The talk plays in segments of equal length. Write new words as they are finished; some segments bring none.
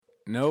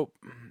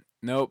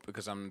Nope,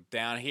 because I'm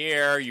down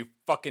here, you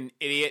fucking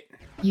idiot.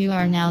 You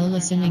are now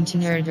listening to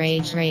Nerd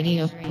Rage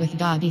Radio with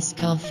Bobby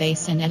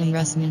Skullface and Adam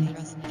Russman.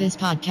 This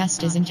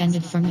podcast is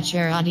intended for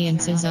mature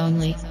audiences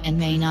only and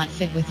may not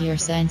fit with your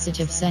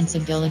sensitive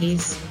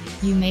sensibilities.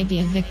 You may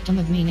be a victim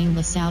of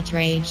meaningless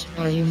outrage,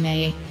 or you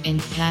may, in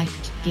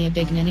fact, be a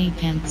big ninny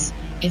pants.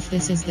 If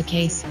this is the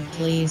case,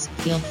 please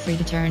feel free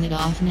to turn it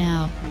off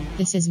now.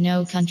 This is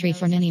no country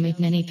for Ninny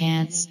McNinny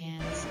pants.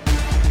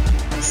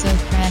 So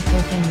crack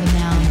open the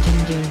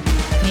Mountain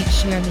Dew. Make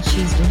sure the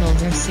cheese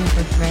doodles are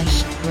super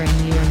fresh. We're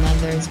in your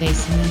mother's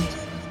basement.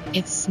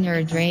 It's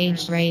Nerd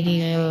Rage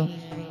Radio.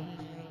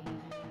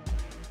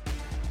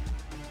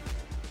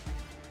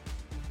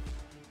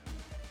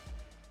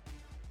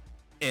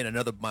 And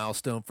another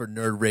milestone for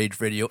Nerd Rage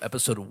Radio,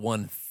 episode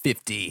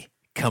 150,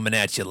 coming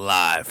at you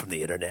live from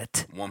the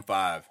internet.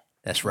 1-5.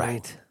 That's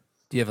right.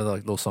 Do you have a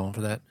little song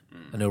for that?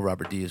 I know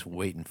Robert D is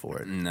waiting for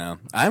it. No.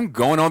 I'm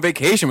going on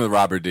vacation with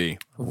Robert D.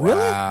 Really?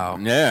 Wow.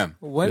 Yeah.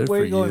 Where for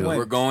are you going? you. When?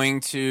 We're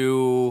going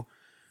to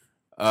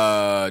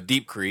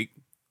Deep Creek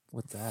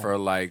What's that? for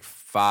like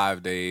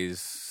 5 days,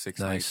 6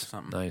 nights or Nice.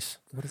 something. Nice.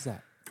 What is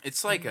that?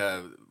 It's like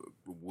a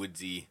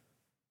woodsy.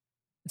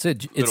 It's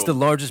Little- the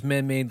largest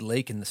man-made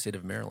lake in the state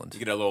of Maryland. You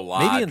get a little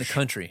lodge. Maybe in the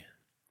country.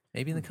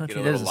 Maybe in the Get country.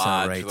 a That little doesn't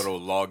sound lodge, right. a little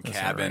log Doesn't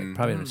sound cabin. right.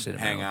 Probably in the state of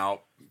Hang Maryland.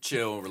 out,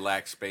 chill,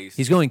 relax space.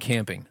 He's going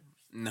camping.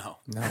 No.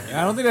 No,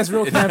 I don't think that's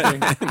real camping.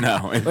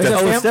 No. Wait, is Oh, that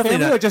it's definitely family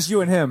not. or just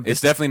you and him?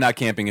 It's definitely not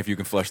camping if you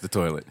can flush the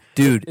toilet.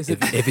 Dude, Is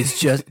if it- it's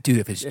just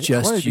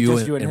you you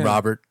and and him.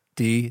 Robert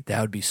D, that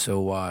would be so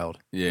wild.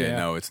 Yeah, Yeah.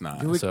 no, it's not.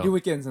 So- you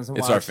weekends and some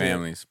It's wild our shit.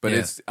 families. But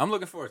Yeah. I'm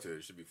looking forward to it.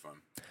 It should be fun.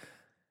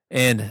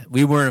 And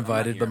we weren't not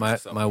invited, but hearing my,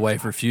 myself. my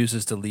wife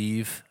refuses to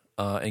leave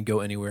and go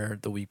anywhere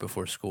the week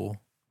before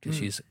school because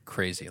she's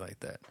crazy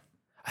like that.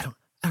 I don't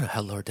know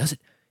how Laura does it.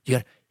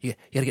 You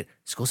gotta get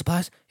school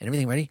supplies and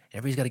everything ready, and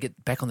everybody's got to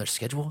get back on their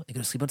schedule and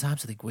go to sleep on time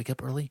so they can wake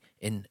up early.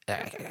 And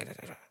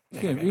You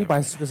can buy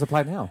the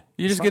supply now.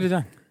 You just get it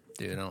done.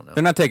 dude, I don't know.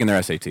 They're not taking their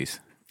SATs.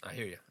 I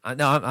hear you. I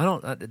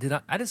don't.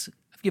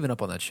 I've given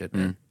up on that shit,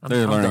 man.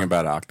 They're I'm learning done.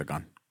 about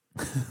octagon.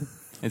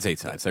 It's 8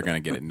 sides. They're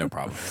going to get it. No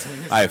problem.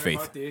 I have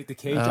faith. The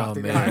cage Oh, off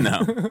the man.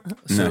 No.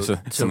 So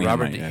Selena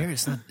Robert might, D yeah. here,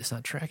 it's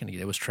not tracking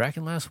again. It was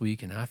tracking last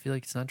week, and I feel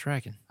like it's not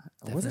tracking.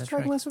 Was Definitely it not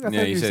tracking last week? I Yeah,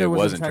 thought you said said it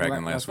wasn't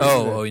tracking last week.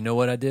 Oh, you know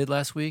what I did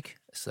last week?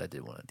 I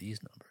did one of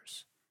these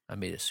numbers. I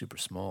made it super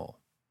small.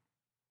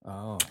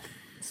 Oh.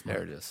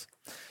 There it is.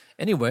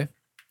 Anyway,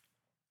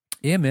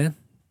 yeah, man.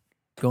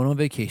 Going on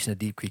vacation at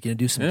Deep Creek. Gonna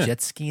do some Yeah. jet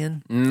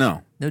skiing.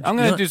 No. No, I'm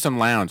going no. to do some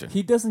lounging.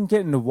 He doesn't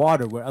get in the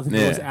water where other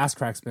people's Yeah. ass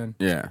cracks been.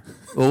 Yeah.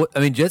 Well,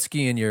 I mean, jet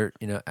skiing, you're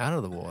out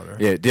of the water.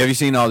 Yeah. Have you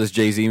seen all this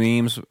Jay-Z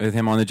memes with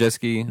him on the jet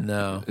ski?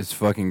 No, It's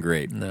fucking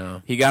great.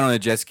 no. He got on a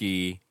jet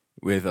ski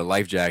with a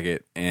life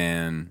jacket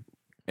and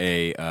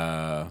a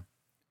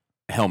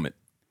helmet.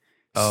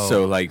 Oh.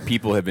 So, like,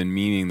 people have been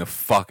memeing the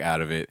fuck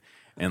out of it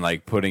and,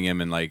 like, putting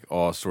him in, like,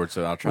 all sorts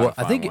of... I'll try Well, to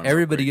I find think one real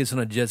everybody quick. gets on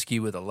a jet ski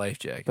with a life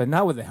jacket. But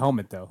not with a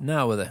helmet, though.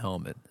 Not with a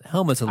helmet.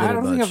 Helmet's a I little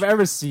don't think much. I've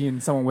ever seen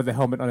someone with a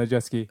helmet on a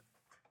jet ski.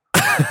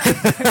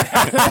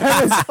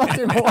 That is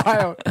fucking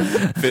wild.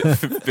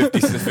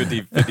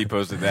 50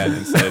 posted that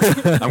and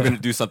said, I'm going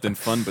to do something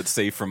fun but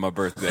safe for my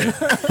birthday.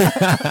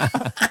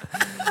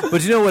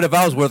 But you know what? If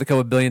I was worth a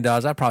couple $1 billion,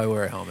 I'd probably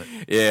wear a helmet.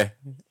 Yeah.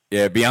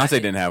 Yeah, Beyonce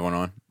didn't have one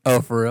on.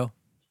 Oh, for real?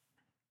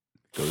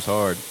 Goes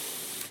hard.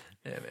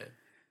 Yeah, man.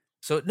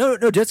 So no,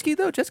 jet ski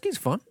though. Jet ski's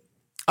fun.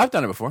 I've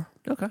done it before.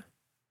 Okay.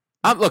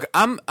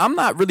 I'm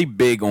not really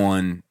big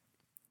on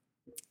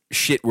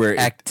shit where it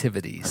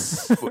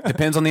Activities.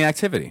 depends on the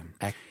activity.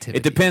 Activities.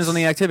 It depends on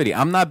the activity.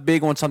 I'm not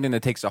big on something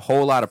that takes a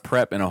whole lot of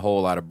prep and a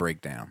whole lot of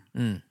breakdown.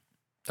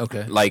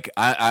 Okay. Like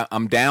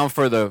I'm down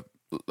for the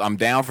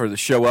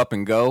show up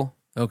and go,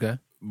 Okay.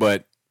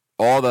 but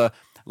all the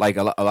like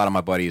a lot of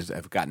my buddies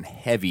have gotten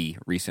heavy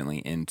recently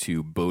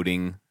into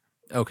boating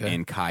Okay.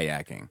 and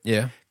kayaking.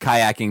 Yeah.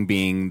 Kayaking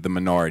being the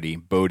minority,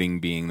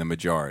 boating being the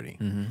majority.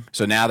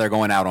 So now they're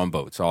going out on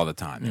boats all the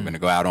time. They're going to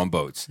go out on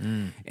boats.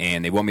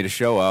 And they want me to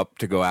show up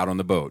to go out on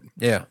the boat.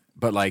 Yeah.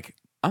 But, like,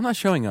 I'm not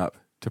showing up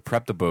to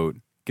prep the boat,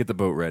 get the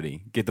boat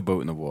ready, get the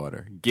boat in the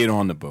water, get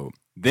on the boat,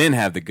 then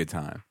have the good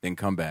time, then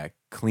come back,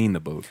 clean the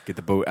boat, get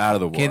the boat out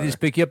of the water. Can't they just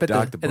pick you up at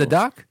dock the boat.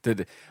 dock?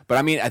 But,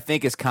 I mean, I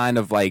think it's kind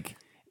of like,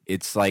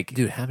 it's like,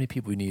 Dude, how many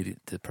people we need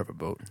to prep a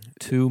boat?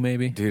 2,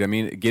 maybe. dude, I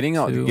mean, getting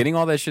all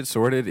that shit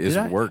sorted is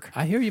Dude, work.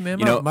 I hear you, man.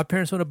 You know- My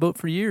parents owned a boat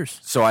for years.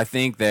 So I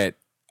think that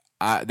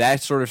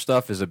that sort of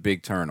stuff is a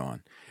big turn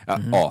on,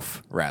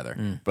 off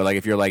rather. But like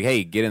if you're like,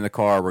 hey, get in the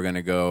car, we're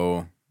gonna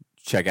go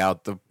check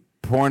out the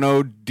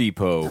porno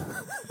depot.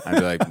 I'd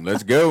be like,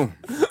 let's go.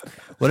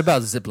 What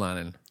about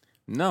ziplining?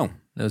 No,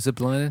 No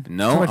ziplining?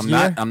 no, much I'm gear?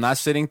 not. I'm not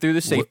sitting through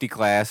the safety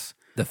class.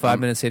 The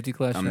 5-minute safety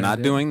class? I'm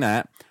not doing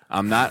that.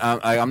 I'm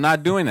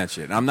not doing that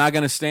shit. I'm not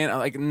gonna stand.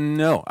 Like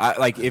no.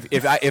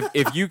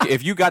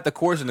 If you got the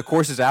course and the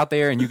course is out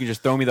there and you can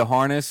just throw me the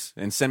harness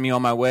and send me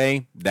on my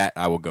way, that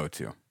I will go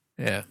to.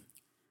 Yeah.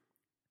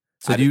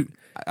 So do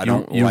I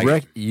don't you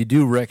like. you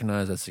do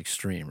recognize that's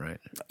extreme, right?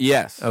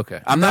 Yes.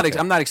 Okay. I'm not.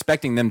 I'm not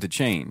expecting them to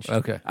change.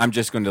 Okay. I'm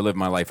just going to live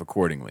my life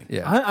accordingly.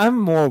 Yeah. I'm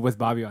more with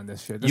Bobby on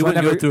this shit. You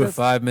wouldn't go through a that's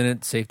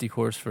 5-minute safety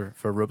course for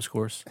a ropes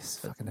course. It's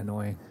fucking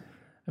annoying.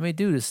 I mean,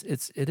 dude,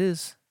 it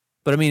is.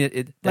 But I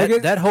mean,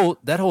 that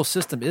whole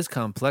system is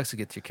complex to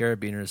get your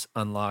carabiners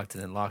unlocked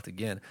and then locked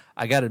again.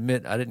 I got to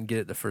admit, I didn't get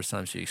it the first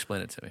time she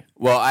explained it to me.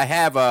 Well, I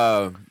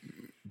have,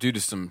 due to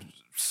some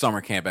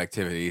summer camp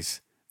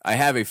activities, I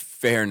have a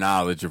fair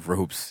knowledge of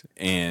ropes,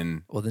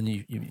 and Well, then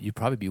you'd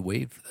probably be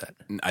waived for that.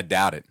 I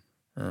doubt it.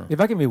 If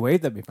I can be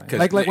waived, that'd be fine.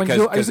 Like when I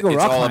used to go it's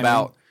rock all climbing.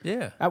 about.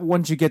 Yeah.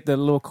 Once you get the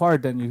little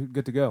card, then you're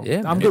good to go. Yeah,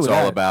 I'm man. good It's with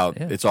all that. about.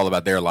 Yeah. It's all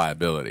about their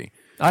liability.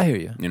 I hear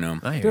you. You know.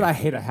 I hear Dude, you. I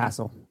hate a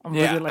hassle. I'm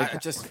Yeah, really like,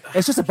 it's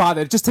just a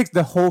bother. It just takes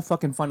the whole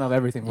fucking fun of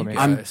everything for me. guys-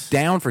 I'm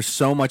down for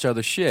so much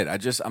other shit.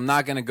 I'm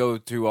not gonna go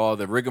through all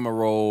the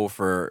rigmarole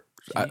for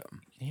Can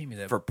you hand me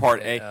that for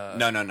part that, A.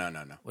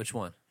 No. Which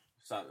one?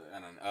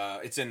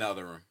 It's in the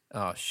other room.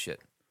 Oh shit!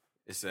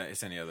 It's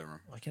in the other room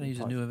Why can't I use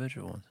a new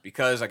Avenger one?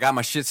 because I got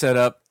my shit set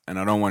up and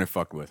I don't want it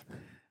fucked with.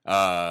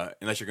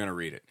 Unless you're gonna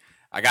read it,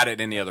 I got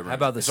it in the other room. How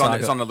about the it's on, Saga?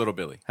 it's on the Little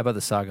Billy. How about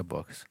the Saga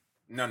books?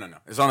 No.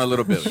 It's on the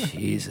Little Billy.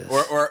 Jesus.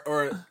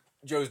 or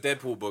Joe's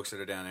Deadpool books that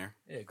are down there.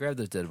 Yeah, grab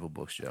those Deadpool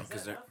books, Joe.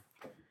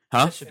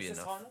 Huh? That should be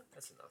enough.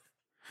 That's enough.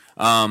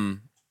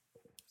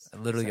 I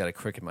literally got a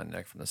crick in my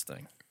neck from this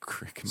thing.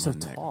 Crick in so my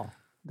neck. tall.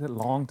 That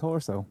long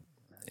torso.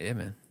 Yeah,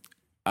 man.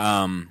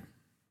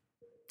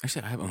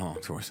 Actually, I have a long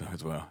torso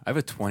as well. I have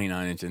a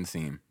 29-inch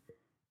inseam.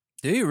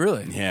 Do you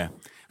really? Yeah,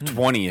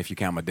 20 if you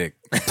count my dick.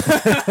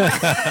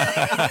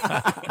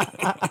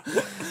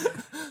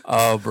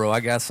 Oh, bro,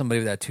 I got somebody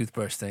with that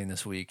toothbrush thing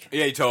this week.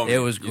 Yeah, you told me. It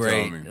was You told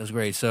great. me. It was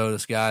great. So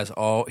this guy's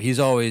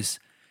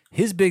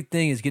his big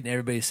thing is getting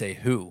everybody to say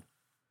who,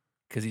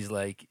 because he's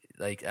like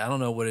I don't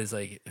know what is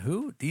like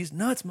who these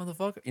nuts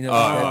motherfucker, you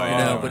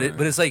know, but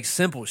it's like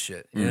simple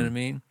shit. You know what I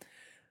mean?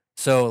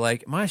 So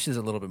like my shit's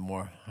a little bit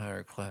more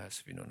higher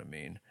class, if you know what I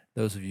mean.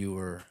 Those of you who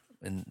are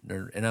and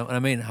I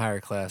mean higher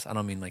class. I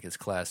don't mean like it's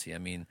classy. I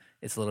mean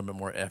it's a little bit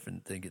more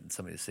effort than getting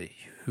somebody to say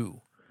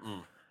who.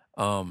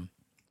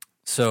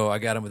 So I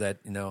got him with that,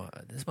 you know,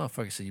 this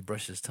motherfucker said you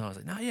brush his tongue. I was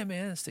like, nah, yeah,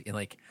 man. And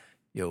like,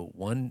 yo,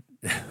 one,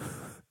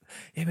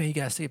 yeah, man, you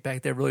got to stick it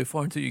back there really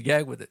far until you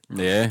gag with it.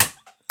 Yeah.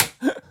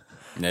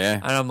 Yeah.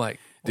 And I'm like,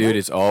 Dude,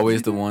 it's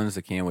always the ones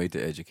that can't wait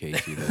to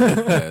educate you. That are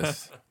the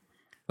best.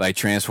 Like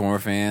Transformer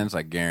fans,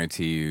 I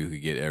guarantee you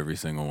get every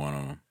single one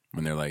of them.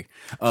 When they're like,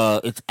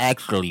 it's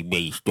actually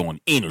based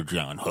on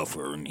Energon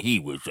Huffer, and he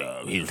was,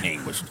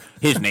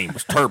 his name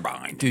was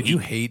Turbine. dude, you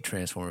hate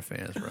Transformer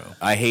fans, bro.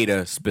 I hate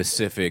a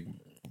specific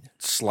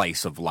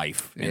slice of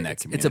life in that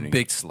It's community. a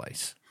big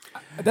slice.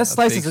 That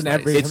slice big is in slice.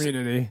 every It's-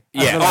 community.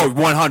 Yeah,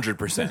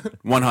 100%.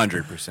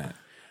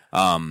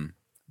 100%.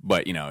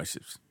 But, you know, it's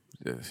just,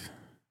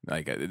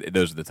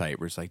 those are the type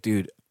where it's like,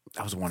 dude,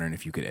 I was wondering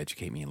if you could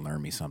educate me and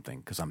learn me something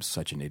because I'm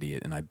such an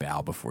idiot and I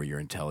bow before your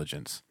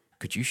intelligence.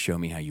 Could you show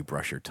me how you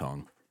brush your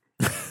tongue?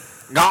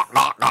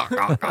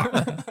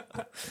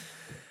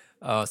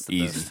 Oh, it's the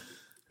Easy. best.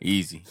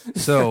 Easy.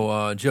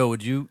 So, Joe,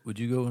 would you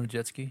go on a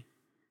jet ski?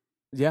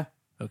 Yeah.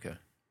 Okay.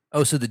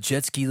 Oh, so the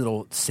jet ski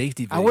little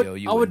safety I video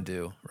would- you I would- wouldn't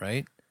do,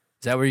 right?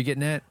 Is that where you're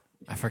getting at?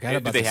 I forgot Yeah,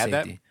 about do they the have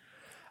that? safety.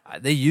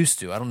 They used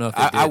to. I don't know if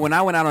they did. When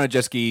I went out on a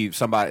jet ski,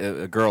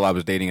 a girl I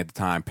was dating at the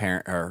time,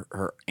 her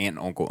aunt and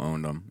uncle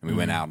owned them. And we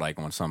went out like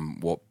on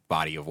some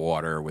body of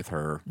water with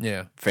her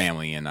Yeah.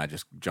 family, and I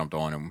just jumped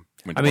on and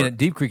went I to mean, work. at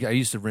Deep Creek, I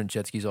used to rent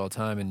jet skis all the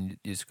time, and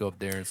you just go up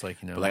there, and it's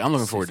like, you know. But, like, I'm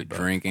looking forward to $60.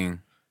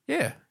 drinking.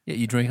 Yeah. Yeah,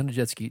 you drink on the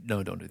jet ski.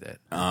 No, don't do that.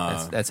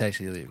 That's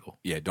actually illegal.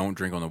 Yeah, don't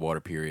drink on the water,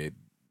 period.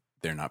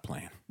 They're not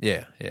playing.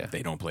 Yeah, yeah.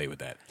 They don't play with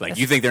that. Like,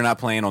 you think they're not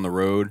playing on the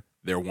road?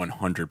 They're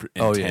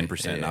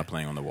 110% yeah. not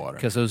playing on the water.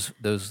 Because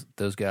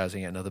those guys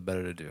ain't got nothing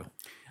better to do.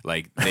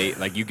 Like,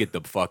 you get the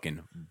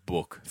fucking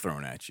book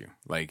thrown at you.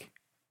 Like,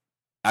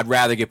 I'd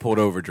rather get pulled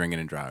over drinking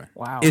and driving.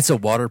 Wow. It's a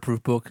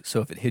waterproof book,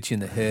 so if it hits you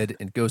in the head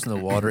and goes in the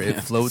water, it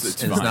floats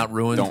It's and it's fine. not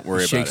ruined. Don't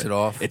worry It shakes about it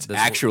off. It's Those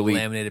actually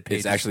laminated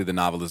pages. It's actually the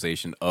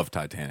novelization of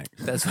Titanic.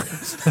 That's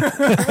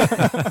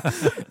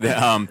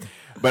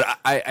But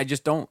I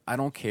just don't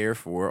care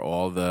for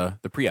all the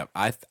pre-op.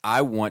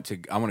 I want to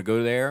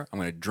go there. I'm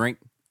going to drink.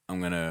 I'm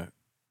going to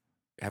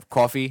have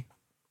coffee.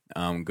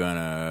 I'm going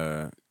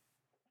to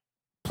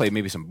play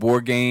maybe some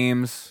board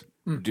games,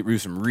 do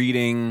some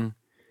reading,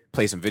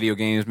 play some video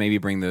games, maybe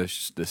bring the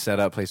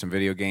setup, play some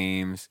video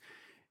games,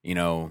 you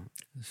know,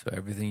 so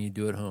everything you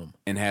do at home.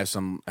 and have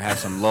some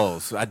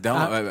lulls. I don't.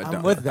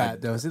 I'm with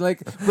that though. See, like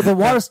with the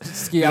water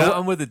ski,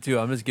 I'm with it too.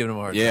 I'm just giving them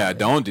a hard Yeah, I time.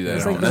 don't do that.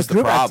 it's at home. like That's a the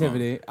group problem.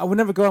 activity. I would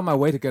never go on my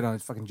way to get on a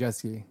fucking jet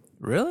ski.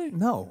 Really?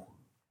 No.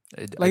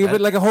 Like, Like if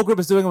like a whole group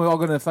is doing it, we're all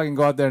gonna fucking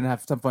go out there and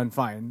have some fun.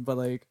 Fine, but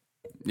like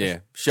Yeah,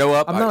 show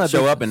up. I'm not a Show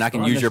big up, and I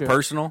can fan use of your shit.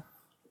 personal.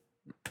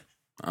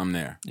 I'm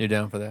there. you're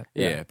down for that?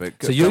 Yeah, but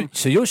So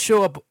you'll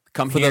show up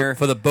come for here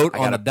the boat I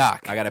on gotta- the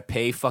dock. I gotta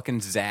pay fucking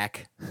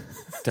Zach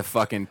to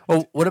fucking.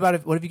 Oh, what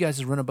if you guys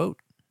just rent a boat?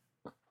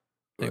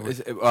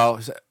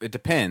 It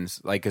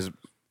depends. Like, cause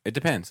It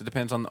depends. It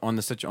depends on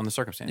the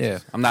circumstances. Yeah,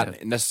 I'm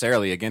not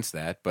necessarily against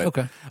that, but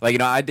Okay.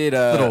 like I did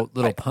a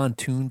little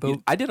pontoon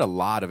boat. I did a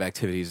lot of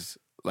activities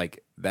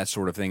like that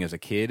sort of thing as a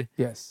kid.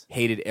 Yes.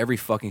 Hated every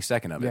fucking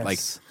second of it.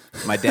 Yes.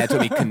 Like my dad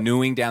took me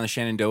canoeing down the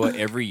Shenandoah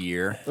every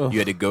year. You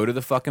had to go to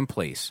the fucking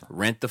place,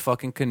 rent the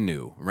fucking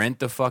canoe, rent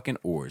the fucking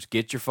oars,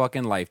 get your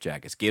fucking life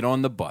jackets, get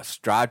on the bus,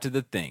 drive to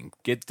the thing,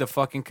 get the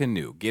fucking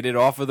canoe, get it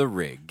off of the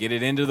rig, get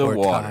it into the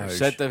water,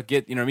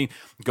 Portage. you know what I mean?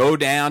 Go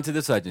down to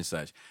the such and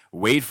such,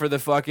 wait for the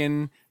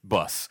fucking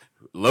bus,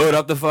 load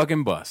up the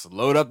fucking bus,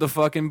 load up the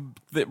fucking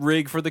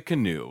rig for the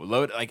canoe,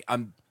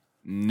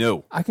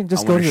 I can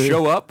just I go want to to the-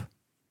 show up,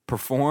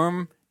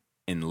 perform,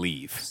 and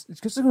leave. It's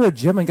just go to the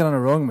gym and get on a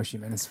rowing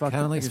machine, man. It's fucking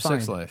Kind of like it's your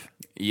sex fine. life.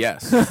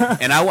 Yes,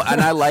 and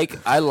I like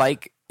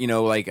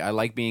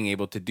being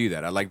able to do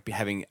that. I like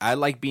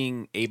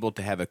being able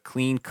to have a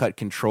clean cut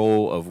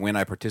control of when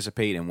I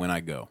participate and when I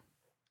go.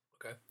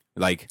 Okay.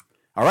 Like,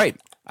 all right,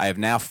 I have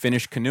now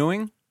finished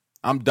canoeing.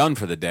 I'm done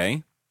for the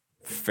day.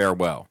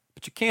 Farewell.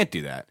 But you can't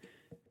do that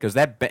because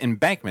that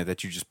embankment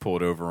that you just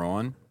pulled over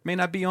on may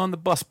not be on the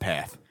bus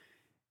path.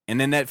 And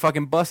then that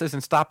fucking bus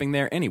isn't stopping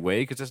there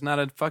anyway because it's not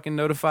a fucking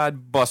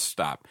notified bus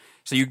stop.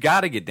 So you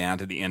got to get down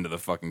to the end of the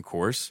fucking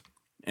course.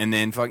 And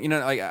then,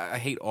 I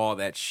hate all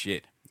that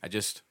shit.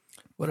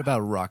 What about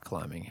rock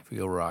climbing? If we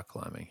go rock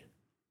climbing,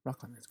 Rock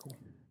climbing is cool.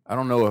 I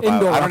don't know if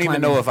Indoor I rock don't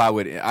even know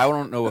climbing. I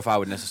don't know if I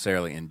would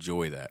necessarily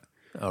enjoy that.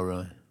 oh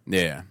really?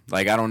 Yeah.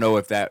 Like, I don't know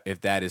if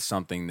that is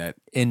something that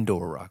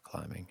Indoor rock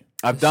climbing.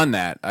 I've done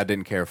that. I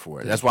didn't care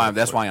for it. That's why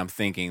I'm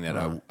thinking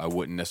that I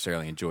wouldn't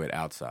necessarily enjoy it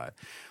outside.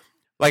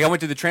 Like I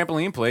went to the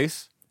trampoline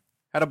place,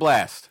 had a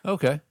blast.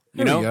 Okay, You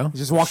there know? you go. You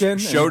just walk in,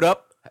 Showed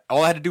up.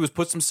 All I had to do was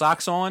put some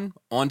socks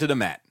onto the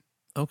mat.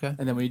 Okay.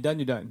 and then when you're done,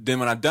 you're done. Then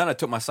when I'm done, I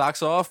took my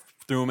socks off,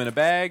 threw them in a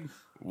bag,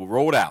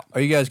 rolled out. Are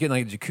you guys getting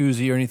like a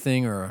jacuzzi or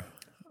anything, or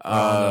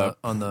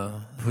on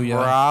the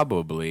Huya?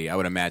 Probably, I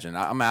would imagine.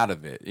 I'm out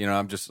of it. You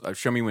know,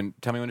 tell me when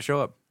to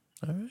show up.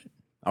 All right,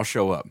 I'll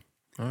show up.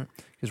 all right.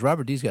 Because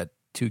Robert D's got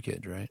 2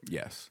 kids, right?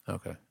 Yes,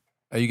 Okay.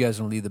 Are you guys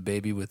gonna leave the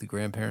baby with the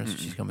grandparents?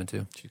 She's coming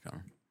too, she's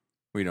coming.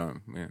 We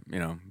don't, you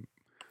know.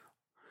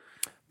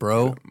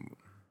 bro.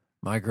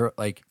 My girl,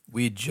 like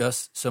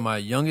my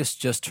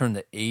youngest just turned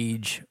the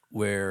age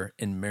where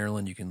in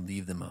Maryland you can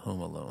leave them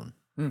home alone,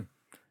 and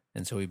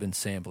so we've been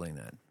sampling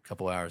that a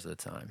couple hours at a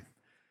time,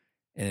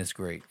 and it's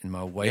great. And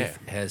my wife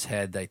has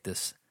had like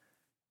this.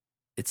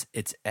 It's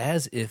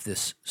as if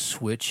this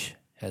switch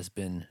has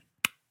been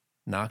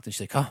knocked, and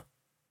she's like, "Oh,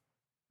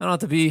 I don't have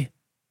to be,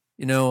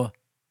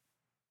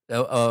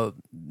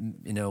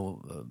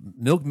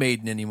 milk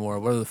maiden anymore,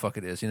 whatever the fuck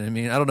it is. You know what I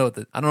mean? I don't know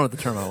what the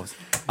term was.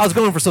 I was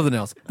going for something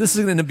else. This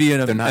is going to be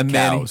They're not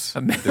cows.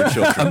 They're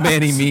children. a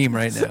Manny meme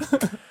right now.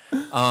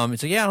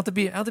 It's like, yeah, I don't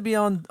have to be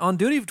on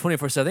duty for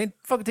 24/7. They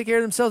fucking take care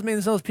of themselves, make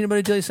themselves peanut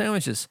butter jelly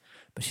sandwiches.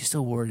 But she's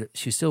still worried.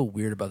 She's still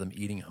weird about them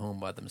eating home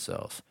by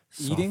themselves.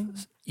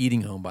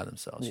 Eating home by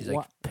themselves. She's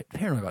like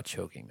paranoid about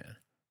choking, man.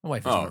 My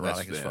wife is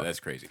neurotic as fuck. That's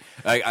crazy.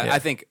 I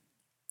think,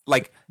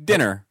 like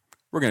dinner,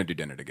 we're gonna do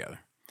dinner together.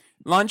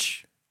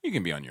 Lunch, you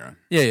can be on your own.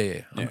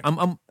 Yeah.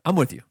 I'm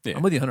with you. Yeah.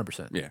 I'm with you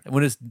 100%. Yeah. And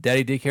when it's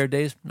daddy daycare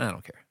days, I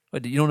don't care.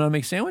 What, you don't know how to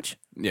make a sandwich?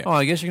 Yeah. Oh,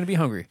 I guess you're gonna be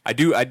hungry. I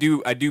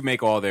do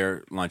make all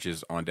their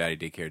lunches on Daddy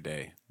Daycare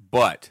Day.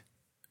 But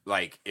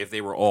like if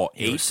they were all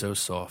You're 8, so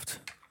soft.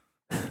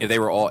 if they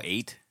were all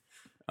 8,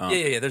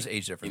 Yeah. There's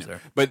age difference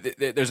there. But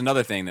there's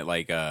another thing that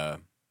like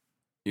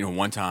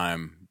one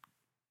time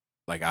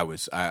like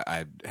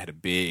I had a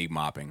big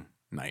mopping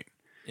night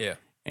Yeah.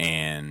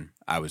 and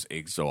I was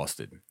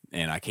exhausted.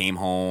 And I came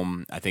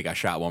home, I think I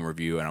shot one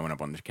review and I went up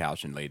on the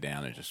couch and laid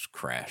down and just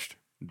crashed.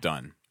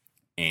 Done.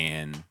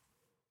 And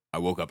I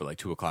woke up at like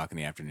 2:00 in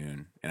the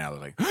afternoon and I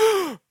was like,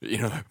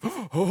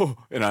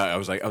 and I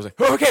was like,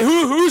 okay,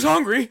 who's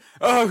hungry?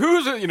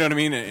 Who's, you know what I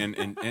mean?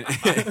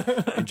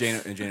 And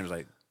Jane was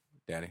like,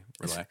 Daddy,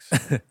 relax.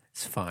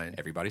 It's fine.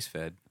 Everybody's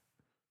fed.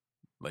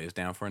 Lay us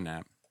down for a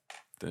nap.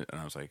 And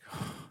I was like,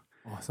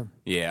 Awesome.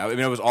 yeah, I mean,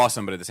 it was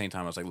awesome. But at the same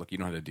time, I was like, look, you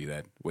don't have to do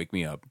that. Wake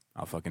me up.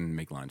 I'll fucking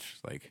make lunch.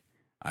 Like,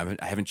 I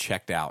haven't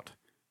checked out.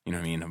 You know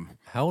what I mean?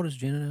 How old is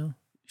Jenna now?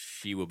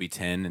 She will be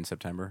 10 in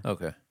September.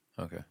 Okay.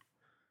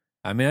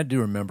 I mean, I do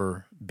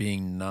remember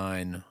being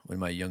 9 when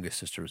my youngest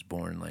sister was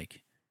born,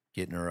 like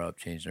getting her up,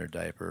 changing her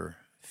diaper,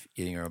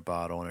 getting her a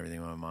bottle and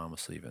everything when my mom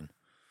was sleeping.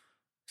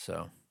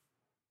 So,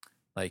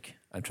 like,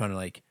 I'm trying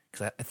to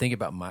because I think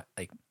about my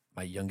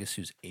youngest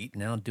who's 8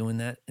 now doing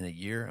that in a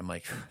year. I'm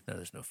like, no,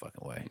 there's no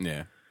fucking way.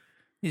 Yeah.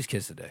 These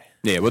kids today.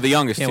 Yeah, well, the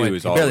youngest Can't too wipe,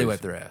 is they barely always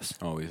wipe their ass.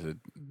 always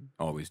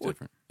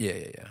different.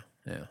 Yeah.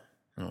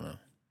 I don't know.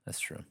 That's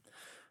true.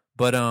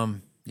 But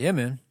yeah,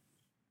 man.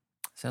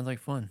 Sounds like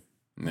fun.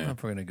 I don't know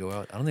if we're gonna go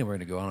out. I don't think we're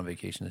gonna go out on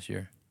vacation this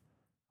year.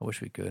 I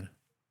wish we could,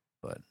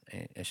 but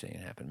actually ain't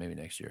gonna happen. Maybe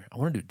next year. I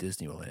want to do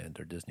Disneyland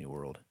or Disney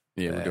World.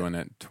 Yeah, Bad. we're doing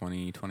that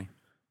 2020.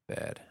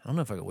 Bad. I don't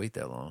know if I could wait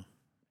that long.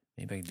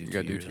 Maybe I can do You 2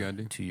 gotta do years. what you gotta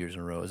do. 2 years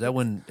in a row. Is that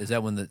when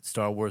the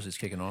Star Wars is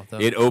kicking off though?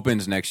 It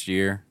opens next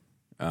year.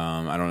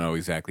 I don't know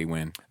exactly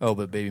when. Oh,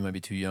 but baby might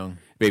be too young.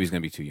 Baby's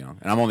gonna be too young,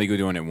 and I'm only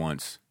doing it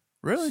once.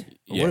 Really? But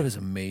Yeah. What if it's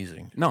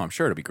amazing? No, I'm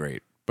sure it'll be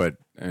great, but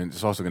and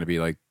it's also going to be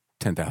like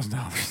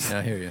 $10,000.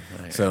 I hear you.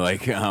 So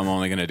like, I'm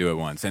only going to do it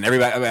once, and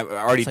everybody I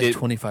already It's like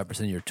did. 25%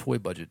 of your toy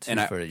budget too, And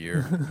for a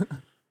year.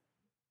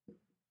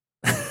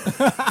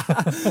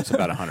 It's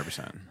about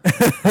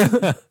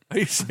 100%. Are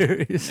you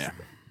serious? Yeah.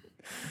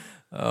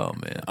 Oh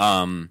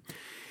man.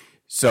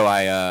 So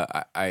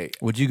I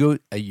Would you go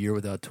a year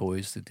without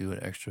toys to do an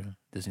extra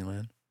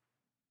Disneyland?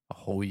 A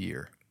whole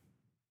year?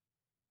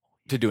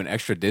 to do an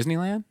extra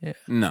Disneyland? Yeah.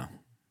 No,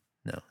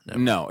 No.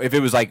 no. If it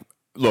was like,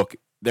 look,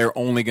 they're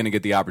only going to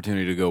get the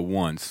opportunity to go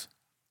once,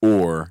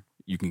 or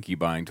you can keep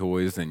buying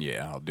toys, then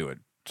yeah, I'll do it.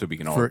 So we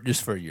can all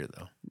Just for a year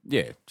though,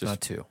 yeah, just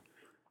not two.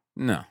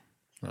 no,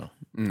 No.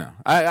 no.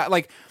 I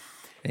like.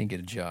 And get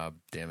a job.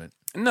 Damn it.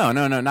 No,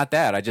 not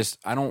that.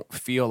 I don't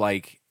feel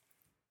like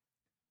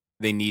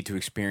they need to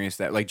experience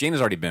that. Like Jane has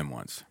already been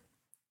once.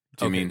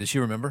 Do you Okay, mean? does she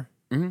remember?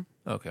 Mhm.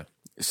 Okay.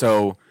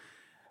 So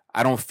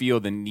I don't feel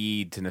the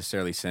need to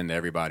necessarily send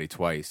everybody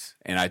twice,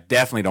 and I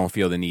definitely don't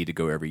feel the need to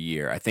go every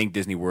year. I think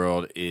Disney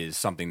World is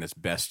something that's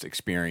best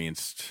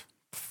experienced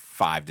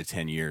 5 to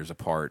 10 years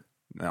apart,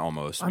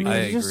 almost. I mean,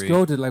 I you just agree.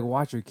 go to like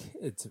watch your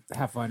kids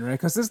have fun, right?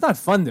 Because it's not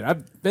fun there.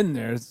 I've been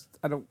there.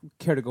 I don't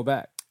care to go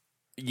back.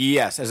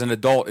 Yes, as an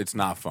adult, it's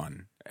not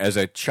fun. As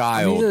a I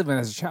child, mean, even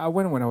as a child, I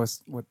went when I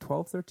was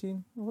 12,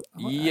 13.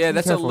 yeah,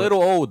 that's a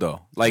little old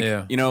though. Like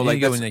Yeah. you know, you like can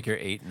go that's- when like you're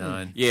 8,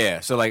 9. yeah.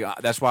 So like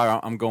that's why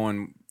I'm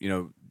going. You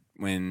know,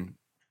 when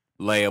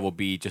Leia will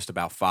be just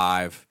about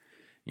 5,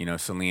 you know,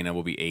 Selena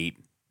will be 8,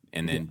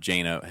 and then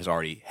Jaina has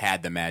already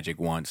had the magic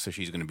once, so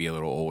she's going to be a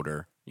little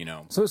older. You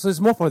know. So it's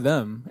more for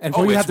them. And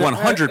for Oh, you it's have to-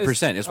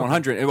 100%. It's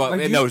 100. Well,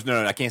 Like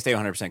no, I can't say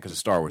 100% because of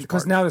Star Wars.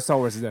 because part. now the Star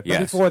Wars is there. But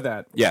Yes. before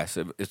that, Yes,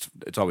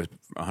 it's always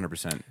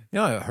 100%. You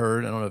know, I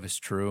heard. I don't know if it's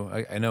true.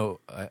 I know.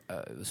 I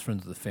was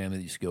friends with a family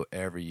that used to go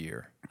every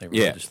year, like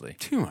Yeah, religiously.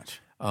 too much.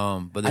 But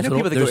I there's know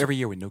people that go there's every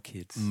year with no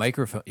kids.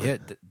 microphone. Yeah,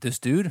 this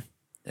dude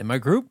in my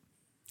group.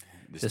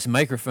 This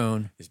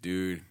microphone. This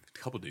dude, a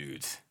couple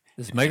dudes.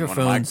 This in one of my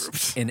microphone's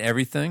groups. in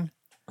everything.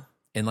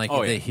 And like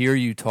Oh, if they yeah. hear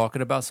you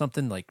talking about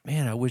something, like,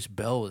 man, I wish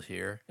Belle was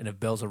here. And if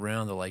Belle's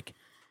around, they're like,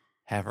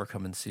 have her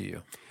come and see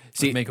you.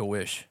 See, Like, make a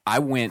wish. I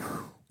went. Isn't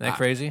that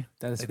crazy?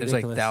 that is Like, there's like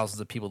ridiculous.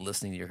 thousands of people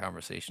listening to your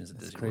conversations at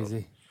It's Disney World.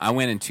 crazy. I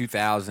went in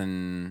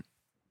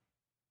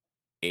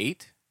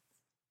 2008.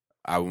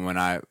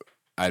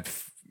 I'd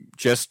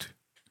just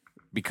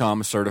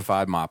become a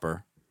certified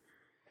mopper,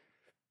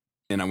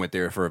 and I went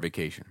there for a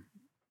vacation.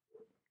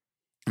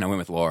 And I went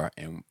with Laura,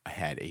 and I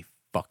had a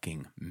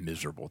fucking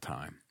miserable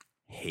time.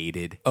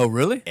 Hated Oh,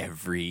 really?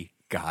 every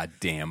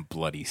goddamn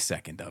bloody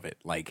second of it.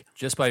 Like,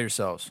 Just by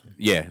yourselves.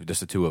 yeah,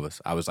 just the two of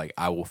us. I was like,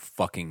 I will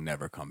fucking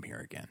never come here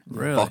again.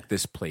 Really? Fuck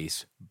this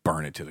place,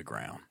 burn it to the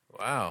ground.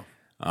 Wow.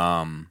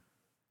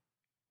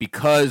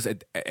 Because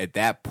at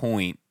that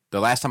point, the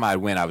last time I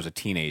went, I was a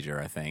teenager,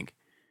 I think.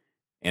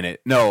 And I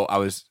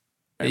was.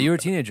 Hey, you were a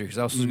teenager because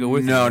I was supposed to go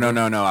with you.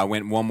 No. I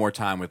went one more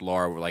time with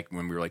Laura, like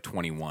when we were like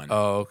 21.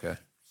 Oh, okay.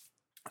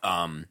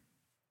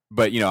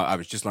 But you know, I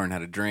was just learning how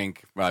to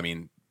drink. Well, I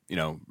mean, you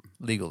know,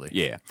 Legally.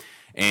 yeah,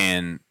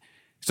 and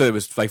so it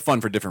was like fun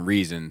for different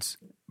reasons.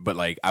 But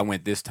like, I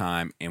went this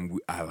time, and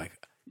I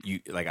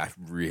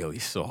really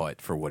saw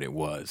it for what it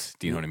was.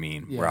 Do you know what I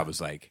mean? Yeah. Where I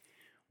was like,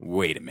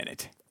 wait a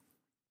minute,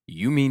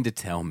 you mean to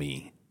tell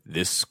me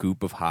this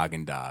scoop of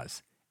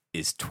Haagen-Dazs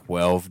is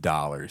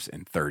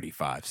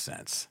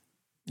 $12.35?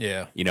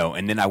 Yeah. You know,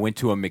 and then I went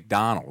to a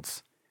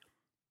McDonald's,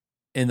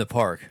 In the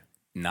park.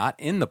 not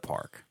in the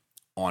park,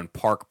 on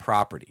park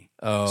property.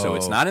 Oh. So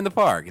it's not in the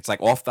park. It's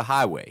like off the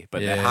highway,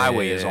 but that Yeah,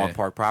 highway yeah, is yeah. on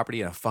park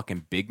property. And a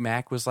fucking Big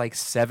Mac was like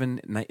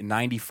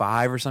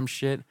 $7.95 or some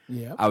shit.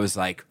 Yeah. I was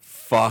like,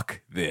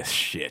 "Fuck this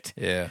shit."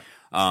 Yeah.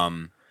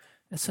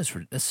 That's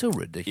so Yeah,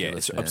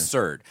 ridiculous. it's man.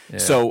 absurd. Yeah.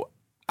 So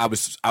I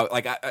it's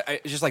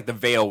just like the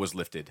veil was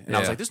lifted, and I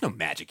was Yeah. like, "There's no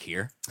magic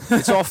here.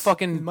 It's all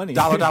fucking Money.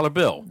 dollar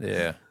bill."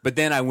 Yeah. But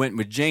then I went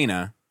with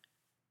Jaina,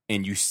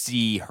 and you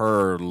see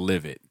her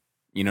live it.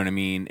 You know what I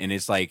mean? And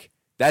it's like,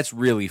 that's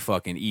really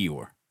fucking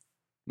Eeyore.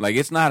 Like,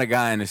 it's not a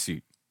guy in a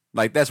suit.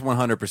 Like, that's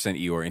 100%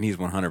 Eeyore, and he's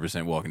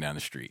 100% walking down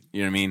the street.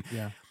 You know what I mean?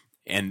 Yeah.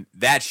 And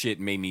that shit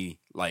made me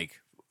like,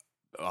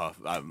 I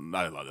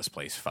love this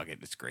place. Fuck it.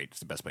 It's great. It's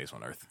the best place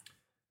on earth.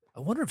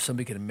 I wonder if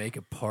somebody can make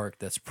a park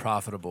that's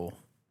profitable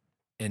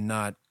and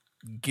not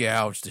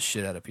gouge the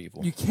shit out of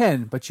people. You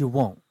can, but you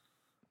won't.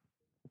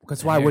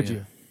 Because why hear would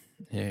you.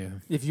 you? Yeah.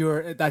 If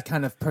you're that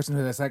kind of person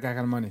who has that kind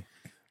of money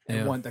and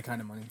Yeah. want that kind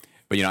of money.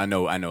 But, you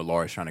know, I know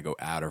Laura's trying to go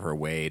out of her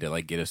way to,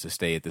 like, get us to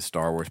stay at the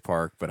Star Wars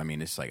park. But, I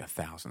mean, it's like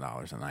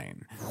 $1,000 a night.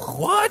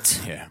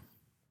 What? Yeah.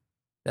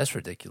 That's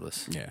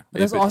ridiculous. Yeah. But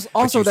that's But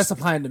also you that's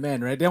supply and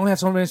demand, right? They only have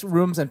so many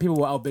rooms, and people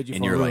will outbid you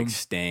and for you're a room. like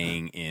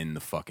staying in the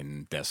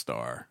fucking Death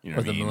Star. You know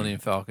Or what I the mean? Millennium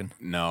Falcon.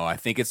 No, I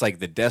think it's like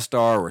the Death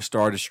Star or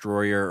Star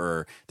Destroyer,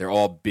 or they're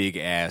all big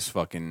ass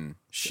fucking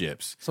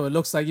ships. So it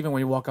looks like even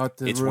when you walk out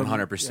the It's room,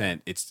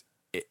 100%. It's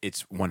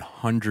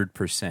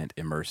 100%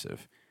 immersive.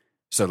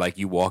 So like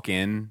you walk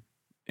in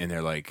and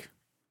they're like,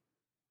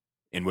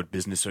 "And what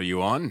business are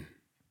you on?"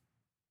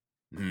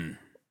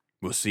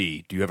 We'll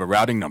see. Do you have a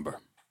routing number?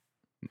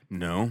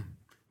 No.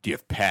 Do you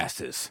have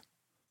passes?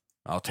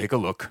 I'll take a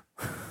look.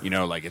 You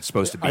know, like it's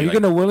supposed to be. Are you like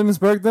going to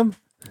Williamsburg them?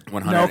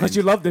 100. No, because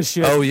you love this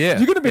shit. Oh yeah,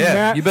 You're going to be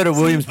mad. You better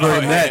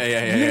Williamsburg that.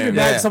 Yeah. You're going to be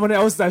mad at someone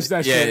else does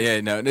that shit.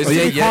 Yeah, no. It's Oh,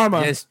 yeah,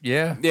 karma. Yes,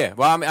 yeah. Yeah,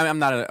 well, I'm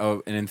not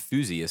an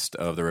enthusiast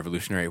of the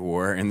Revolutionary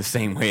War in the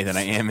same way that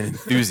I am an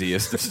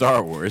enthusiast of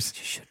Star Wars.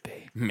 You should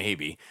be.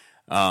 Maybe.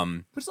 But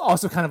it's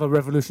also kind of a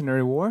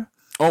revolutionary war.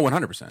 Oh,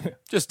 100%.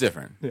 Just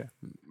different. Yeah.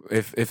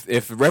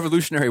 If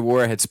Revolutionary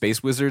War had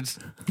space wizards,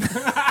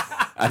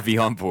 I'd be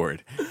on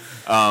board.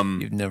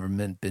 You've never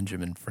met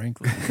Benjamin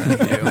Franklin. have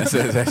you? That's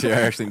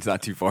actually it's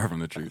not too far from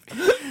the truth.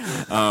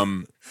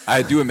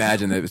 I do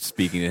imagine that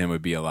speaking to him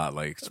would be a lot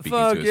like speaking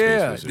Fuck to a space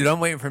yeah, wizard. dude! I'm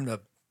waiting for him to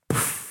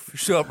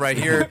show up right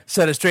here,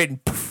 set it straight, and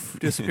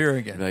disappear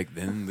again. Like,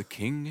 then the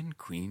king and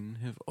queen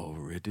have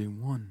already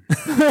won.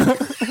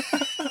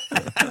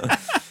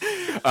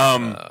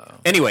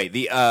 Anyway,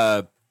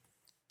 the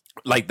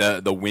like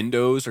the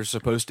windows are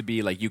supposed to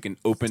be like you can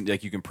open,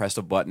 like you can press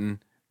a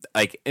button,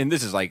 like, and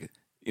this is like,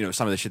 you know,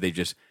 some of the shit they've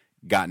just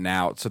gotten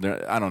out. So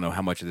I don't know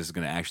how much of this is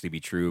going to actually be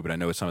true, but I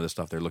know it's some of the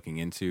stuff they're looking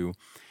into.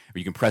 Where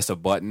you can press a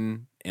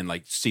button and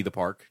like see the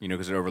park, you know,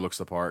 because it overlooks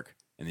the park,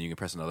 and then you can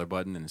press another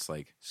button and it's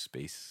like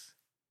space.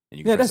 And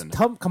you can Yeah, press that's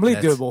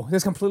completely doable.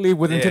 That's completely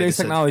within today's just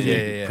like- technology.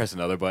 yeah. Press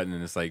another button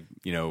and it's like,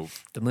 you know,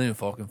 The Millennium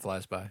Falcon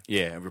flies by.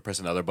 yeah, we press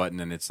another button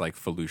and it's like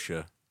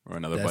Felucia, or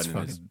another That's button.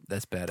 And it's,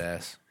 that's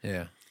badass.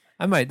 Yeah,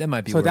 that might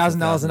be. So worth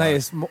 $1,000 a night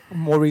is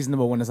more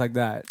reasonable when it's like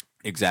that.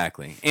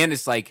 exactly, and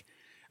it's like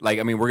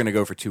I mean, we're gonna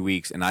go for 2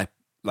 weeks, and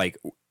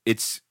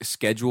it's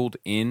scheduled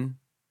in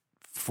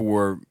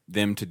for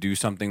them to do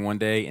something one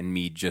day, and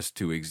me just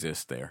to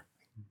exist there.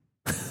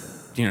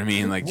 Do you know what I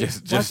mean? Like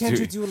just Why can't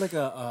to, you do like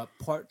a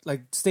part,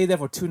 like stay there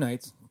for 2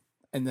 nights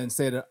and then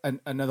stay at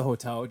another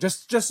hotel,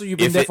 just so you've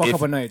been there for a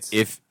couple of nights?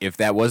 If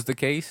that was the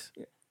case,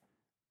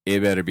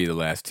 it better be the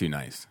last 2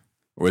 nights,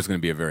 or it's gonna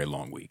be a very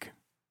long week.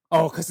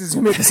 Oh, because it's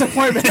gonna be a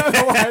disappointment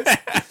otherwise.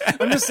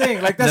 I'm just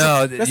saying, like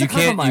that's you a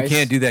compromise. You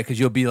can't do that because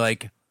you'll be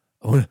like,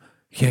 oh,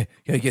 gotta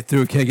get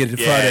through. Can't get it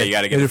to Yeah, Friday. you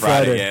gotta get it to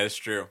Friday. Yeah, that's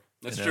true.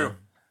 That's true.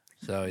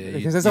 So yeah,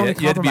 Because that's the only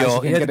you had to be compromise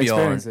all, you you can had to get be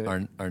all experience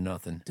it. or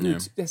nothing.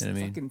 Dude, that's You know what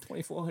I mean? fucking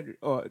 $2,400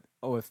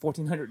 or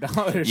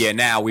 $1,400. Yeah,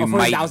 now we Or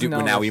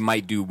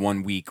might do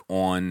 1 week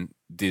on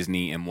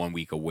Disney and 1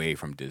 week away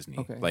from Disney.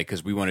 Okay. Like,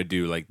 because we want to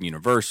do like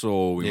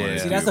Universal. We want Yeah. to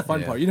See, do, that's the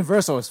fun part.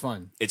 Universal is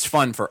fun. it's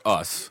fun for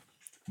us,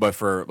 but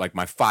for like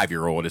my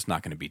 5-year-old, it's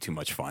not going to be too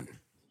much fun.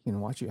 You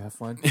can watch you have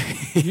fun.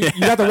 You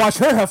have to watch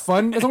her have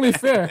fun. It's only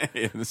fair.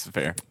 Yeah, this is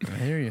fair. I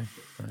hear you.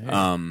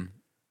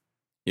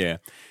 Yeah.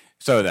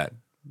 So that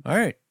All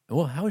right.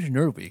 Well, how was your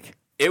nerd week?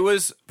 it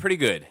was pretty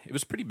good. It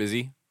was pretty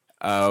busy.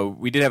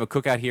 We did have a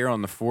cookout here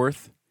on the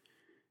 4th,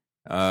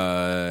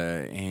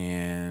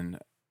 and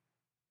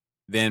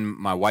then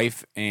my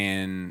wife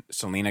and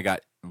Selena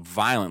got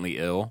violently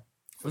ill.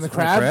 From the From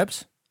crab?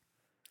 crabs?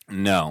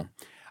 No,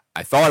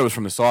 I thought it was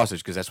from the sausage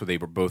because that's what they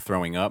were both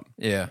throwing up.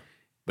 Yeah.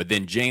 But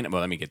then Jane,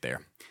 well, let me get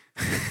there.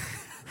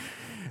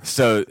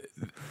 So,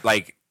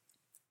 like,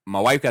 my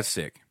wife got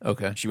sick.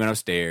 Okay. She went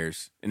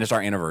upstairs, and it's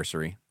our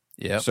anniversary.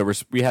 Yeah. So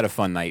we had a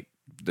fun night.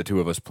 The two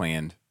of us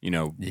planned, you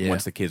know, Yeah.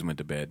 once the kids went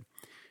to bed.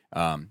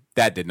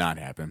 That did not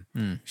happen.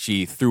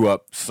 She threw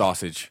up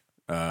sausage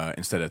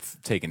instead of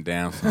taking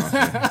down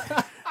sausage.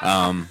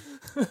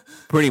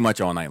 Pretty much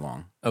all night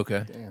long.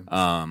 Okay.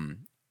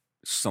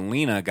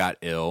 Selena got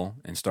ill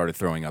and started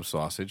throwing up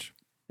sausage.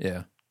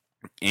 Yeah.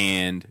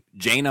 And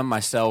Jaina,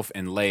 myself,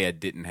 and Leia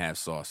didn't have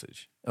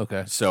sausage.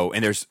 Okay. So,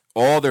 and there's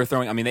all they're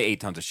throwing. I mean, they ate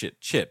tons of shit,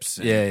 chips,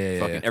 and Yeah,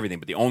 fucking yeah. everything.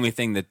 But the only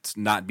thing that's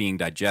not being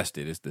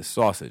digested is the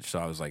sausage. So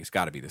I was like, it's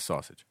got to be the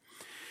sausage.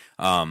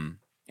 And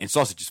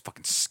sausage is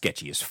fucking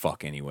sketchy as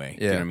fuck anyway.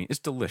 Do you know Yeah. what I mean? It's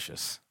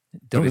delicious.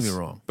 Don't but get me it's-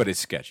 wrong. but it's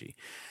sketchy.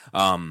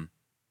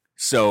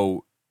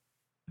 So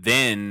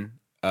then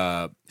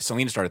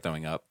Selena started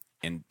throwing up,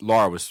 and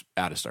Laura was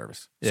out of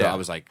service. So Yeah. I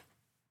was like,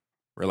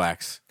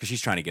 relax, because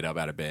she's trying to get up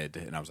out of bed,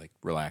 and I was like,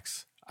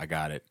 relax, I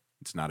got it.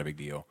 It's not a big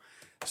deal.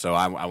 So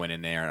I went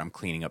in there, and I'm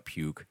cleaning up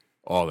puke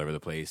all over the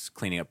place,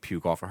 cleaning up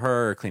puke off of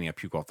her, cleaning up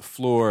puke off the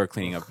floor,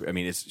 cleaning up. I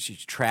mean, she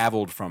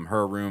traveled from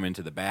her room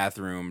into the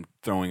bathroom,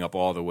 throwing up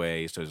all the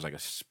way. So there's like a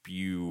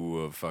spew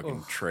of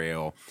fucking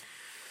trail.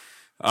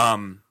 A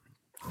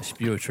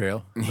spew of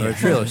trail. Or a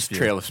trail of spew.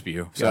 Trail of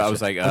spew. So Gotcha. I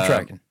was like, I'm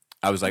tracking.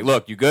 I was like,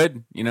 look, you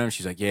good? You know, and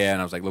she's like, yeah.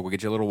 And I was like, look, we'll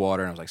get you a little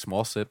water. And I was like,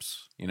 small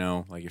sips, you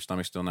know, like your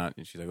stomach's still not.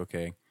 And she's like,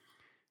 okay.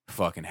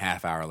 Fucking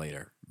half hour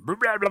later. And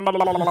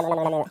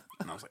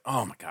I was like,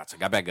 oh my God. So I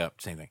got back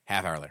up. Same thing.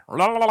 Half hour later.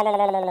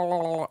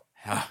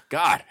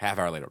 God, half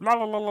hour later.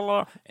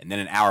 And then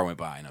an hour went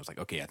by. And I was like,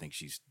 okay, I think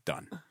she's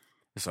done.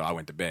 So I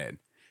went to bed.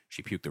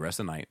 She puked the rest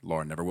of the night.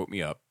 Laura never woke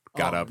me up.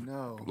 Got up.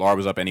 no. Laura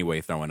was up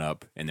anyway, throwing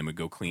up. And then we'd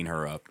go clean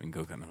her up and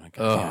go. I'm like,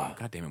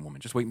 God damn it,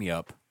 woman. Just wake me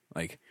up.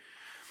 Like,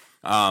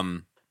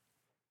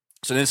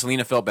 so then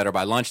Selena felt better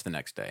by lunch the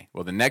next day.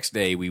 Well, the next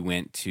day we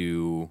went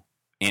to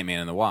Ant-Man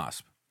and the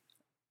Wasp.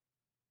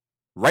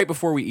 Right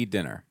before we eat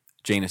dinner,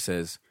 Jaina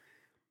says,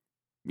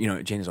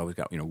 Jana's always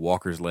got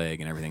Walker's leg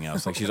and everything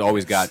else. Like she's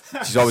always got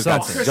some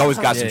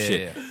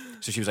shit. Yeah.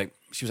 So she was like,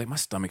 my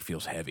stomach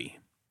feels heavy,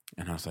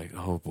 and I was like,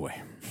 oh boy,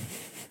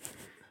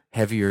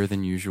 heavier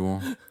than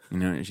usual.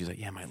 And she's like,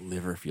 yeah, my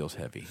liver feels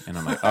heavy, and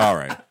I'm like, all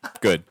right,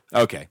 good,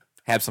 okay,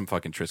 have some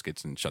fucking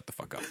Triscuits and shut the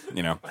fuck up,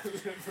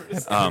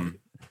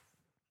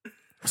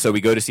 So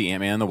we go to see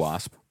Ant-Man and the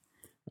Wasp.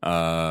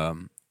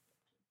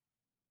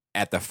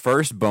 At the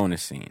first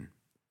bonus scene,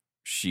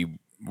 she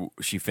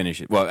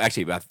finishes. Well,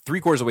 actually, about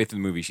 3/4 of the way through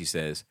the movie, she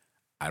says,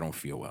 "I don't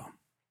feel well,"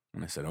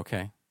 and I said,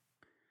 "Okay.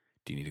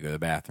 Do you need to go to the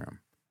bathroom?"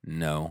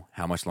 No.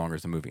 How much longer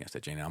is the movie? I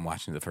said, "Jana, I'm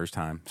watching it the first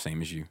time,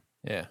 same as you."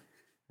 Yeah.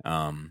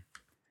 I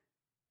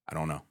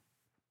don't know.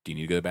 Do you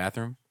need to go to the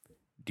bathroom?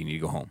 Do you need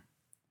to go home?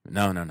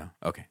 No.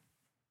 Okay.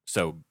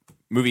 So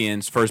movie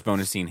ends, first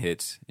bonus scene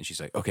hits, and she's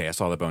like, okay, I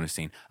saw the bonus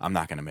scene. I'm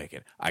not going to make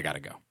it. I got to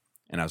go.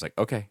 And I was like,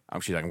 okay.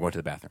 She's like, I'm going to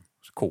the bathroom. I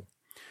was like, cool.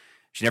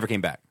 She never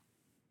came back.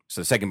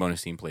 So the second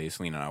bonus scene plays,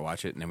 Selena and I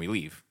watch it, and then we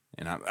leave.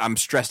 And I'm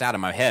stressed out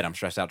in my head. I'm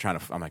stressed out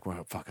I'm like,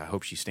 well, fuck, I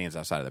hope she stands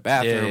outside of the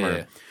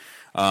bathroom.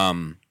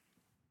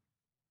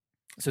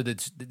 So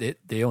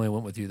they only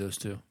went with you, those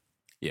two?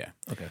 Yeah.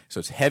 Okay. So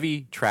it's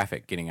heavy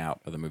traffic getting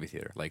out of the movie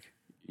theater. Like,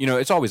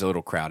 it's always a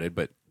little crowded,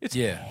 but it's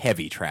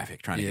heavy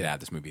traffic trying to get out of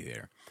this movie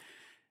theater.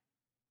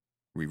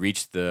 We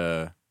reached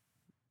the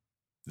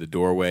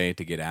doorway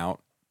to get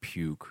out,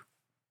 puke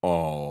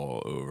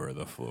all over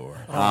the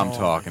floor. I'm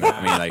talking.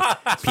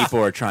 People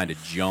are trying to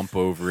jump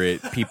over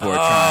it. People are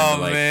trying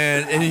to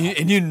man,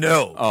 and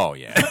Oh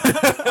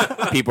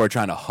yeah. People are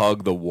trying to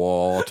hug the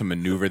wall to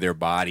maneuver their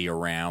body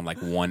around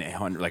like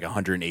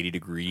 180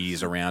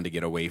 degrees around to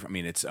get away from.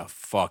 It's a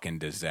fucking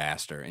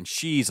disaster. And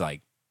she's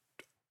like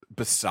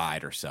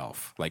beside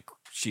herself. Like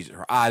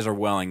her eyes are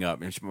welling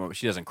up, and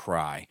she doesn't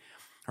cry.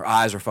 Her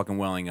eyes are fucking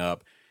welling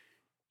up.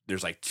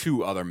 There's like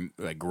two other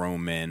like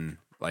grown men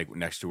like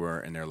next to her,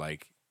 and they're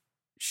like,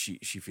 she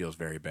feels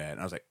very bad. And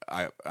I was like,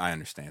 I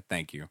understand,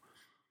 thank you.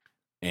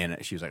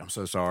 And she was like, I'm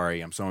so sorry,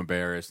 I'm so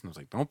embarrassed. And I was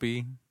like, don't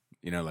be,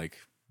 like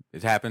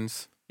it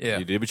happens. Yeah,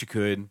 you did what you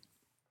could.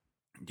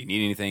 Do you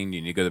need anything? Do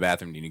you need to go to the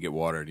bathroom? Do you need to get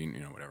water? Do you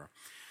whatever?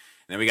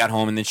 And then we got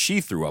home, and then she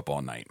threw up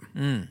all night.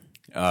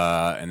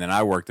 And then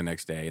I worked the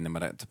next day, and then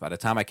by the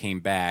time I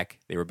came back,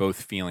 they were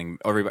both feeling.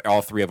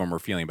 All three of them were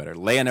feeling better.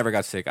 Leia never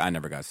got sick. I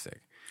never got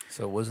sick.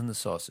 So it wasn't the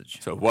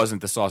sausage. So it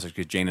wasn't the sausage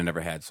because Jana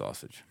never had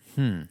sausage.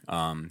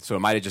 So it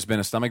might have just been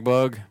a stomach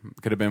bug.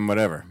 Could have been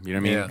whatever. You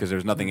know what I mean? Because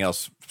there's nothing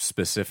else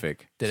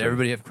specific. Did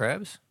everybody have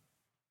crabs?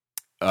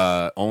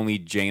 Only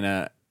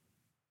Jana.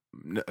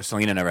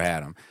 Selena never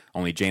had them.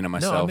 Only Jana,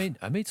 myself. No,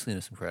 I made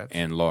Selena some crabs.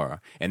 And Laura.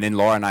 And then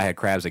Laura and I had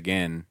crabs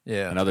again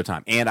another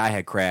time. And I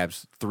had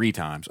crabs 3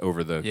 times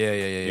over the... Yeah.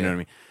 You know what I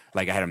mean?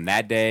 Like I had them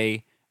that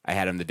day. I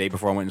had them the day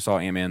before I went and saw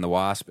Ant-Man and the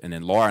Wasp. And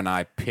then Laura and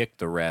I picked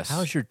the rest.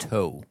 How's your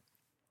toe?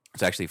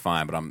 It's actually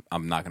fine, but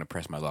I'm not going to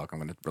press my luck. I'm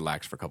going to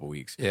relax for a couple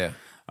weeks. Yeah.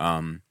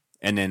 And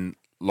then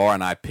Laura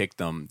and I picked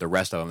them. The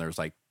rest of them, there was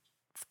like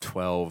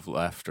 12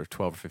 left or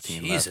 12 or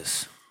 15 left.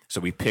 Jesus.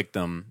 So we picked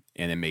them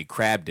and then made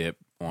crab dip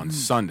on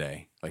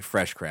Sunday, like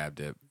fresh crab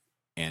dip.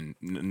 And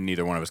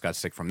neither one of us got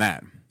sick from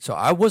that. So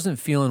I wasn't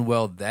feeling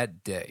well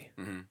that day.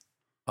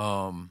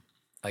 Mm-hmm.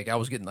 Like I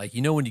was getting like,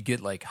 when you get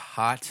like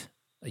hot,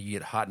 like you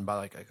get hot and by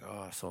like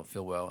oh, I don't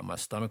feel well. And my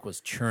stomach was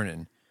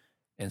churning.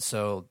 And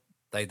so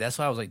like that's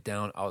why I was like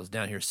down. I was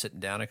down here sitting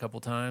down a couple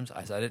times.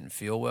 I didn't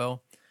feel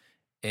well,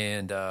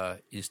 and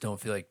you just don't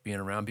feel like being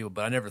around people.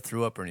 But I never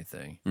threw up or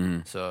anything. Mm-hmm.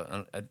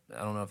 So I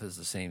don't know if it's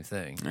the same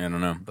thing. I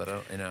don't know. But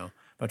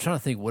But I'm trying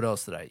to think what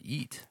else did I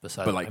eat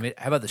besides. Like,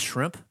 how about the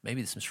shrimp?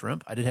 Maybe some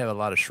shrimp. I did have a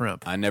lot of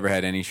shrimp. I never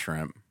had any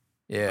shrimp.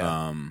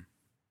 Yeah.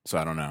 So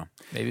I don't know.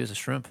 Maybe it was a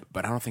shrimp.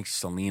 But I don't think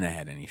Selena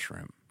had any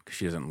shrimp because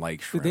she doesn't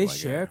like shrimp. Did they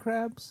share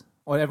crabs?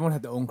 Or everyone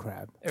had their own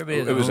crab? Everybody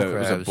had it was their own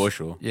crabs. It was a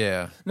bushel.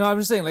 Yeah. No, I'm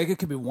just saying, like, it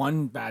could be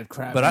one bad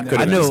crab. But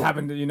I know. Just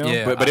happened to,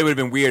 Yeah. But it would have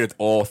been weird if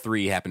all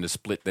 3 happened to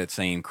split that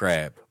same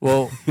crab.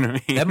 Well, you know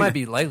what I mean? That might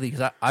be likely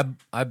because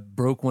I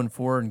broke one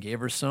for her and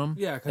gave her some.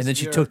 Yeah. And then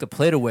she took the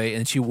plate away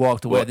and she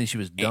walked away. I think she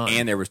was done.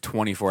 And there was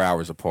 24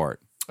 hours apart.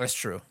 That's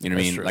true. You know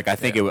what I mean? True. Like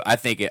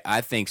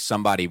I think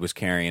somebody was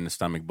carrying a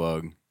stomach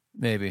bug.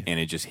 Maybe. And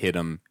it just hit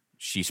him.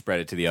 She spread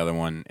it to the other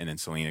one, and then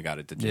Selena got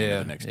it to Jana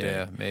the next day.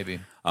 Yeah, maybe.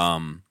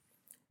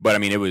 But I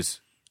mean, it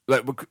was.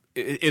 Like,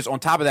 it's on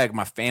top of that,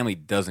 my family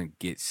doesn't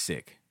get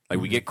sick.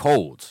 Like we get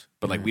colds,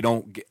 but like we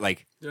don't get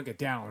like you don't get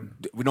down.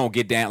 We don't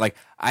get down. Like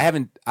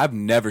I've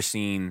never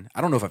seen.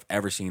 I don't know if I've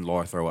ever seen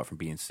Laura throw up from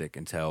being sick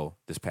until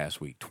this past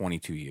week.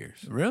 22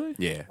 years. Really?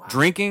 Yeah. Wow.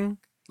 Drinking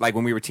like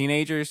when we were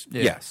teenagers.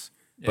 Yeah. Yes,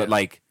 but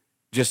like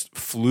just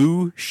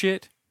flu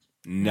shit.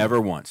 Never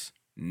once.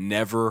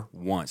 Never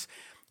once.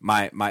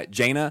 My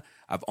Jana,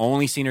 I've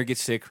only seen her get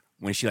sick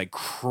when she like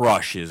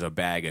crushes a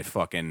bag of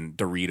fucking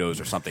Doritos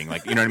or something,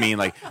 like, you know what I mean?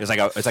 Like it's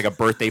like a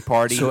birthday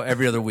party. So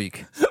every other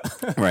week,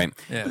 right?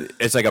 Yeah,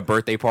 it's like a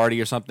birthday party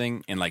or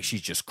something, and like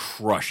she's just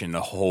crushing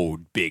the whole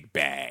big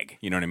bag.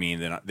 You know what I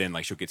mean? Then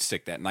like she'll get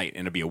sick that night,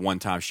 and it'll be a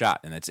one-time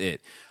shot, and that's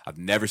it. I've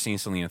never seen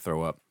Selena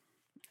throw up,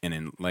 and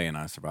then Leia and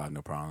I survived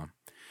no problem.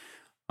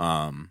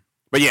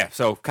 But yeah,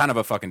 so kind of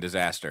a fucking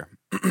disaster.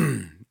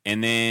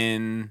 And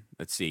then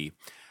let's see.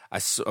 I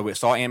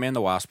saw Ant-Man and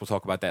the Wasp. We'll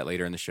talk about that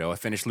later in the show. I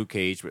finished Luke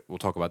Cage, but we'll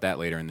talk about that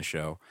later in the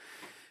show.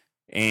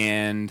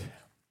 And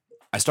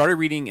I started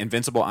reading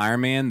Invincible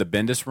Iron Man, the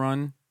Bendis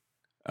run.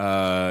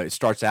 It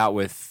starts out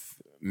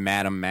with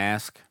Madam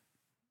Mask.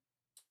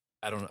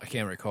 I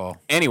can't recall.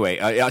 Anyway,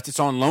 it's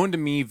on loan to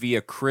me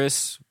via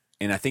Chris,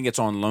 and I think it's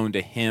on loan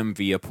to him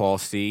via Paul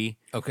C.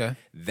 Okay.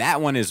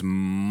 That one is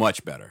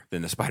much better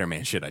than the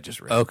Spider-Man shit I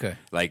just read. Okay.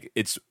 Like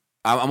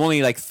I'm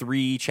only like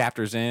 3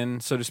 chapters in,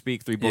 so to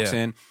speak, 3 books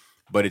in,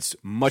 but it's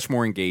much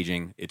more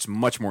engaging. It's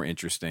much more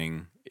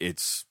interesting.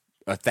 It's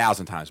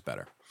 1,000 times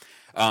better.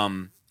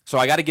 So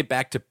I got to get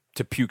back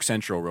to Puke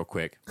Central real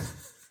quick.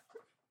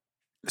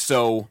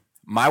 So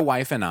my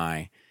wife and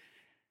I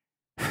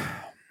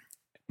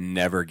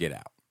never get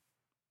out,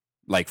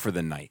 like for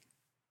the night.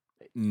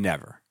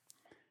 Never.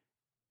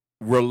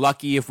 We're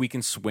lucky if we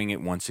can swing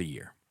it once a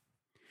year.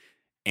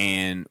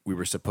 And we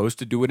were supposed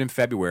to do it in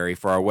February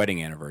for our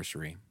wedding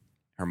anniversary.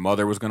 Her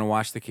mother was going to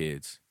watch the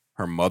kids.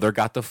 Her mother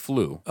got the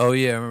flu. Oh,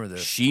 yeah, I remember that.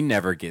 She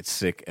never gets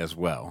sick as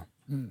well.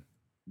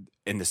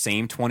 In the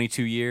same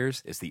 22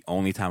 years, it's the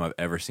only time I've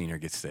ever seen her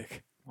get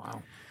sick.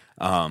 Wow.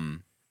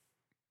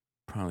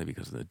 Probably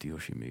because of the deal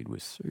she made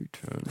with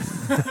Satan.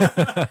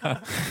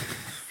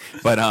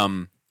 But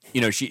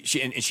you know, she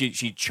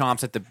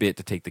chomps at the bit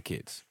to take the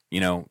kids. You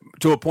know,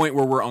 to a point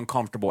where we're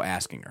uncomfortable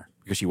asking her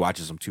because she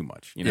watches them too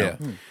much. You know.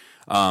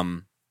 Yeah.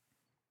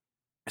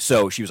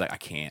 So she was like, I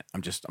can't.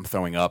 I'm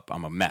throwing up.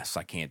 I'm a mess.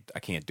 I can't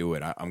do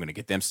it. I'm gonna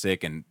get them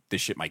sick, and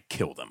this shit might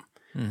kill them.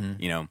 Mm-hmm.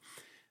 You know.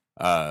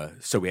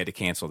 So we had to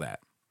cancel that.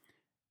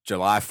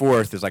 July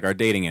 4th is like our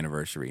dating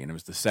anniversary, and it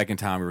was the second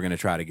time we were gonna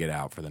try to get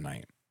out for the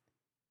night.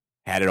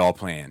 Had it all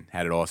planned,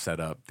 had it all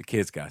set up. The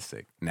kids got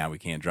sick. Now we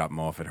can't drop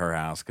them off at her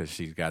house because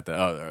she's got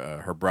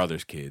the her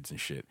brother's kids and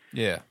shit.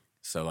 Yeah.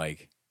 So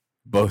like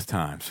both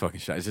times,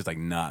 fucking shit. It's just like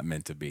not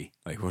meant to be.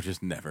 Like we're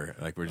just never.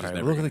 Like we're just All right,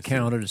 never. look at gonna the see it.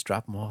 calendar. Just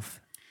drop them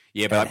off.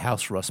 Yeah, At but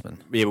House Russman.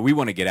 yeah, but we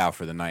want to get out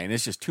for the night, and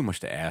it's just too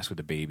much to ask with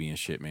the baby and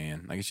shit,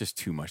 man. Like it's just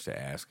too much to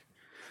ask.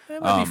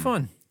 That might be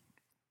fun.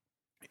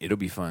 It'll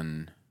be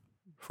fun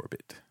for a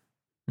bit.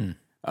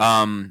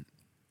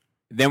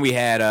 Then we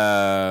had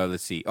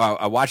let's see. Oh,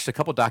 I watched a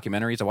couple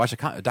documentaries. I watched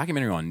a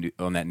documentary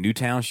on that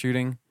Newtown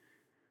shooting.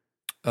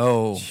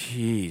 Oh,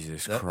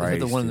 Jesus was Christ! it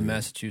the one in dude.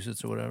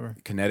 Massachusetts or whatever?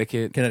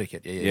 Connecticut.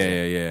 Connecticut.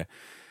 Yeah.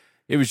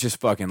 It was just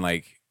fucking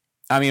like.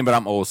 I mean, but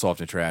I'm old, soft,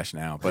 and trash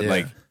now. But Yeah.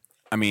 like,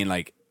 I mean,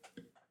 like,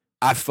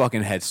 I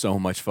fucking had so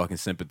much fucking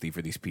sympathy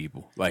for these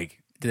people.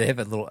 Like, Did they have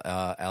a little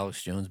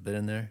Alex Jones bit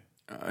in there?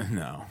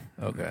 no.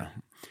 Okay. No.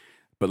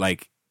 But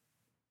like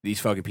these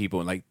fucking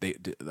people, like they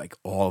like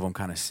all of them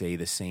kind of say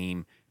the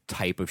same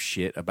type of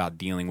shit about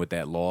dealing with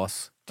that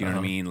loss. Do you know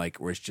what I mean? Like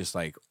where it's just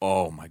like,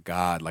 oh my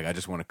God, like I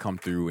just want to come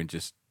through and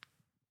just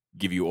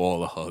give you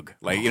all a hug.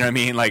 Like, you know what I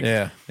mean? Like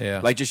Yeah.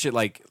 like just shit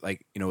like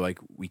you know, like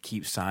we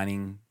keep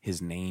signing his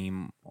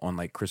name on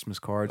like Christmas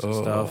cards and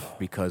stuff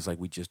because like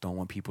we just don't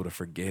want people to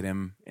forget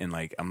him. And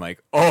like I'm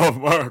like, oh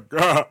my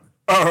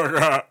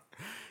God.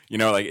 You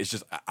know, like it's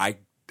just I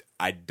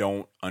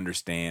don't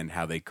understand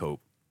how they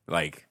cope.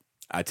 Like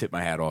I tip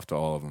my hat off to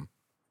all of them.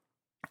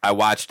 I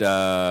watched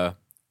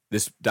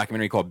this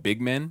documentary called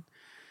Big Men.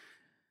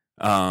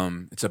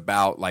 It's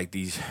about like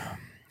these,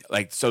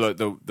 like so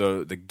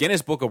the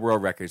Guinness Book of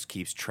World Records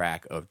keeps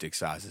track of dick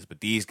sizes, but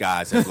these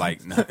guys have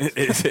like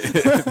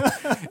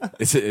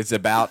it's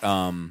about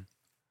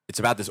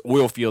this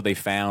oil field they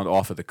found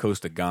off of the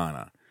coast of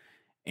Ghana,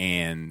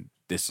 and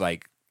this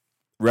like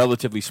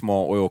relatively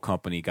small oil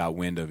company got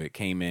wind of it,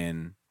 came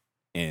in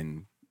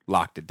and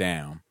locked it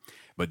down.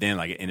 But then,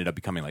 like, it ended up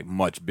becoming like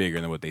much bigger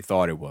than what they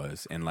thought it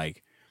was, and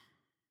like,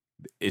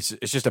 it's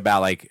just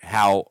about like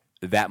how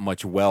that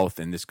much wealth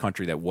in this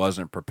country that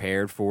wasn't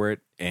prepared for it,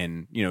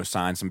 and you know,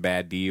 signed some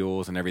bad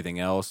deals and everything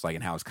else, like,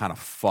 and how it's kind of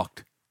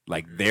fucked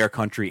like their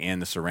country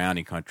and the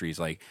surrounding countries.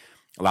 Like,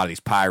 a lot of these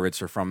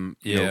pirates are from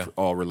you know,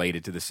 all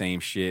related to the same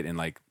shit, and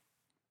like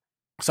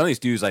some of these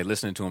dudes, like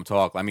listening to them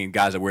talk. I mean,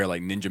 guys that wear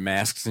like ninja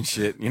masks and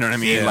shit. You know what I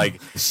mean? Yeah. Like,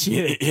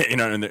 shit. You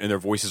know, and their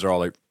voices are all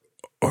like.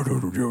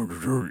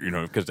 You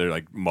know, because they're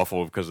like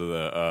muffled because of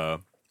the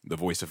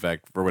voice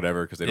effect or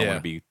whatever, because they don't want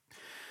to be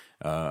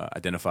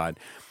identified.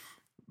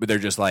 But they're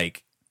just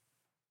like,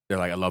 they're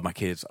like, I love my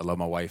kids, I love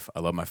my wife, I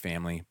love my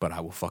family, but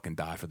I will fucking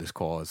die for this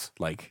cause.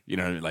 Like, you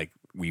know, like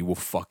we will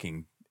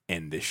fucking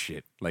end this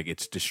shit. Like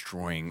it's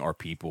destroying our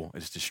people.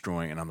 It's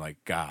destroying, and I'm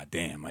like, God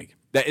damn, like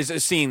that is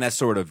seeing that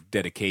sort of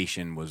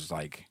dedication was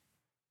like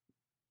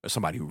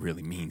somebody who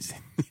really means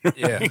it.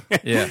 You know what I mean?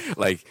 Yeah.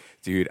 Like,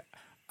 dude.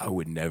 I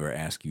would never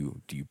ask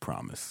you, do you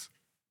promise?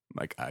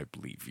 Like, I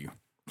believe you.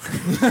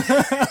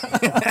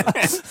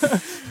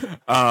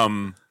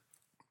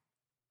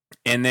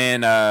 And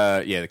then,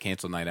 the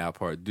canceled night out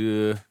part,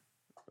 4th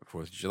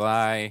of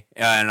July.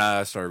 And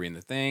I started reading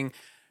the thing,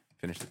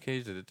 finished the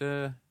cage,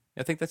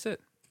 I think that's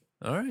it.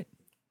 All right.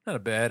 Not a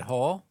bad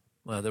haul.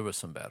 Well, there was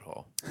some bad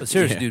haul. But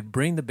seriously, dude,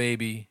 bring the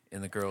baby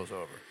and the girls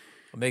over.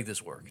 We'll make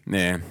this work.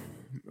 Yeah.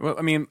 Well,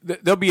 I mean,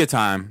 there'll be a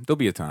time. There'll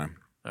be a time.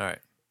 All right.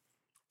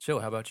 Chill.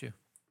 How about you?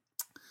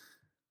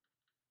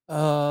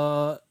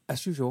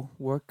 As usual,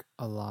 work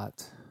a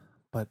lot,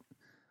 but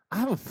I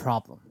have a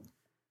problem.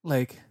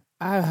 Like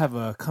I have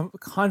a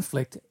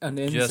conflict on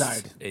the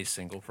inside. Just a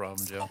single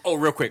problem, Joe. Oh,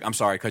 real quick. I'm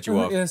sorry, I cut you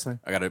off. Yeah, that's fine.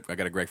 I got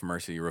a Greg for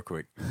Mercy real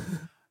quick.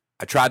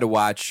 I tried to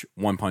watch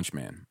One Punch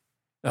Man.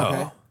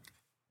 Okay.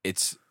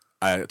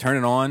 I turned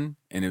it on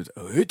and it was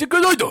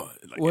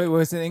like, Wait,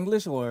 was it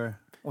English or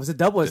was it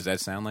dub? does that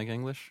sound like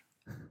English?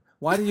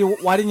 Why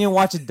didn't you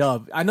watch it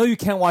dub? I know you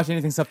can't watch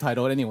anything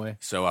subtitled anyway.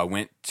 So I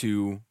went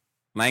to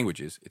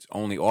languages. It's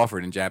only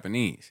offered in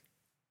Japanese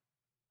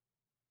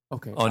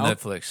Okay. On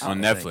Netflix.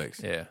 on I think.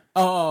 Netflix. Yeah.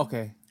 Oh,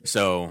 okay.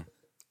 So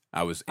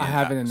I was. I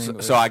have it in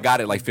English. So I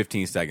got it like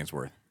 15 seconds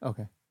worth.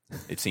 Okay.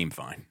 It seemed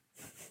fine.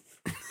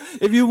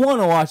 If you want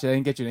to watch it, I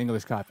can get you an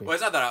English copy. Well,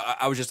 it's not that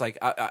I was just like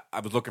I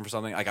was looking for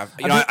something. Like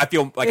I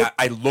feel like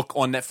I look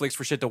on Netflix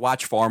for shit to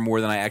watch far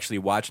more than I actually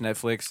watch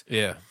Netflix.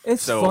 Yeah.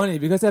 It's So- funny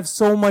because they have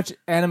so much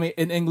anime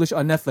in English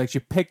on Netflix.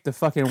 You pick the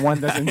fucking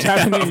one that's in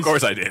Japanese. Of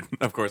course I did.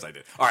 Of course I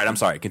did. All right, I'm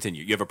sorry.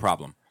 Continue. You have a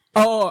problem.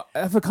 Oh,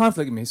 I have a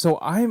conflict in me. So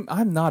I'm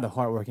not a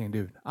hardworking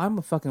dude. I'm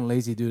a fucking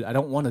lazy dude. I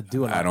don't want to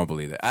do it. I don't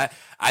believe that.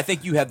 I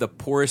think you have the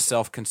poorest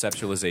self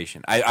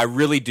conceptualization. I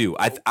really do.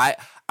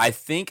 I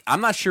think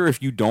I'm not sure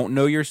if you don't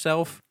know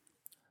yourself,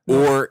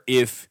 or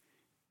if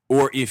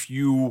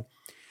you.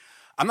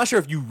 I'm not sure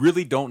if you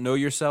really don't know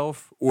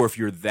yourself, or if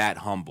you're that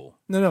humble.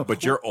 No.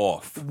 But you're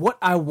off. What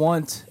I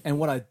want and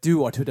what I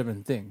do are two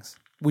different things.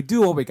 We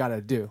do what we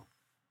gotta do,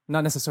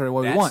 not necessarily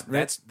what we want.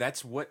 Right?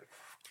 That's what.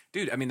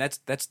 Dude, I mean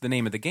that's the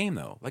name of the game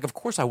though. Like of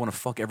course I want to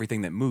fuck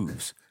everything that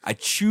moves. I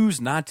choose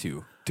not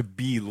to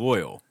be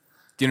loyal.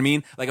 Do you know what I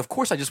mean? Like of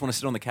course I just want to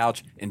sit on the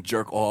couch and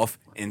jerk off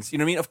and you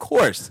know what I mean? Of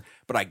course.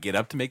 But I get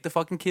up to make the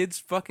fucking kids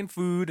fucking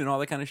food and all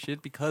that kind of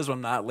shit because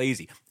I'm not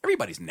lazy.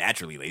 Everybody's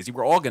naturally lazy.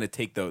 We're all going to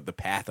take the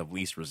path of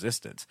least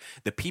resistance.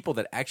 The people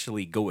that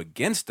actually go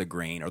against the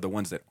grain are the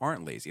ones that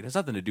aren't lazy. It has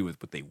nothing to do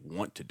with what they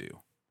want to do.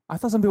 I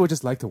thought some people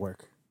just like to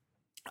work.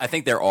 I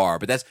think there are,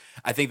 but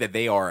I think that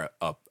they are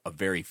a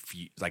very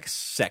few, like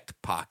sect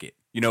pocket,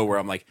 you know, where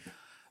I'm like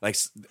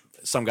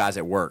some guys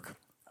at work,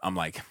 I'm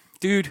like,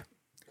 dude,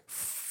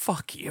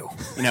 fuck you,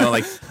 you know,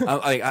 like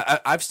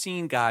I've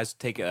seen guys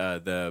take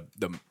the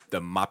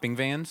mopping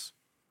vans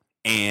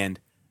and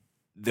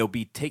they'll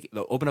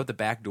open up the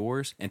back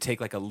doors and take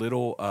like a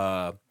little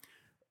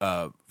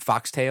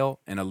foxtail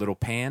and a little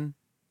pan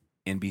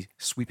and be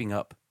sweeping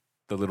up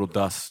the little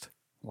dust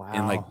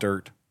and like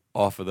dirt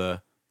off of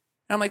the.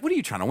 And I'm like, what are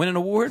you trying to win an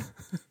award?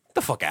 Get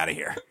the fuck out of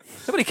here.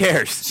 Nobody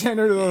cares.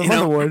 Janitor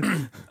award.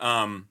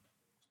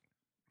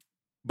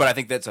 But I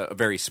think that's a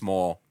very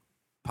small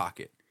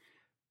pocket.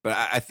 But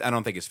I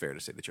don't think it's fair to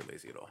say that you're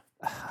lazy at all.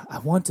 I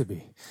want to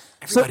be.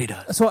 Everybody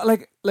does. So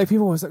like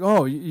people was like,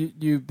 oh,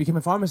 you became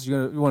a pharmacist,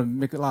 you want to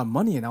make a lot of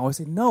money, and I always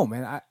say, no,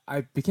 man,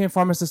 I became a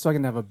pharmacist so I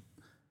can have a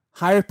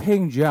higher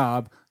paying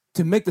job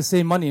to make the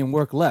same money and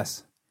work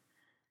less,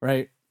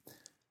 right?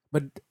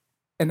 But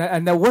and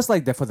that was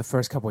like that for the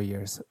first couple of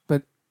years,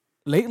 but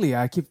lately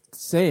I keep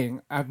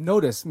saying, I've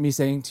noticed me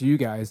saying to you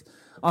guys,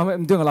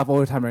 I'm doing a lot of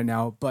overtime right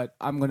now, but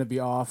I'm gonna be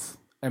off.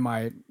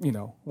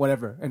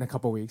 Whatever in a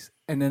couple of weeks,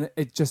 and then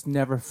it just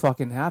never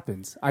fucking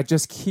happens.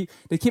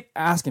 They keep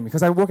asking me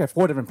because I work at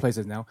 4 different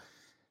places now,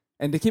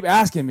 and they keep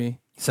asking me.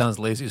 Sounds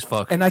lazy as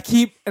fuck. And I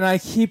keep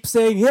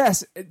saying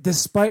yes,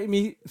 despite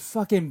me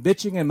fucking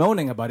bitching and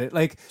moaning about it.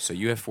 Like, so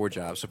you have 4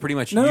 jobs. So pretty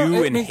much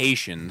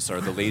Haitians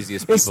are the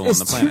laziest people on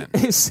the planet.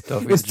 It's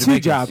 2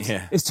 jobs.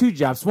 Yeah. It's 2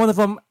 jobs. One of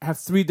them have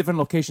 3 different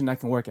locations I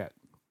can work at.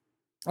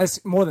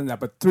 It's more than that,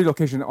 but 3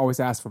 locations always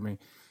ask for me.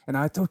 And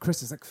I told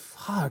Chris, it's like,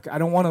 fuck, I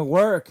don't want to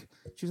work.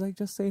 She's like,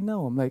 just say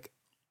no. I'm like,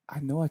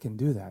 I know I can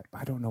do that, but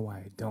I don't know why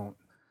I don't.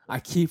 I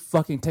keep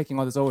fucking taking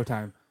all this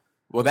overtime.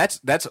 Well, that's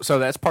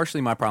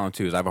partially my problem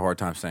too. Is I have a hard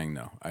time saying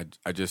no.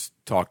 I just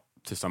talked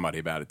to somebody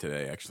about it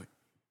today, actually,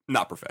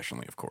 not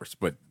professionally, of course,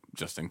 but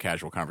just in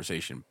casual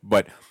conversation.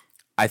 But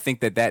I think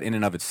that in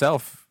and of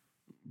itself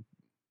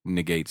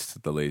negates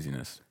the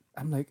laziness.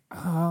 I'm like,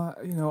 I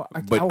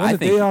want a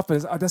day off,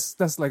 but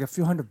that's like a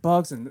few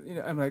 $100, and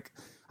I'm like,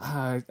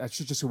 I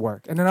should just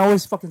work. And then I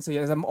always fucking say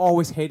yes. I'm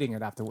always hating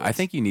it afterwards. I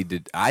think you need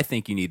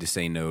to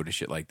say no to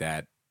shit like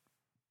that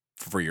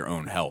for your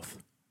own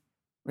health.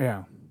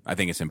 Yeah. I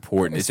think it's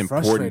important. It's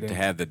important frustrating to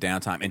have the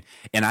downtime.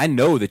 And I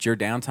know that your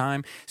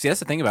downtime, see, that's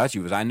the thing about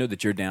you, is I know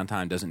that your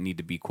downtime doesn't need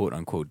to be quote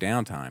unquote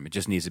downtime. It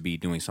just needs to be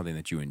doing something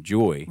that you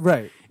enjoy.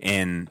 Right.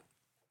 And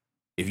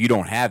if you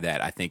don't have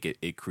that, I think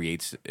it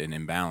creates an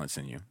imbalance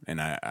in you.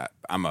 And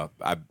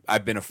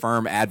I've been a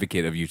firm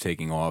advocate of you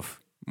taking off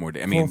more.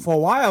 I mean, for a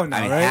while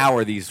now, right? How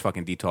are these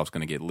fucking detox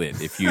going to get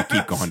lit if you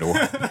keep going to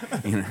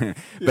work?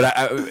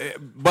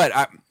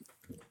 But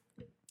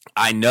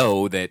I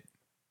know that,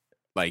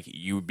 like,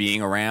 you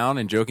being around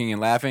and joking and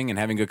laughing and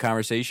having good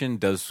conversation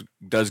does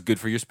good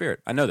for your spirit.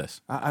 I know this.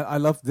 I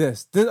love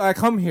this. I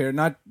come here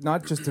not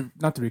just to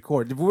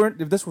record.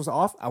 If this was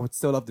off, I would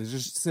still love this.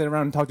 Just sit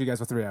around and talk to you guys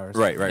for 3 hours.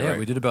 Right.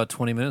 We did about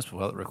 20 minutes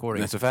without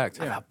recording. That's a fact.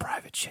 About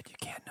private shit you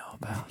can't know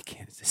about. You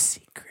can't. It's a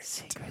secret.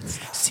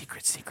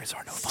 Secrets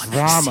are no fun.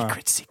 Drama.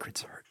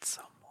 Secrets hurt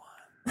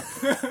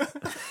someone.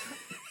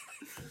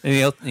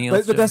 Anything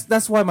else? But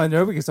that's why my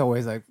nerd week is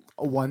always like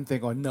a one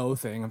thing or no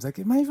thing. I was like,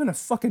 am I even a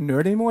fucking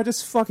nerd anymore?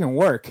 Just fucking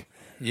work.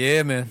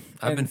 Yeah, man.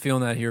 I've been And-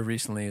 feeling that here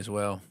recently as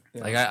well.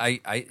 Yeah.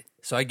 Like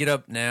so I get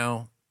up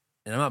now,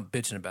 and I'm not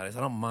bitching about it. I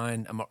don't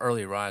mind. I'm an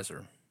early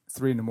riser.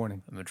 3 a.m.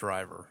 I'm a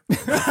driver.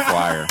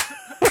 Flyer.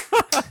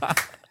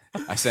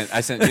 I sent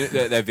you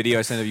know, that video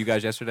I sent of you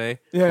guys yesterday.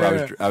 Yeah, where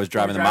yeah. I was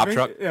driving the mop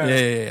truck. Yeah.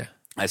 Yeah.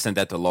 I sent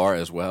that to Laura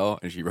as well,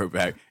 and she wrote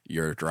back,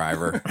 "You're a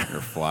driver. You're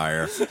a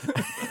flyer."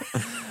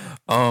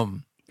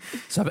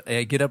 So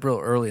I get up real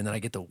early, and then I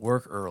get to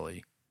work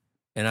early,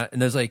 and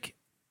there's like,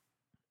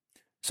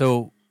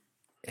 so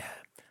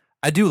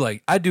I do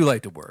like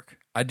to work.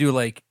 I do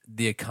like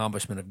the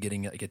accomplishment of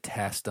getting like a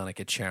task done, like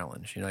a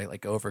challenge. You know,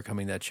 like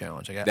overcoming that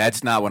challenge.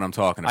 That's not what I'm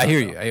talking about. I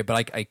hear though. you,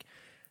 but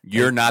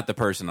You're not the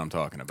person I'm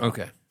talking about.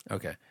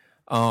 Okay.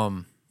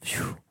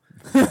 Phew.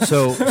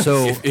 So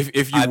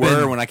If you I've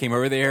were been- when I came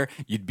over there,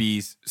 you'd be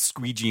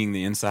squeegeeing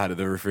the inside of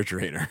the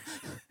refrigerator.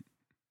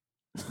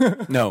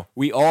 No,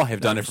 we all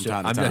have done it from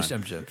time to time.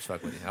 I'm just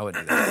fucking with you. I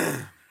wouldn't do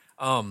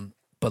that.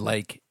 But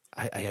like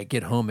I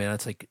get home, man.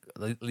 It's like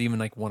leaving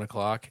like 1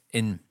 o'clock,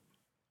 and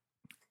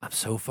I'm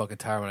so fucking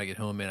tired when I get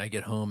home, man. I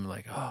get home and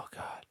like, oh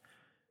god,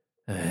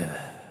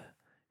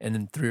 and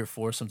then 3 or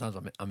 4. Sometimes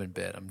I'm in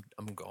bed.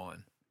 I'm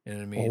gone. You know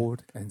what I mean?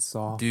 Old and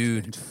soft,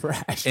 Dude. and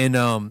trash.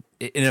 And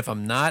if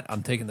I'm not,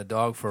 I'm taking the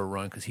dog for a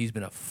run because he's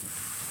been a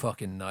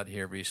fucking nut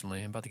here recently.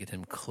 I'm about to get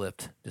him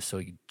clipped just so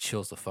he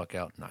chills the fuck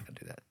out. I'm not gonna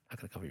do that. I'm not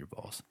gonna cover your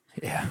balls.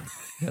 Yeah,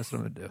 that's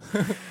what I'm gonna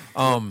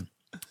do.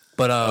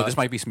 But This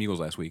might be Smeagol's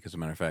last week, as a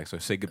matter of fact. So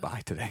say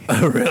goodbye today.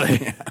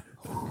 really,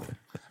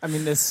 I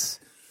mean,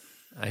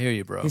 I hear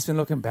you, bro. he's been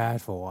looking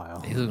bad for a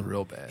while. He's looking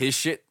real bad. His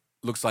shit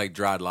looks like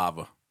dried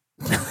lava.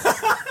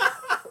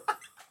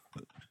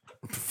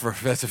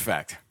 That's a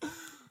fact.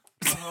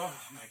 Oh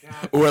my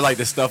god. Or like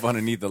the stuff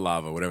underneath the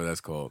lava, whatever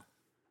that's called.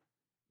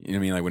 You know what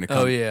I mean? Like when it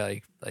comes. Oh yeah,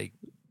 like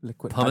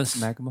Liquid pumice,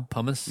 magma.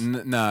 pumice.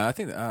 No, I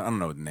think I don't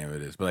know what the name of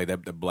it is, but like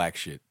that the black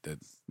shit that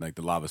like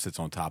the lava sits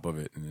on top of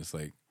it, and it's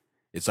like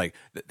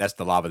that's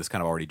the lava that's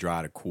kind of already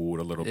dried or cooled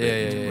a little bit,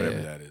 Yeah, into yeah, whatever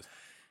yeah. that is.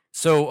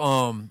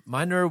 So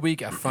my nerd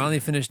week, I finally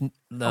finished.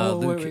 Oh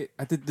Luke. wait!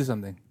 I did do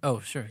something. Oh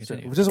sure,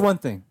 continue. Just one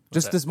thing.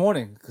 Just that? this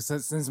morning,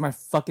 because since my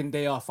fucking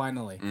day off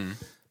finally,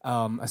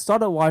 I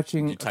started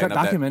watching You a tighten up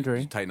that-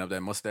 documentary. you tighten up that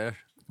mustache.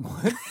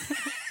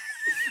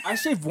 I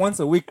shave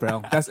once a week,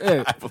 bro. That's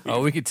it.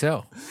 Oh, we could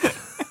tell.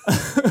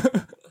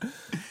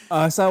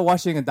 I started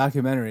watching a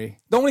documentary.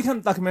 The only kind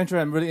of documentary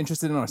I'm really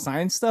interested in are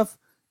science stuff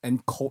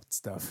and cult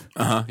stuff.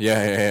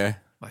 Yeah.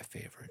 My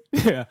favorite.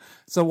 Yeah.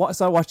 So I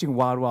started watching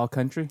Wild Wild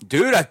Country.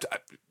 Dude,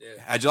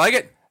 how'd you like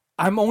it?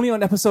 I'm only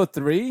on episode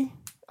 3.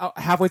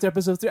 Halfway to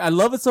episode 3. I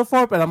love it so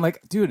far, but I'm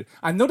like, dude,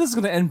 I know this is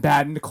going to end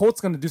bad and the cult's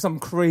going to do something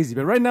crazy,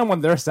 but right now I'm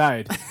on their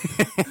side.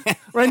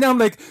 Right now I'm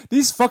like,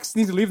 these fucks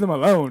need to leave them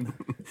alone.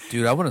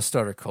 Dude, I want to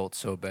start a cult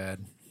so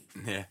bad.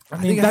 Yeah. I I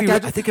mean, think,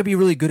 that guy, I think I'd be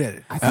really good at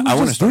it. I think I you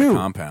want to just start do. a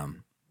compound.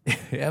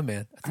 Yeah,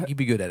 man. I think you'd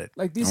be good at it.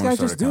 Like, these I wanna guys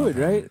just start a do it,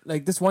 compound. right?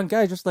 Like, this one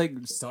guy just, like,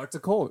 starts a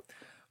cult.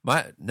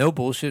 No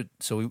bullshit.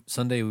 So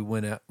Sunday we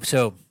went out.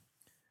 So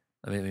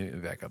let me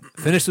back up.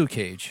 Finished Luke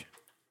Cage,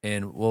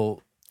 and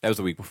That was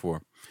the week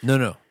before.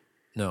 no.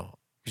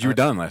 Because you were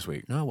done last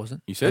week. No, I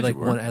wasn't. You said I had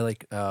you like were.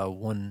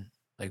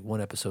 I had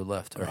one episode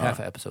left, or half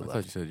an episode I thought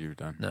left. you said you were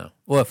done. No.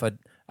 Well, if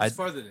I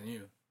further than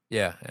you.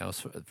 yeah, I was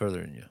further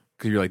than you.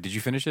 Because you're like, did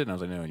you finish it? And I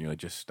was like, no. And you're like,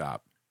 just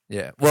stop.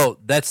 Yeah. Well,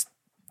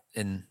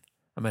 and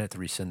I might have to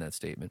rescind that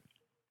statement.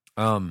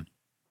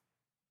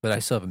 But I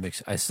still have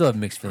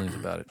mixed feelings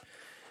about it.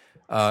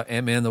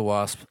 Ant-Man and the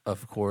Wasp,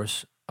 of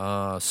course.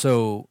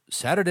 So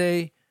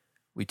Saturday,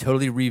 we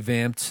totally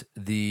revamped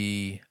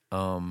the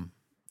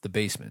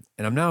basement,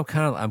 and I'm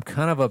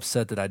kind of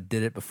upset that I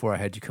did it before I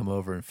had you come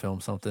over and film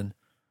something.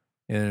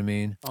 You know what I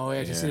mean? Oh,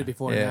 yeah, just Yeah. see it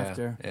before yeah. and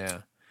after. Yeah.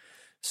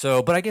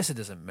 So, but I guess it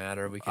doesn't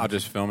matter. We can I'll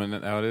just film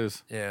it how it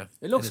is. yeah.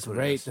 It looks is what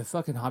great. is. The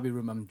fucking hobby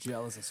room, I'm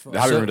jealous as fuck. The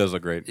hobby So- room does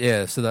look great.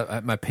 Yeah, so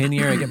that my painting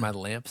area, I get my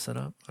lamp set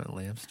up, my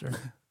lampster.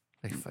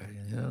 Like,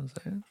 you know what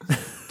I'm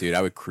saying? Dude,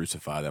 I would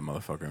crucify that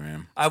motherfucker,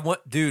 man. I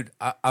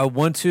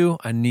want to,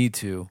 I need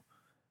to,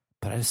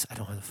 but I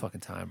don't have the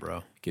fucking time,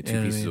 bro. Get You two know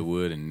what I pieces mean? of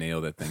wood and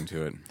nail that thing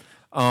to it.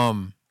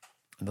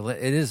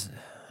 It is.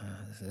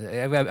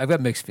 I've got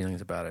mixed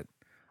feelings about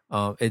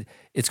it.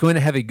 It's going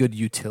to have a good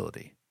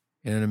utility.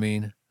 You know what I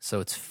mean? So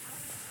it's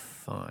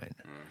fine.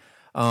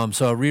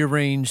 So I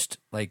rearranged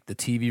like the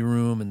TV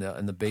room and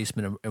the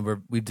basement,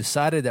 and we've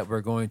decided that we're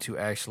going to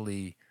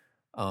actually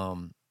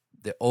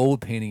the old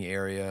painting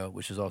area,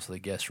 which is also the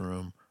guest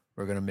room.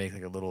 We're going to make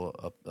like a little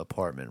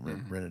apartment,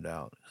 rent it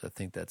out. I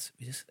think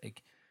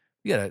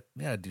we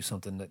gotta do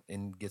something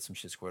and get some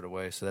shit squared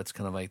away. So that's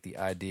kind of like the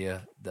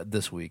idea that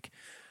this week.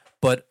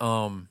 But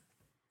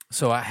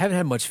so I haven't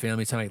had much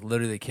family time. Like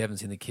literally, I haven't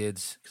seen the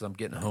kids because I'm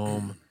getting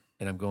home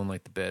and I'm going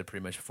like to bed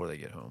pretty much before they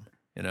get home.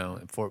 You know,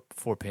 and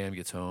before Pam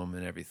gets home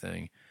and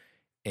everything.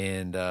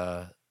 And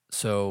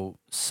so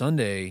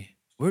Sunday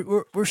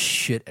we're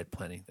shit at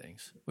planning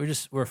things.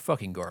 We're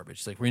fucking garbage.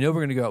 It's like we know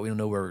we're gonna go out, we don't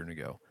know where we're gonna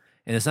go,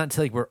 and it's not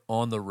until like we're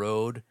on the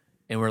road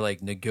and we're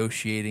like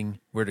negotiating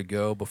where to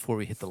go before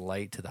we hit the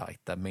light to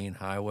the main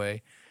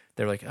highway.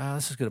 They're like,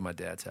 let's just go to my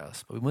dad's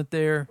house. But we went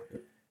there.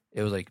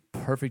 It was like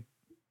perfect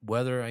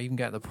weather. I even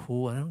got in the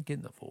pool. I don't get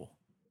in the pool.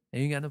 I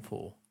even got in the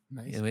pool.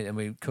 Nice. And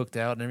we cooked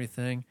out and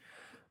everything.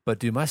 But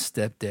dude, my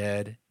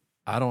stepdad,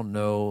 I don't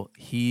know.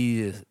 He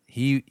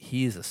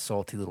is a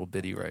salty little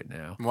bitty right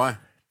now. Why?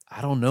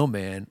 I don't know,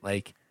 man.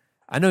 Like,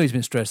 I know he's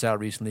been stressed out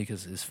recently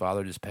because his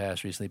father just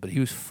passed recently, but he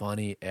was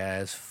funny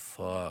as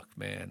fuck,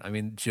 man. I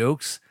mean,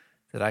 jokes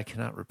that I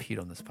cannot repeat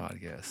on this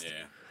podcast.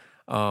 Yeah.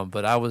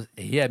 But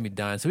he had me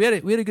dying. So we had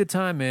a good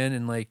time, man.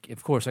 And like,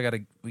 of course,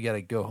 we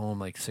gotta go home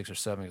like 6 or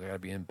 7 because I gotta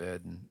be in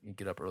bed and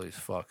get up early as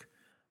fuck.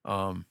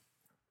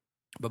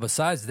 But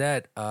besides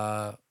that,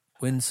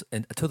 and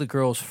I took the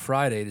girls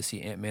Friday to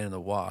see Ant-Man and the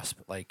Wasp,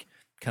 like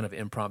kind of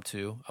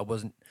impromptu. I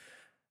wasn't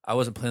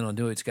planning on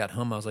doing it. Just got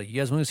home. I was like, you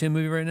guys want to see a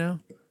movie right now?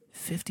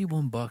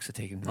 $51 to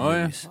take them to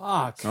movies.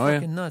 Fuck. Oh, yeah.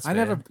 Fucking nuts, I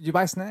man. never. You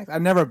buy snacks? I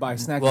never buy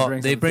snacks. Well, and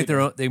drinks they at the bring their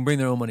theater. own. They bring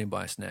their own money and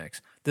buy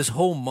snacks. This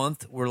whole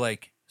month, we're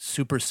like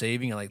super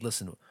saving. And like,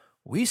 listen,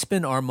 we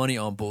spend our money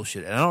on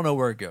bullshit, and I don't know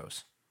where it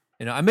goes.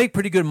 You know, I make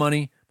pretty good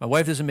money. My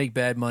wife doesn't make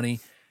bad money,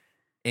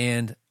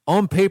 and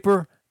on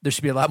paper, there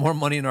should be a lot more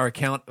money in our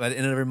account by the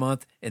end of every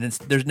month. And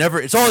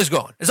it's always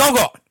gone. It's all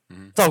gone.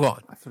 It's all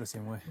gone. I feel the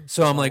same way.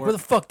 So I'm like, where the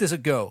fuck does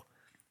it go?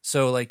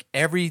 So like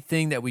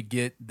everything that we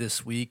get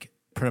this week,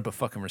 print up a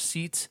fucking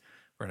receipts.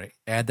 We're gonna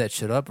add that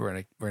shit up.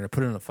 We're gonna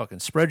put it in a fucking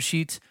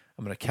spreadsheet.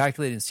 I'm gonna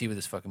calculate and see what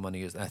this fucking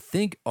money is. And I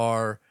think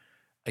our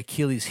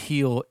Achilles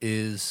heel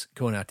is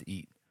going out to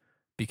eat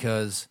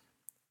because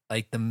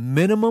like the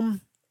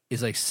minimum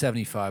is like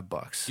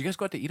 $75. You guys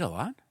go out to eat a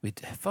lot?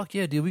 Fuck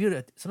yeah,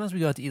 dude. Sometimes we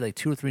go out to eat like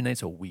 2 or 3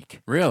 nights a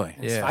week. Really?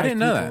 Yeah. I didn't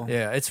know people. that.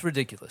 Yeah, it's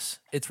ridiculous.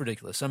 It's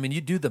ridiculous. I mean,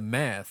 you do the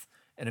math,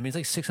 and I mean it's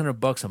like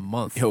 $600 a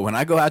month. Yo, when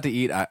I go out to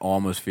eat, I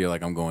almost feel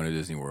like I'm going to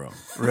Disney World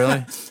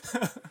Really?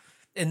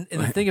 and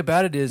the thing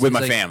about it is with is my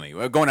like, family.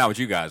 Well, going out with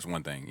you guys is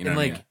one thing. You know and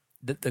what I like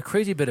mean? the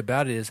crazy bit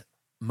about it is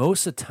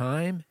most of the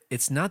time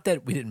it's not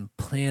that we didn't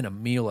plan a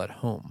meal at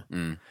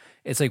home.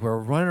 It's like we're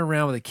running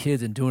around with the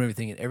kids and doing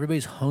everything, and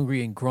everybody's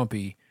hungry and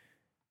grumpy,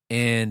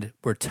 and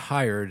we're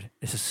tired.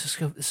 It's just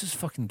let's just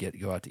fucking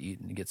go out to eat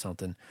and get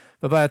something.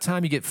 But by the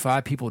time you get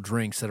 5 people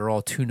drinks that are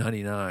all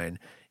 $2.99,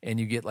 and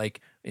you get like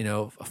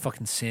a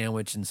fucking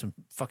sandwich and some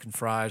fucking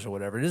fries or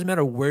whatever, it doesn't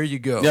matter where you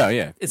go. Yeah,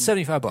 yeah. It's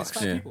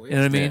 $75. Yeah. people, You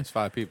know what I mean? Yeah, it's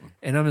 5 people.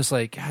 And I'm just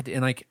like, God,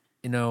 and like,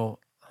 I'm not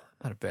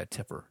a bad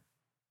tipper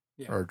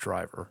Yeah. or a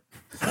driver.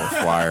 Or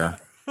flyer.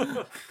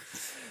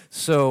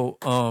 So,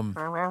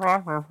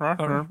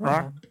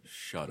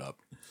 Shut up.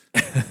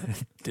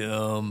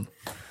 dumb.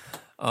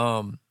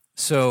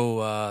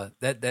 So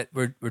that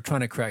we're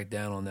trying to crack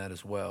down on that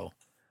as well.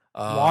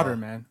 Water,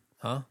 man.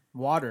 Huh?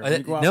 Water. I,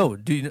 You go out- no,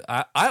 dude,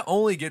 I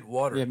only get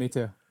water. Yeah, me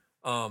too.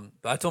 But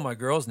I told my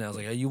girls now, I was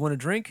like, hey, you want a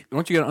drink?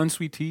 Don't you get an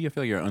unsweet tea? I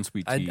feel like you're an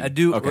unsweet tea. I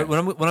do Okay. when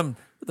I'm with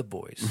the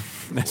boys.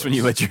 That's when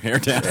you let your hair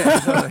down.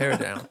 Let my hair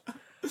down.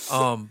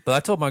 But I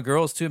told my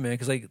girls too, man,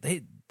 because like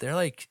they're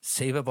like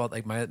save up all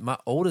like my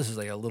oldest is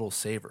like a little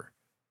saver.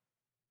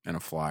 And a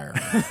flyer.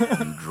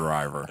 And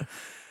driver.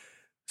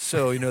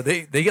 So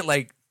they get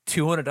like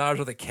 $200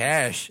 worth of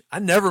cash. I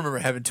never remember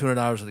having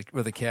 $200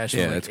 worth of cash.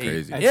 Yeah, in like that's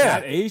crazy. At Yeah,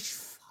 that age,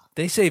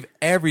 they save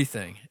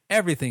everything.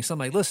 So I'm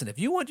like, listen, if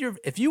you want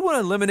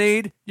a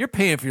lemonade, you're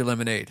paying for your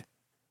lemonade.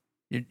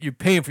 You're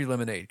paying for your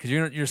lemonade because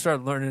you're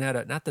starting learning how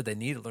to. Not that they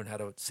need to learn how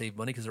to save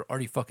money because they're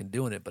already fucking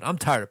doing it. But I'm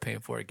tired of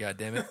paying for it. God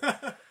damn it.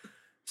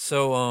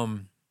 So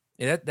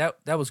yeah,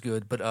 that was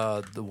good. But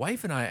the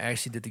wife and I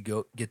actually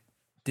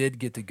did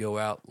get to go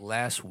out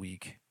last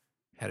week.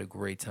 Had a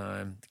great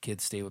time. The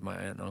kids stayed with my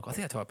aunt and uncle. I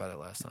think I talked about that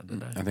last time,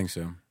 didn't I? I think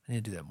so. I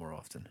need to do that more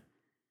often.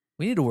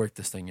 We need to work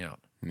this thing out.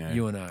 Yeah.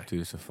 You and I.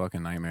 Dude, it's a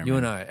fucking nightmare. You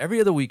man. and I. Every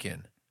other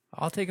weekend.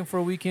 I'll take him for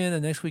a weekend,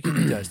 and next weekend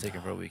you guys take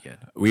him for a weekend.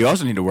 We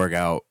also need to work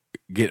out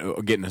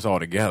getting us all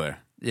together.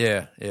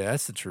 Yeah,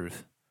 that's the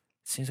truth.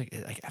 It seems like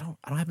I don't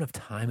have enough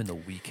time in the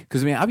week.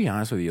 Because, I mean, I'll be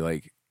honest with you.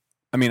 Like,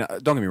 I mean,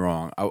 don't get me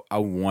wrong. I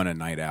want a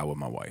night out with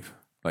my wife.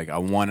 Like, I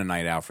want a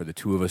night out for the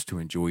two of us to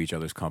enjoy each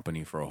other's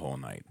company for a whole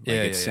night. Like,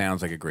 Yeah, it yeah.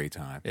 sounds like a great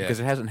time. Yeah. Because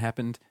it hasn't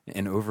happened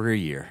in over a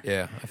year.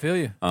 Yeah, I feel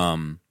you.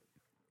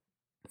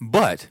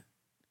 But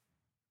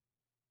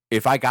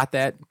if I got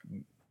that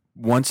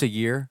once a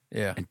year,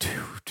 Yeah, and dude,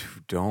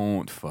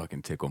 don't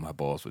fucking tickle my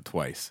balls with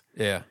twice.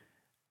 yeah.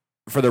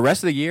 For the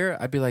rest of the year,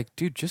 I'd be like,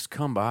 dude, just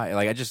come by.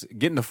 Like, I just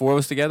getting the four of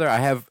us together, I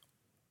have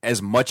as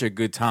much a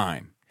good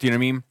time. Do you know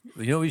what I mean?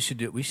 You know what we should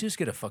do? We should just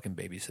get a fucking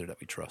babysitter that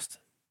we trust.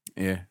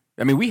 Yeah.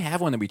 I mean, we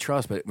have one that we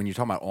trust, but when you're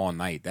talking about all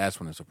night, that's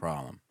when it's a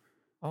problem.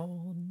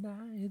 All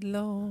night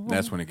long.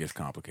 That's when it gets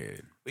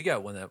complicated. We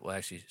got one that will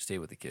actually stay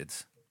with the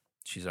kids.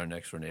 She's our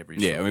next door neighbor.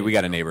 Yeah, I mean, we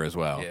got a neighbor as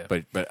well. Yeah.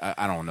 But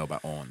I don't know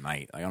about all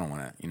night. Like, I don't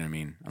want to, you know what I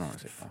mean? I don't want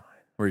to say,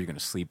 where are you going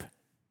to sleep?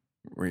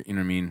 You know what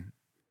I mean?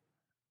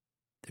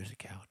 There's a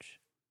couch.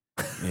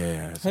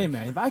 Yeah, Hey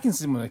man, if I can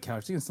sleep on the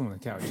couch, you can sleep on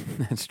the couch.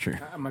 that's true.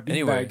 My beanbag.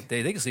 Anyway,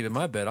 they can sleep in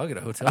my bed. I'll get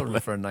a hotel room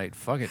for a night.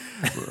 Fuck it.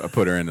 I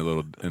put her in a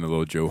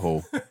little Joe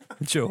hole.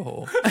 Joe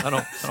hole. I don't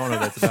know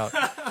what that's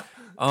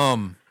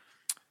about.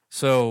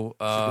 So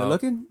Good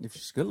looking? If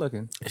she's good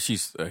looking.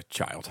 She's a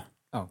child.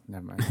 Oh,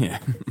 never mind. Yeah,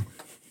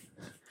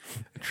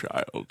 a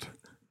child.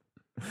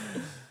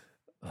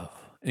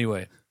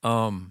 anyway,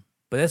 but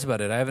that's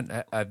about it.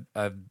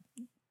 I've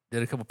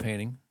did a couple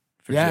painting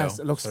for Yes,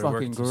 Joe. it looks Started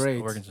fucking working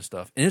great. Working some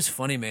stuff. And it's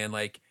funny, man,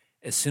 like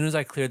as soon as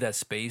I cleared that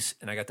space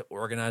and I got to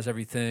organize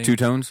everything. Two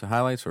tones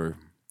highlights or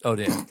Oh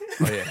yeah.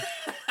 Oh yeah.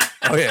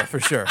 Oh yeah, for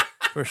sure.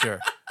 For sure.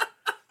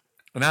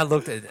 And I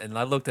looked at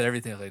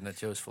everything. I was like, "No,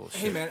 Joe's full of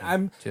shit." Hey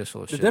man, Joe's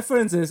full of the shit.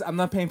 difference is I'm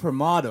not paying per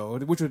model,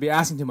 which would be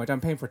asking too much.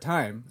 I'm paying for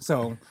time.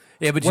 So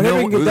Yeah, but you whatever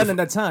know, you can who get the done in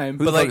that time.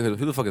 who But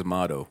the fuck is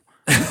Motto?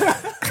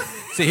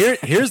 see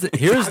here's the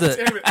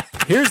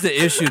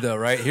issue though,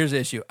 right? Here's the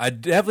issue. I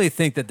definitely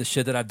think that the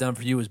shit that I've done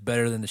for you is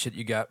better than the shit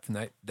you got from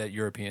that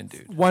European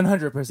dude.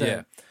 100%.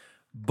 Yeah,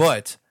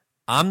 but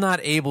I'm not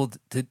able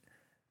to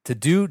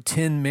do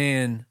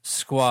 10-man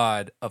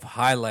squad of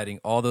highlighting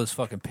all those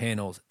fucking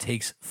panels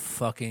takes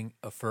fucking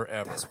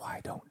forever. That's why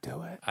I don't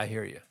do it. I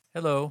hear you.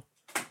 Hello.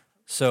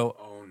 So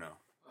Oh no.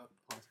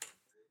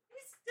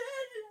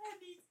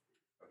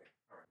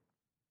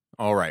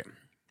 All right.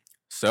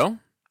 So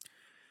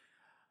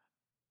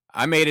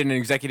I made an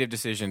executive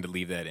decision to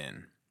leave that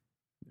in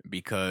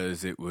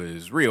because it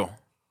was real,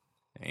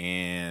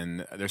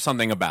 and there's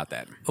something about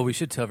that. we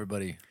should tell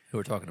everybody who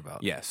we're talking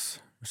about. Yes.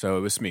 So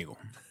it was Smeagol.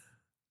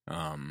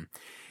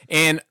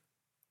 And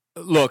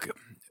look,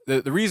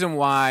 the reason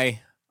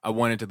why I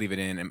wanted to leave it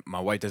in, and my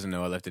wife doesn't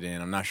know I left it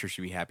in. I'm not sure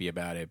she'd be happy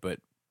about it, but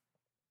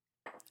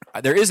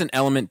there is an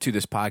element to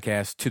this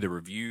podcast, to the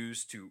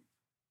reviews, to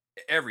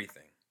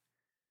everything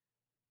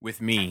with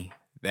me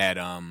that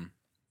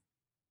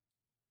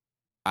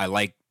I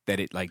like that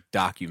it like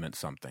documents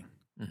something.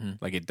 Mm-hmm.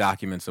 Like it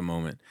documents a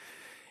moment.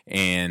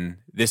 And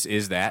this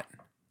is that.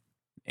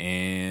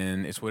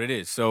 And it's what it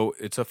is. So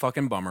it's a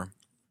fucking bummer.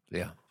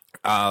 Yeah.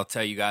 I'll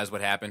tell you guys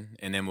what happened,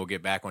 and then we'll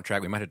get back on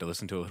track. We might have to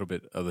listen to a little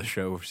bit of the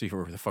show, see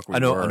where the fuck we I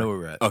know were. where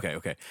we're at. Okay.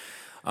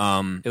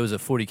 It was a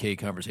 40K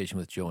conversation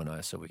with Joe and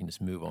I, so we can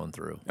just move on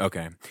through.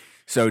 Okay.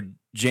 So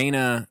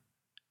Jaina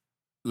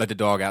let the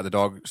dog out. The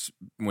dog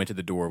went to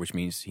the door, which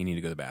means he needed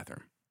to go to the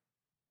bathroom.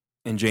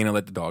 And Jaina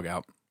let the dog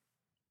out.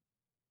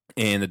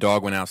 And the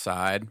dog went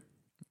outside,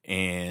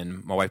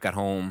 and my wife got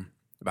home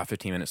about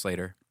 15 minutes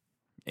later,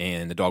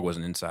 and the dog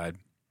wasn't inside.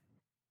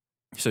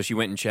 So she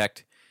went and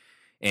checked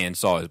and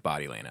saw his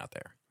body laying out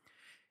there.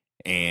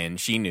 And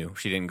she knew.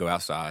 She didn't go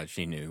outside.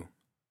 She knew.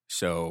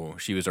 So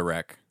she was a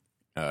wreck.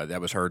 That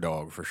was her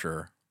dog for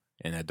sure.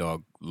 And that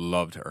dog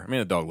loved her. I mean,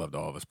 the dog loved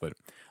all of us, but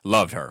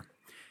loved her.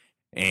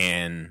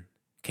 And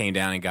came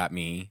down and got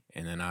me.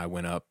 And then I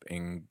went up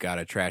and got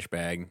a trash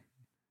bag.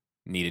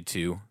 Needed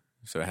to.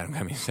 So Adam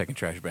got me a second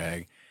trash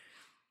bag.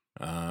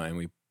 And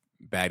we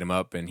bagged him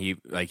up. And he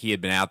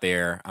had been out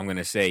there. I'm going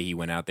to say he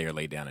went out there,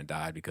 laid down and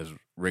died because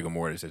rigor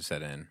mortis had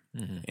set in.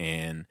 Mm-hmm.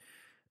 And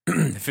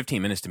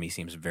 15 minutes to me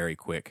seems very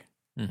quick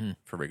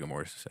for rigor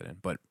mortis to set in.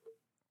 But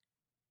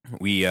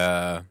we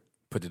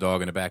put the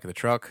dog in the back of the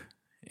truck,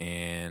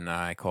 and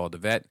I called the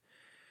vet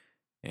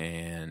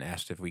and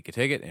asked if we could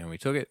take it, and we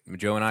took it.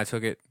 Joe and I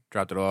took it,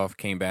 dropped it off,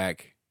 came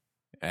back.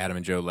 Adam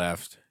and Joe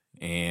left,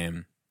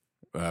 and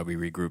we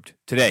regrouped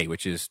today,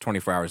 which is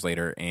 24 hours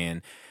later.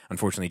 And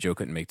unfortunately, Joe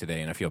couldn't make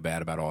today, and I feel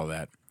bad about all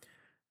that.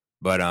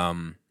 But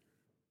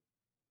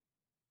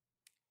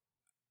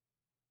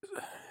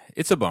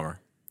it's a bummer.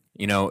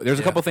 You know, there's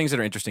a couple things that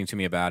are interesting to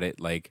me about it.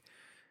 Like,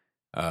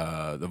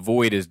 the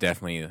void is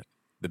definitely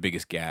the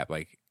biggest gap.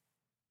 Like,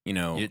 you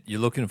know,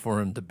 You're looking for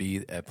him to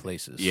be at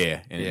places.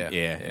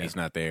 and he's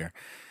not there.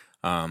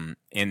 And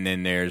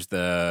then there's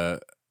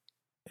the,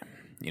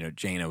 you know,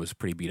 Jaina was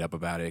pretty beat up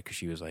about it because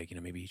she was like, you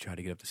know, maybe he tried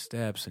to get up the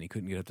steps and he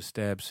couldn't get up the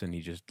steps and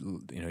he just,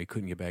 you know, he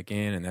couldn't get back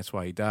in and that's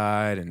why he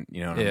died. And,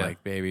 you know, and I'm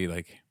like, baby,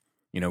 like,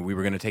 you know, we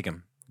were going to take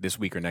him this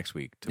week or next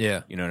week.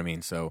 You know what I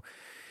mean? So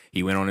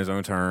he went on his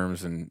own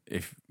terms. And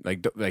if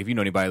if you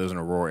know anybody who lives in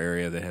a rural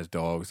area that has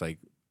dogs, like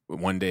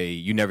one day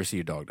you never see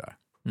your dog die.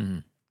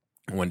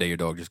 Mm-hmm. One day your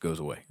dog just goes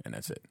away and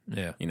that's it.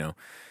 Yeah. You know,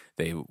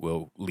 they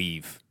will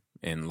leave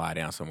and lie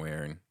down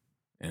somewhere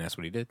and that's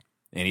what he did.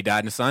 And he died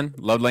in the sun,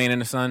 loved laying in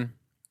the sun.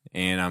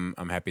 And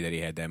I'm happy that he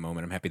had that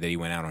moment. I'm happy that he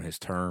went out on his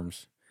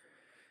terms.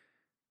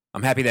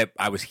 I'm happy that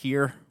I was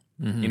here,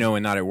 you know,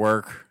 and not at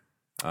work.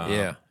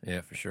 Yeah,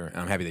 for sure.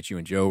 I'm happy that you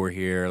and Joe were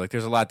here. Like,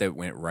 there's a lot that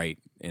went right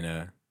in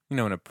a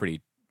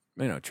pretty,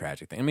 you know,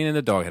 tragic thing. I mean, and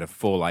the dog had a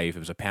full life. It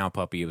was a pound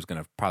puppy. It was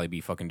going to probably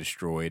be fucking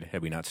destroyed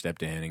had we not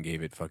stepped in and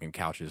gave it fucking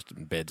couches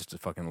and beds to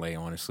fucking lay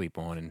on and sleep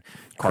on and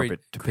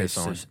carpet to piss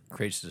on.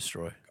 Crates to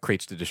destroy.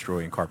 Crates to destroy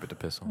and carpet to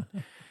piss on.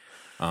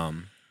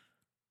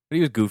 But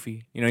he was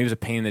goofy. You know, he was a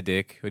pain in the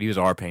dick, but he was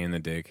our pain in the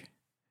dick.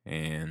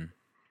 And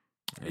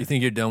you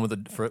think you're done with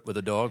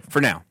the dog? For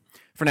now.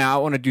 for now,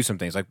 I want to do some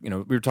things. Like, we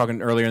were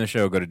talking earlier in the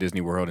show, go to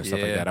Disney World and stuff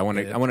like Yeah, that. I want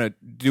to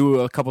do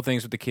a couple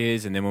things with the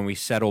kids, and then when we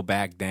settle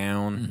back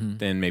down,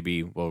 then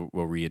maybe we'll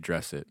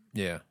readdress it.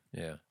 Yeah,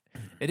 yeah.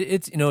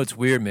 It's it's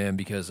weird, man,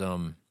 because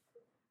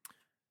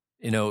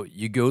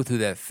you go through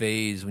that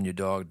phase when your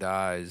dog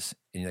dies,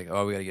 and you're like,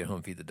 oh, we got to get home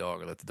and feed the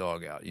dog or let the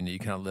dog out. You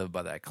kind of live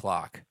by that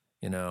clock,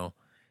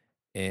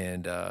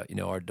 And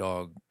our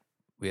dog,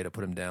 we had to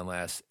put him down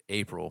last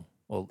April.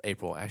 Well,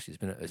 April actually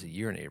it's a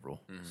year in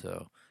April.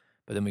 So,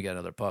 but then we got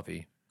another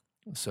puppy.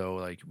 So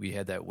like we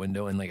had that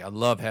window, and like I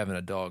love having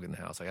a dog in the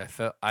house. Like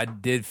I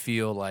did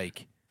feel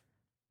like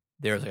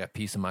there was like a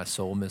piece of my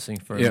soul missing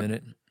for a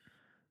minute,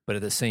 but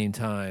at the same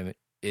time,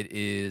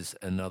 it's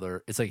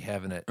like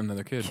having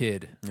another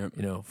kid,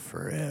 Yep.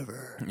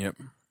 Forever. Yep.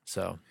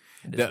 So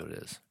it is what it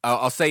is.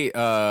 I'll say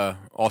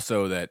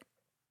also that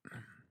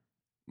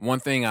one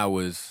thing I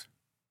was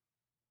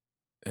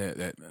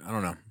that I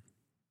don't know,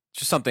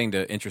 just something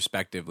to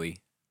introspectively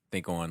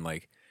think on.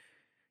 Like,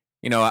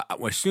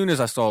 as soon as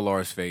I saw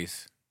Laura's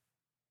face,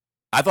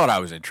 I thought I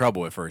was in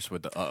trouble at first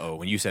with the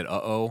when you said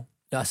No,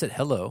 I said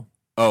hello.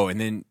 Oh,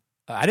 and then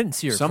I didn't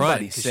see her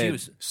somebody crying.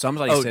 said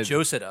somebody said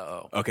Joe said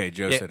uh-oh. Okay,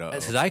 Joe said uh-oh.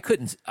 Because I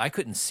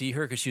couldn't see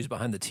her because she was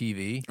behind the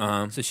TV.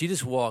 So she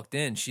just walked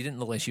in. She didn't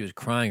look like she was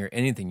crying or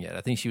anything yet.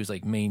 I think she was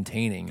like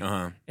maintaining.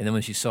 And then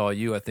when she saw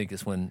you, I think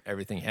is when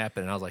everything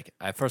happened. And I was like,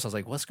 at first I was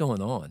like, what's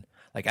going on?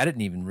 Like I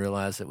didn't even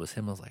realize it was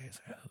him. I was like,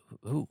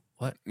 who?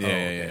 What? Yeah,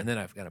 yeah. And then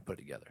I've got to put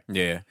it together.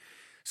 Yeah.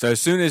 So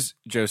as soon as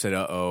Joe said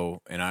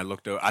uh-oh, and I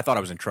looked over, I thought I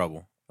was in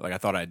trouble. Like I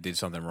thought I did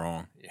something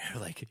wrong.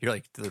 You're like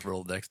the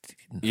Rolodex.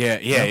 Yeah.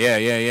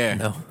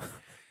 No.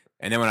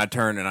 And then when I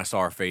turned and I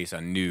saw her face, I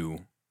knew.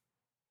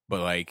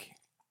 But like,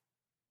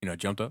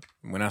 jumped up,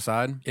 went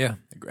outside. Yeah.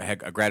 I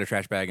grabbed a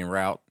trash bag en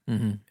route,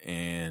 Mm-hmm.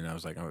 and I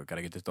was like, "Oh,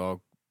 gotta get this dog,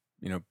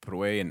 put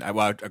away." And I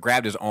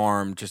grabbed his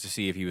arm just to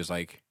see if he was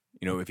like,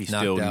 if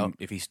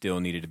he still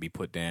needed to be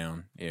put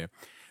down. Yeah.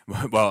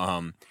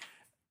 Well,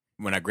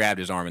 when I grabbed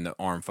his arm and the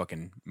arm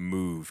fucking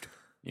moved,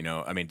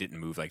 didn't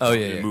move like,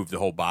 it moved the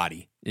whole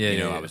body.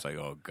 I was like,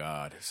 oh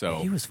God. So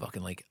he was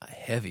fucking like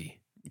heavy.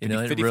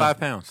 55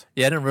 pounds.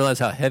 Yeah, I didn't realize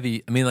how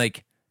heavy. I mean,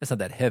 like it's not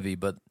that heavy,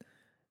 but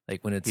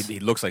like when it's he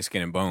looks like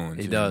skin and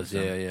bones. He does.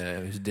 So. Yeah.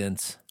 He was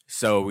dense.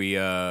 So we,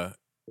 but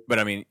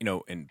I mean,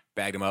 and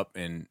bagged him up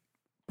and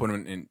put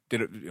him in, and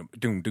did it,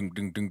 doom,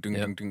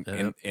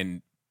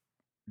 and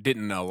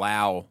didn't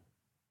allow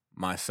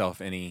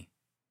myself any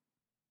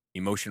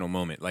emotional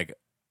moment. Like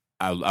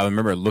I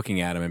remember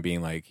looking at him and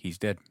being like, he's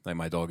dead. Like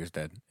my dog is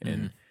dead.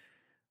 And,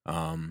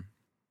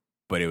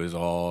 but it was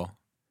all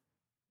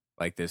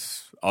like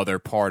this other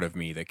part of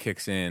me that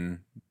kicks in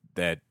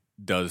that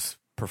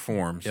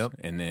performs. Yep.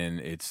 And then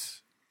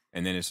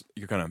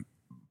you're kind of,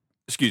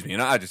 excuse me.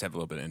 And I just have a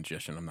little bit of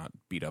indigestion. I'm not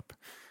beat up.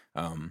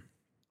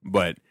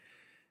 But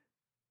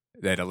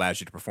that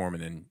allows you to perform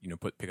and then,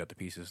 pick up the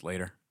pieces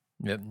later.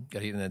 Yep. Got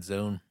to get in that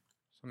zone.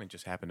 Something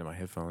just happened to my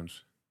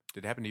headphones.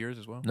 Did it happen to yours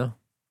as well? No.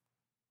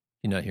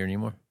 You're not here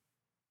anymore?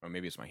 Or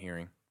maybe it's my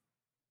hearing.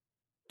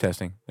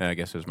 Testing. I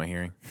guess it was my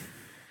hearing.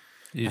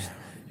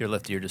 Your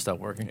left ear just stopped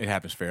working? It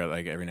happens fairly,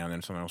 like every now and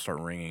then someone will start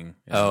ringing.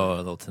 Oh, a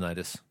little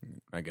tinnitus.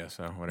 I guess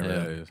so. Whatever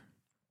that is.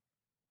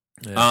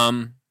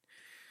 Yeah.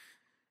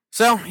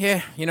 So,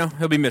 yeah,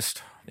 he'll be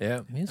missed.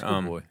 Yeah, he's a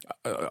good boy.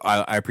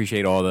 I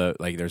appreciate all the,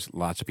 like, there's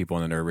lots of people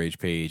on the Nerd Rage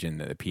page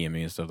and the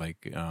PME and stuff,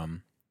 like,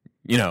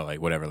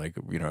 like, whatever, like,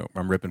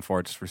 I'm ripping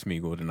farts for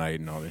Smeagol tonight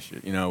and all this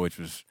shit, which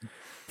was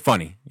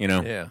funny,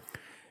 Yeah.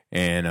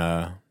 And,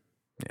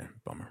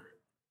 bummer.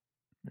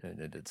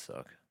 It did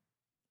suck.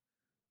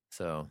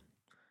 So,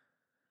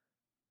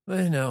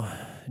 but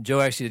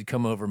Joe actually did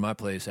come over my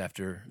place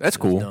after that's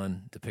it was cool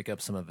done to pick up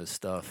some of his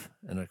stuff,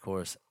 and of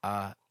course,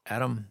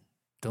 Adam,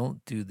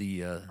 don't do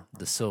the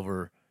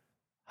silver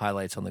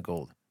highlights on the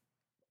gold.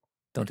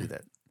 Don't do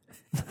that.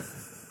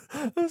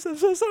 I'm so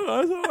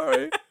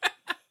sorry.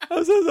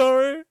 I'm so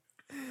sorry.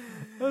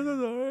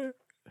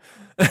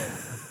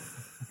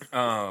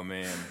 Oh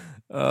man.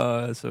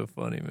 Oh, that's so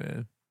funny,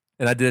 man.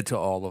 And I did it to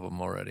all of them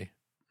already.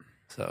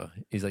 So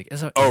he's like,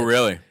 "Oh,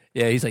 really?"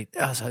 Yeah, he's like,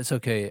 it's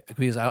okay.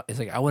 Because it's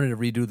like I wanted to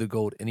redo the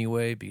gold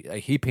anyway.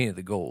 Like, he painted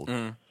the gold,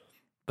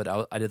 but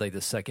I did like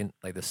the second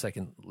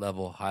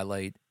level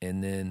highlight,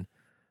 and then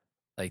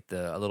like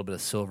a little bit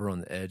of silver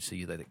on the edge, so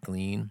you let it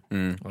gleam.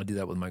 I'll do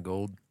that with my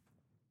gold,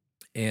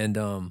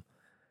 and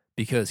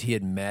because he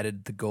had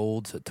matted the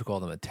gold, so it took all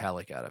the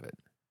metallic out of it.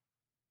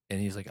 And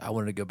he's like, I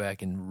wanted to go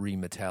back and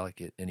re-metallic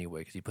it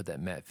anyway because he put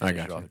that matte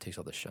finish off. It takes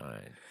all the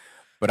shine.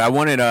 But I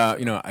wanted,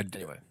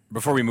 anyway.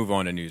 Before we move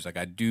on to news, like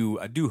I do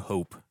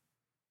hope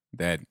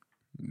that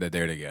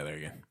they're together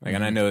again. Like,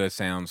 and I know that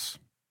sounds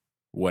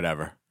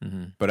whatever,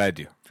 but I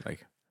do.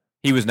 Like,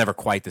 he was never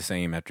quite the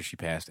same after she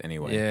passed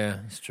anyway.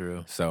 Yeah, it's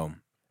true. So,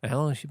 how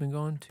long has she been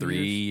going?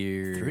 3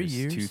 years. 3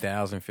 years.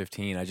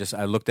 2015.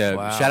 I looked at.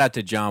 Wow. Shout out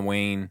to John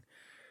Wayne.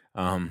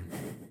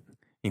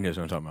 He knows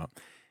what I'm talking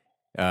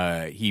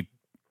about.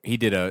 He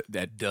did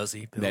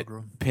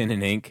that pen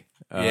and ink.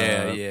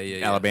 Yeah.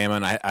 Alabama,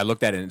 and I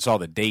looked at it and saw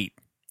the date.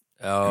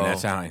 Oh, and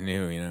that's how I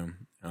knew.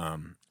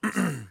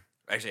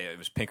 Actually, it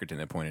was Pinkerton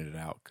that pointed it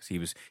out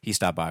because he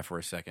stopped by for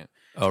a second.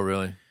 Oh,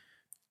 really?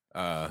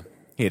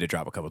 He had to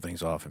drop a couple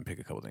things off and pick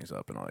a couple things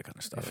up and all that kind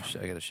of stuff.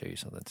 I got to show you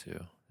something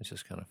too. It's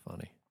just kind of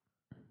funny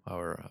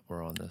while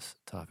we're on this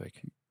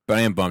topic. But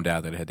I am bummed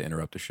out that I had to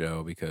interrupt the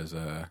show because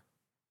I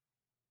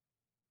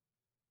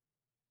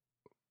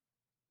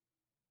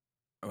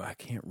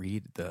can't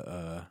read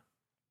the.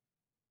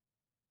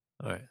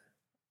 All right.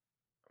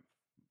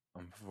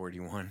 I'm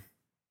 41.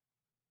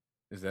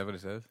 Is that what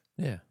it says?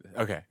 Yeah.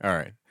 Okay. All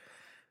right.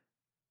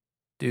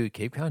 Dude,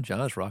 Cape Cod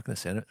John is rocking the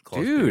Santa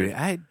Claus Dude, beard.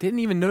 I didn't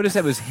even notice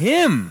that was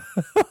him.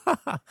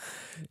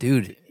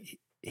 Dude,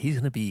 he's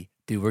gonna be.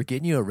 Dude, we're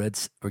getting you a red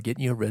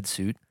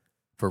suit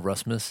for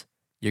Rusmus.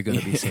 You're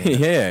gonna be Santa.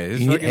 Yeah,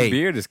 his fucking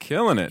beard is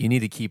killing it. You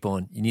need to keep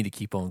on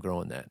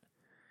growing that.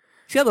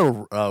 He's got a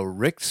little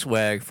Rick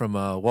swag from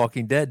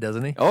Walking Dead,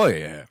 doesn't he? Oh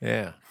yeah,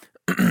 Yeah.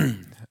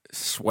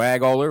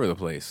 swag all over the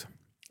place.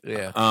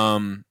 Yeah.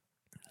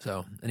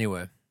 So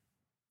anyway,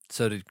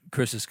 did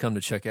Chris just come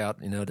to check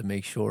out? To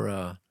make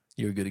sure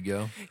you're good to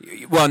go.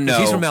 Well, no,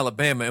 He's from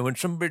Alabama, and when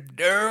somebody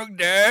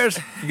does,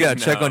 you gotta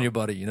check on your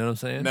buddy. You know what I'm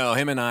saying? No,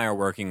 him and I are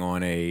working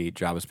on a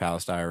Jabba's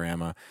Palace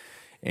diorama,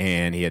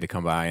 and he had to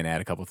come by and add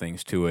a couple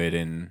things to it,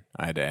 and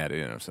I had to add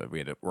it. So we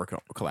had to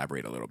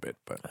collaborate a little bit,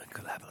 but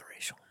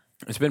Collaboration.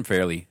 It's been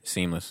fairly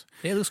seamless.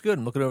 Yeah, it looks good.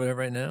 I'm looking over there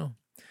right now.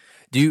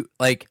 Do you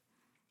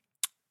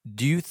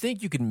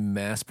think you can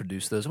mass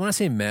produce those? When I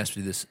say mass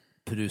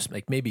produce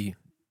like maybe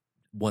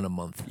one a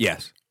month.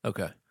 Yes.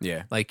 Okay.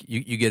 Yeah. Like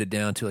you get it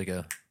down to like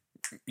a.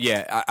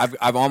 Yeah,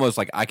 I've almost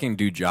I can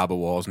do Jabba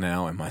walls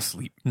now in my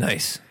sleep.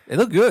 Nice. They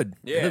look good.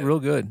 Yeah. They look real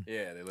good.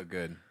 Yeah, they look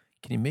good.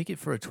 Can you make it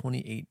for a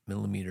 28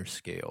 millimeter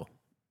scale?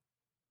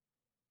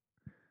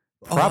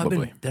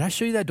 Probably. Did I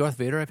show you that Darth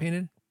Vader I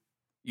painted?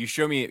 You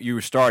show me you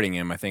were starting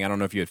him. I think I don't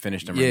know if you had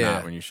finished him or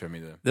not when you showed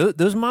me the.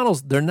 Those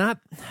models, they're not.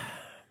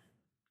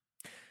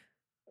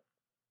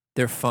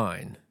 They're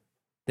fine.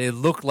 They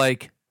look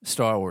like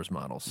Star Wars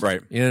models,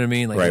 Right. You know what I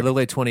mean? Like Right. they look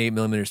like 28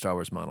 millimeter Star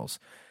Wars models.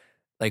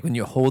 Like when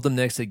you hold them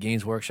next to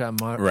Games Workshop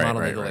model,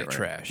 they look like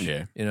trash.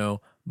 Yeah.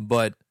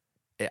 But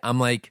I'm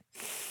like,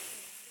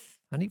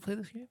 how do you play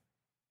this game?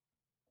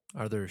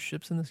 Are there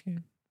ships in this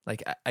game?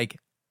 Like I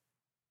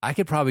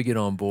could probably get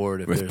on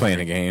board if with there's playing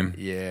a game.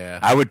 Yeah,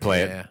 I would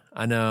play it. Yeah,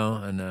 I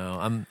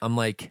know. I'm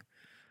like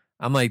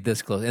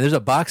this close, and there's a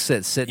box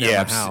set sitting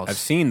at my house. I've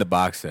seen the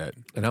box set,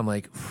 and I'm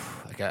like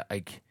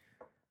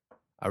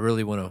I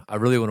really want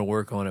to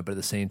work on it, but at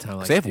the same time,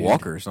 like they have dude,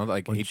 walkers, not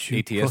like once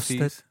you cross that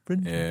ATSTs. bridge,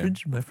 Yeah.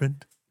 bridge, my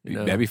friend.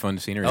 That'd be fun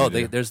scenery. Oh,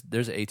 to do.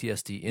 there's an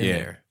ATST in Yeah.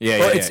 there. Yeah,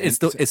 Well, yeah,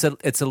 it's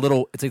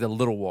like the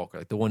little walker,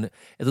 like the one.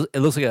 It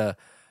looks like a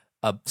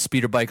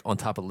speeder bike on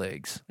top of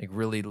legs, like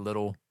really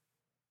little.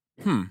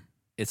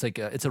 It's like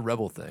it's a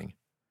rebel thing.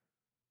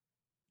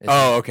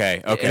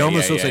 Okay. It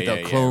almost looks like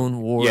the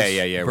Clone Wars.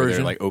 Yeah. Where they're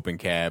version. like open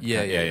cab.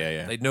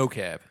 Yeah. Like no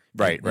cab.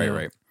 Right.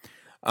 You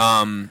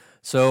know?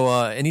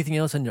 So anything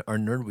else on our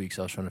nerd weeks?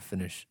 I was trying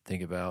to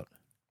think about.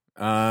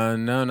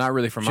 No, not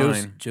really for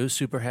mine. Joe's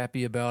super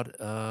happy about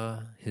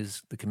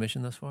the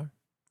commission thus far.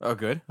 Oh,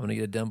 good. I'm gonna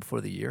get it done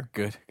before the year.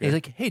 Good. He's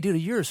like, hey, dude, a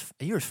year is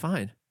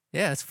fine.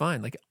 Yeah, it's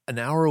fine. Like an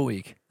hour a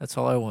week. That's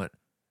all I want.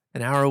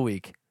 An hour a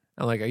week.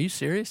 I'm like, are you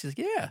serious? He's like,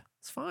 yeah,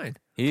 it's fine.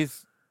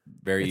 He's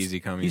very easy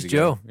come. He's easy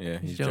Joe. go. Yeah,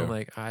 he's Joe. I'm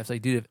like, I was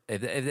like, dude,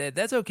 if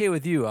that's okay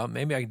with you,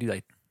 maybe I can do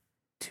like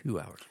 2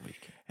 hours a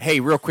week. Hey,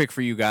 real quick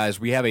for you guys,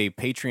 we have a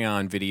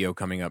Patreon video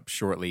coming up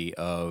shortly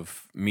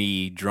of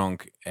me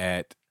drunk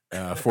at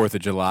 4th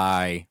of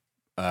July,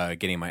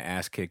 getting my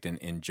ass kicked in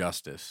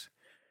Injustice.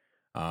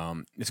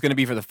 It's going to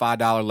be for the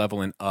 $5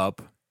 level and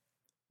up,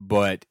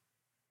 but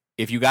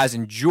if you guys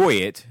enjoy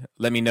it,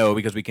 let me know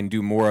because we can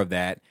do more of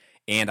that.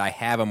 And I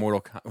have a Mortal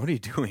Kombat. What are you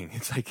doing?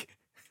 It's like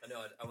I know.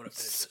 I want to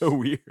finish. So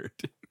weird.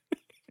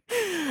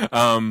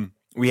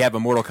 We have a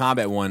Mortal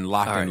Kombat one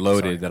locked and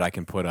loaded that I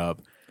can put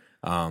up.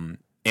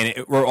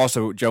 We're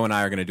also, Joe and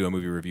I are going to do a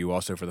movie review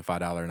also for the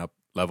 $5 and up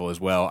level as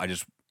well. I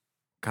just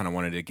kind of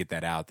wanted to get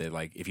that out that,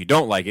 like, if you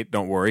don't like it,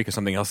 don't worry because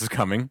something else is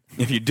coming.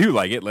 If you do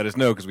like it, let us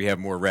know because we have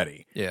more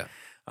ready. Yeah.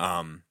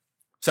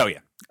 So yeah.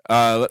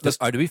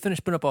 Did we finish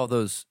putting up all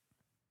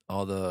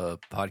the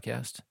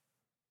podcasts?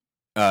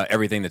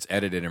 Everything that's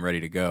edited and ready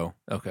to go.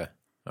 Okay.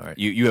 All right.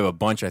 You have a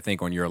bunch, I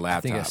think, on your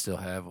laptop. I think I still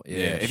have.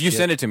 Yeah. If you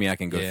send it to me, I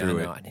can go through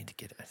it. I need to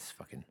get it. It's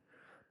fucking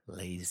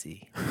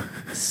lazy.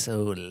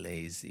 So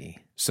lazy.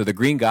 So the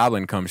Green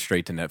Goblin comes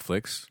straight to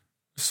Netflix,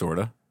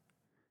 sorta.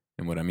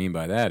 And what I mean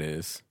by that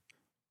is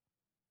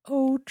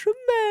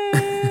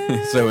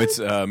Ultraman. so it's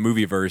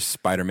Movieverse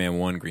Spider-Man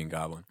 1 Green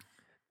Goblin.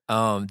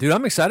 Dude,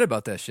 I'm excited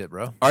about that shit,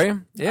 bro. Are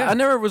you? Yeah. I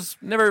never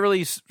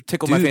really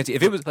tickled my fancy.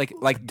 If it was like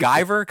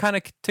Guyver kind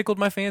of tickled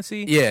my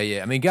fancy.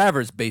 Yeah. I mean,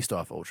 Guyver's based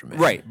off Ultraman.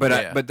 Right,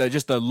 but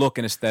just the look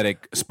and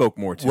aesthetic spoke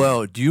more to me.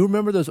 Well, do you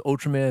remember those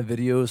Ultraman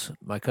videos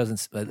my cousin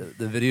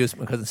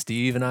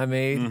Steve and I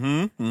made?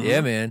 Mm-hmm.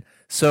 Yeah, man.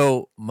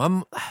 So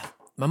my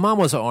mom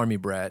was an Army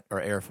brat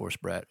or Air Force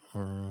brat.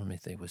 Let me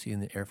think. Was he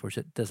in the Air Force?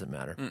 It doesn't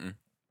matter.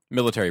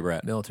 Military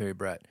brat. Military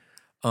brat.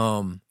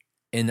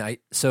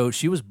 So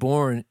she was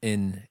born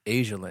in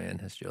Asia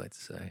land, as you like to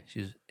say.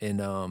 She's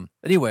in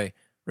anyway,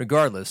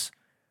 regardless,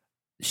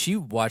 she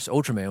watched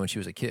Ultraman when she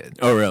was a kid.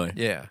 Oh, really?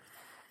 Yeah.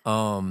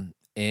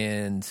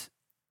 And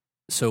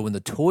so when the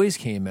toys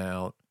came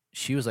out,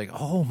 she was like,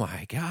 "Oh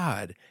my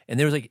God." And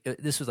there was like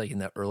this was like in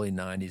the early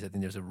 90s. I think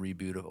there was a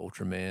reboot of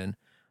Ultraman.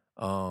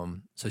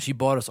 So she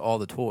bought us all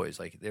the toys.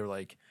 Like they were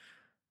like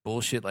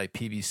bullshit like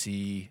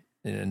PVC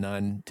and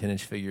 9-10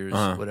 inch figures,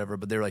 whatever,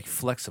 but they're like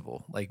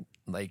flexible. Like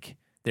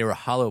they were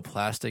hollow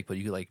plastic, but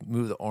you could like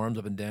move the arms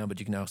up and down, but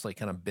you can also like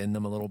kind of bend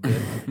them a little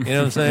bit. You know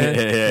what I'm saying?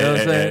 You know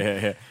what I'm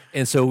saying? Yeah.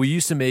 And so we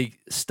used to make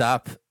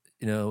stop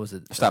motion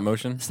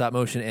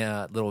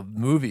little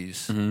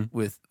movies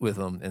with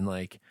them, and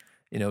like,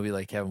 you know, we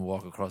like have them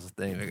walk across the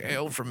thing, like, "Hey,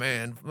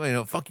 Ultraman, you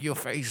know, fuck your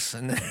face,"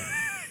 and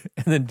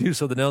and then do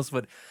something else.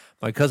 But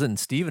my cousin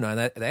Steve and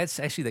I, that's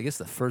actually, I guess,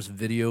 the first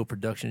video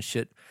production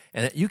shit.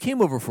 And you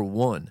came over for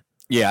one.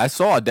 Yeah,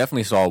 I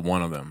definitely saw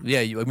one of them.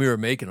 Yeah, we were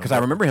making them. Because I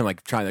remember him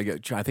like trying to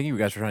get, I think you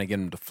guys were trying to get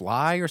him to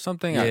fly or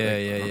something.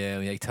 Yeah.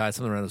 We like, tied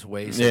something around his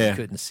waist so he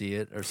couldn't see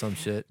it or some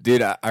shit.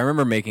 Dude, I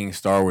remember making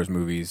Star Wars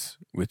movies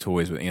with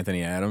toys with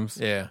Anthony Adams.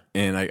 Yeah.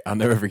 And I'll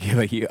never forget,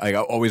 like, I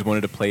always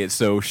wanted to play it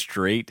so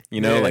straight, you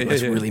know?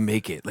 Let's really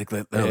make it. Like,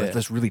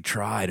 let's really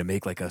try to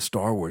make like a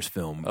Star Wars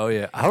film. Oh,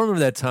 yeah. I remember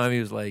that time he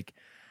was like,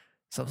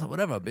 "Something,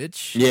 whatever,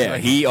 bitch." Yeah,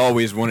 like, he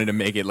always wanted to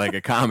make it like a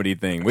comedy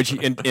thing, which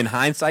in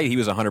hindsight, he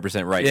was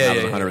 100% right. I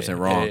was 100%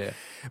 wrong. Yeah.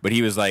 But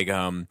he was like,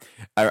 I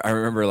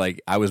remember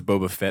like I was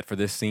Boba Fett for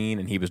this scene,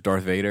 and he was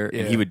Darth Vader,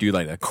 and he would do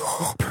like that,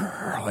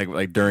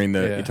 like during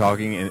the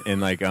talking, and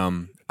like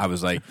I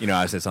was like, you know,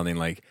 I said something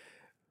like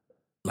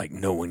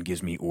no one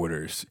gives me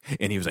orders,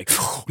 and he was like,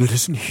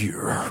 "Listen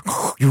here,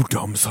 you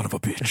dumb son of a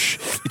bitch!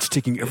 It's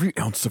taking every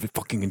ounce of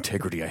fucking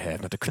integrity I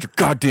have not to cut your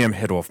goddamn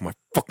head off my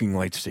fucking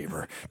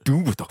lightsaber. Do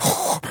what the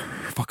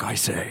fuck I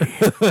say."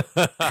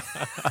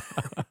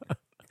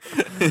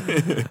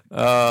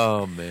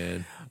 Oh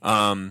man.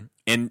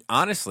 And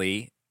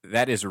honestly,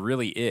 that is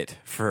really it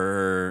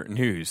for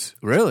news.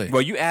 Really?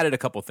 Well, you added a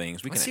couple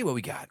things. Let's see what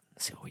we got.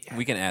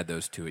 We can add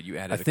those to it. You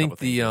added. I think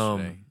couple things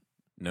yesterday.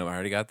 No, I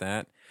already got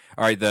that.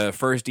 All right, the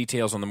first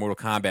details on the Mortal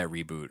Kombat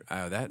reboot.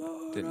 Oh, that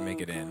didn't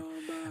make it in.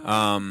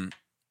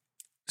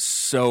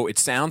 So it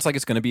sounds like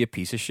it's going to be a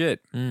piece of shit.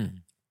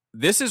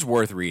 This is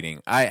worth reading.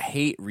 I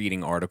hate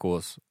reading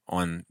articles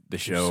on the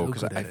show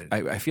because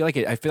I feel like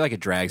it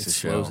drags the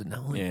show.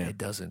 No, it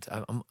doesn't.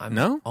 I'm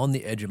No? on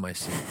the edge of my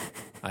seat.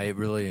 I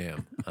really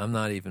am. I'm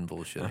not even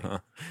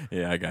bullshitting.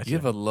 Yeah, I got you. You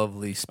have a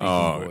lovely speaking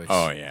voice.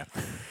 Oh yeah.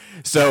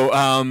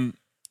 So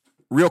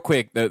real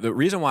quick, the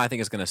reason why I think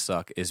it's going to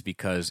suck is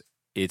because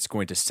it's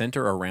going to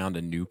center around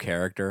a new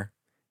character.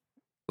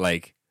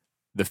 Like,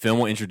 the film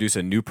will introduce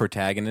a new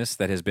protagonist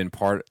that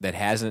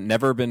hasn't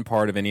never been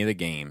part of any of the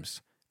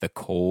games. The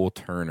Cole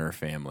Turner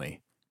family.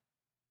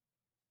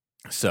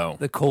 So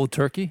the cold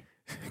turkey?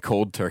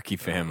 Cold Turkey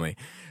family.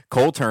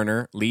 Cole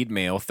Turner, lead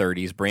male,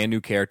 30s, brand new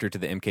character to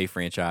the MK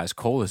franchise.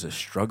 Cole is a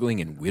struggling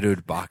and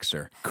widowed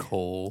boxer.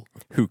 Cole.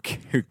 Who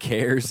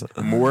cares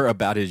more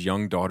about his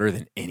young daughter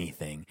than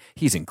anything.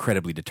 He's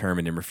incredibly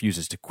determined and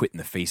refuses to quit in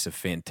the face of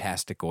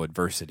fantastical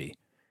adversity.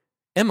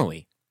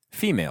 Emily,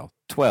 female,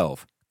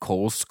 12.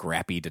 Cole's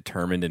scrappy,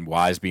 determined, and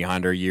wise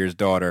beyond her years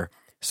daughter.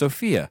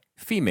 Sophia,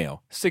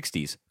 female,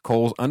 60s.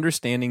 Cole's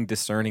understanding,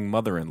 discerning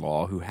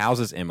mother-in-law who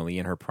houses Emily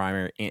and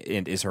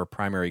is her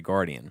primary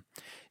guardian.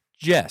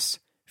 Jess,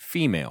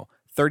 female,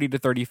 30 to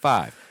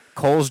 35.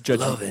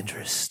 Love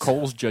interest.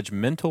 Cole's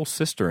judgmental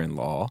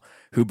sister-in-law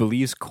who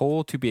believes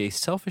Cole to be a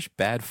selfish,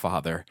 bad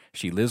father.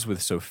 She lives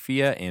with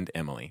Sophia and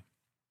Emily.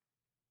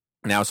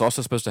 Now, it's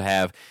also supposed to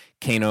have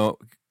Kano,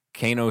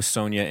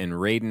 Sonya, and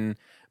Raiden,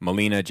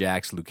 Melina,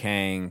 Jax, Liu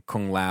Kang,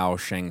 Kung Lao,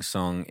 Shang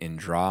Tsung, and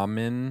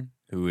Dramin,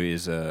 who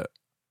is who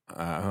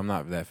I'm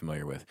not that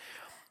familiar with.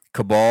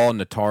 Cabal,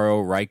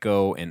 Nataro,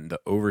 Raiko, and the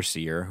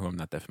Overseer, who I'm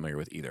not that familiar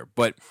with either.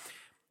 But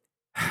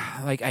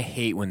like, I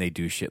hate when they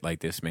do shit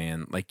like this,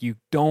 man. Like, you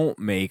don't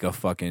make a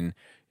Mortal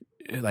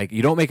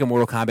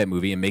Kombat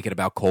movie and make it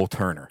about Cole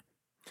Turner.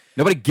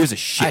 Nobody gives a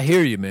shit. I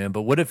hear you, man.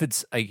 But what if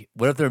it's like,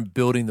 what if they're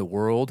building the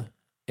world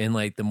and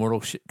like the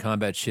Mortal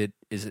Kombat shit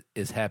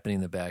is happening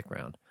in the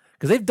background?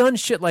 Because they've done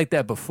shit like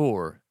that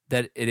before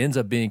that it ends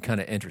up being kind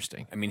of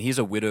interesting. I mean, he's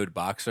a widowed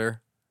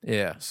boxer.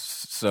 Yeah.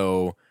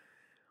 So,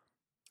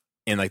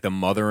 and like the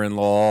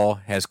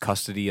mother-in-law has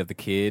custody of the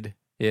kid.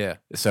 Yeah.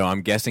 So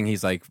I'm guessing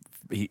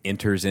he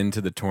enters into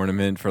the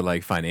tournament for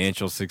like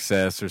financial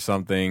success or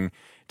something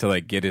to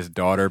like get his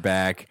daughter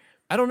back.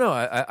 I don't know.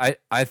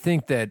 I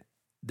think that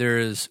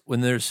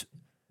when there's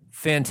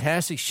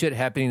fantastic shit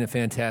happening to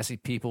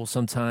fantastic people,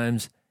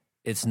 sometimes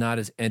it's not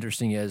as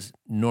interesting as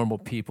normal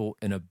people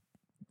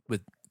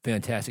with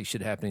fantastic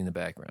shit happening in the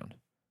background.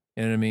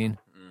 You know what I mean?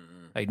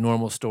 Mm-hmm. Like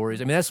normal stories.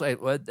 I mean, that's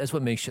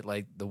what makes shit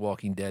like The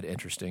Walking Dead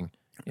interesting.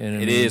 You know what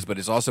I mean? Is, but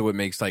it's also what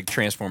makes like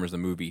Transformers the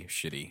movie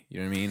shitty.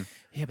 You know what I mean?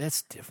 Yeah, but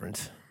that's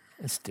different.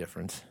 It's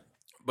different.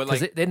 But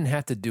like, they didn't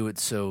have to do it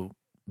so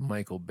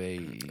Michael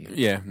Bay.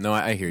 Yeah, no,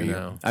 I hear you.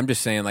 Know? I'm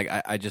just saying, like,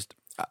 I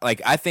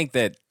think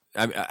that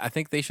I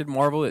think they should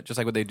Marvel it, just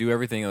like what they do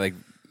everything. Like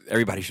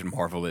everybody should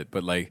Marvel it,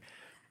 but like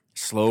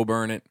slow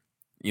burn it.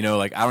 You know,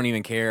 like I don't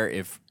even care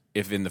if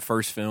in the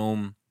first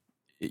film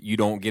you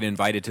don't get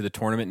invited to the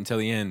tournament until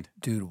the end.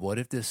 Dude, what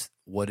if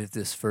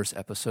this first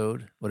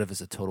episode, what if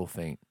it's a total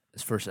feint?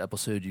 This first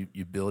episode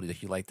you build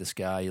it, you like this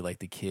guy, you like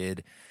the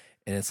kid,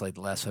 and it's like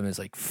the last time is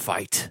like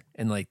fight,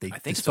 and like I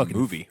think it's a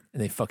movie,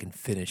 and they fucking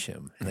finish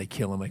him, and they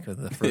kill him like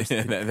in the first.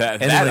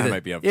 that I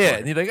might be up. Yeah, for.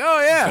 and you're like, oh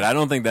yeah, but I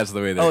don't think that's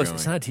the way they're going.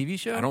 It's not a TV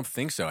show. I don't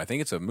think so. I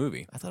think it's a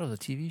movie. I thought it was a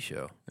TV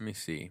show. Let me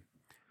see.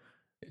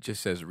 It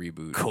just says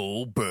reboot.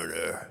 Cole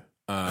Burner.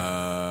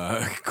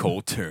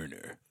 Cole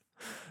Turner.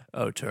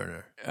 Oh,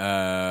 Turner.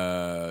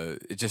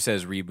 It just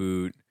says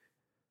reboot.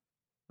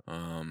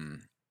 Huh.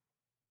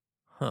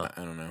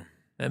 I don't know.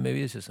 And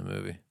maybe it's just a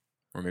movie.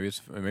 Or maybe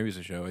it's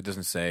a show. It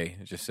doesn't say.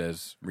 It just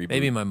says reboot.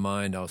 Maybe in my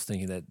mind, I was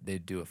thinking that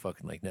they'd do a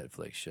fucking like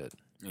Netflix shit.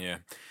 Yeah.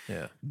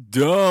 Yeah.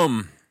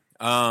 Dumb.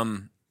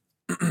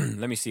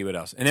 Let me see what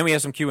else. And then we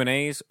have some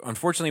Q&As.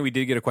 Unfortunately, we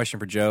did get a question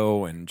for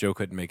Joe, and Joe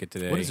couldn't make it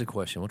today. What is the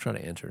question? We'll try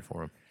to answer it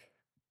for him.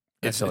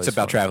 It's always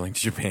about fun. traveling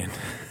to Japan.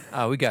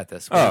 Oh, we got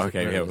this. Oh,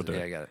 okay. Yeah, we'll do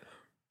it. I got it.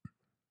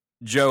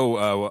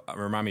 Joe,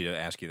 remind me to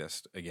ask you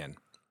this again.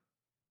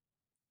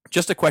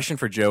 Just a question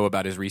for Joe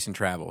about his recent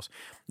travels.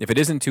 If it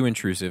isn't too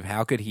intrusive,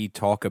 how could he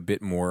talk a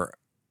bit more?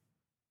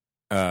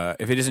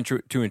 If it isn't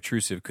too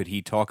intrusive, could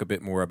he talk a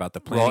bit more about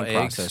the planning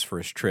process for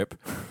his trip?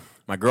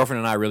 My girlfriend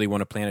and I really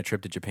want to plan a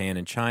trip to Japan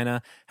and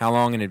China. How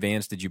long in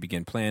advance did you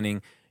begin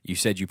planning? You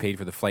said you paid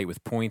for the flight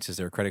with points. Is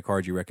there a credit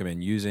card you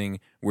recommend using?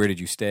 Where did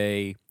you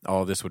stay?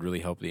 All of this would really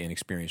help the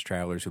inexperienced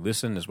travelers who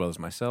listen, as well as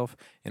myself.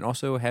 And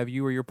also, have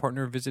you or your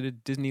partner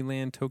visited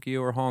Disneyland,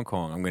 Tokyo, or Hong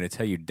Kong? I'm going to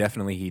tell you,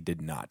 definitely he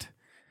did not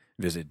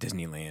visit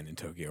Disneyland in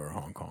Tokyo or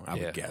Hong Kong, I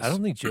would guess. I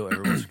don't think Joe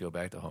ever wants to go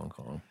back to Hong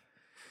Kong.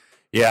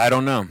 Yeah, I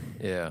don't know.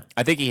 Yeah.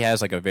 I think he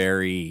has like a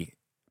very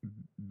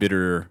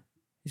bitter...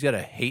 He's got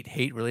a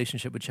hate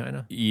relationship with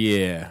China.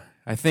 Yeah.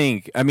 I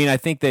think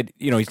that,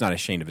 you know, he's not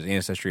ashamed of his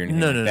ancestry or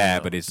anything like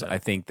that, but it's, I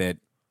think that,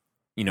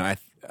 you know, I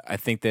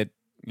think that,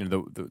 you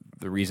know,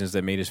 the reasons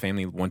that made his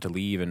family want to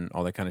leave and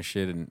all that kind of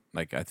shit, and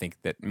like, I think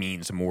that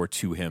means more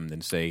to him than,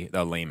 say,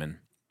 a layman.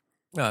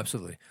 Oh,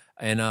 absolutely.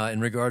 And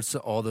in regards to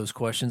all those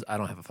questions, I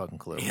don't have a fucking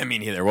clue. Yeah, me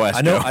neither. West,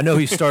 I know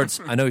he starts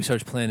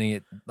planning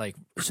it like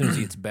as soon as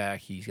he gets back,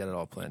 he's got it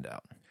all planned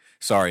out.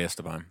 Sorry,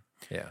 Esteban.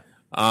 Yeah.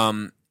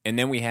 And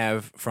then we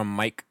have from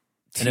Mike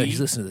T. I know he's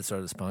listening to the start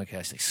of this podcast.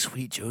 He's like,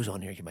 sweet, Joe's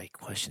on here. Get my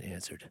question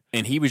answered.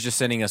 And he was just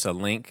sending us a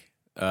link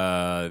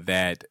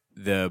that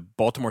the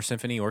Baltimore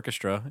Symphony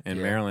Orchestra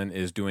in Maryland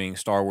is doing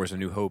Star Wars: A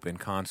New Hope in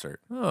concert.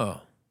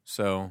 Oh,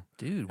 so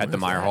dude, at the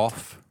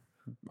Meyerhoff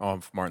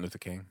of Martin Luther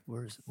King.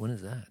 When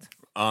is that?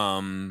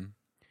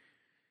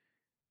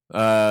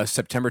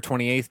 September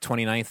 28th,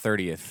 29th,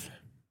 30th.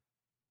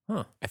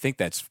 Huh. I think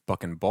that's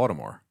fucking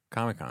Baltimore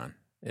Comic-Con.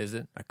 Is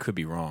it? I could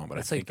be wrong, but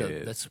that's I think it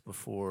is. That's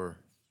before.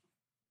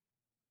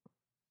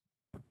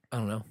 I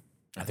don't know.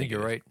 I think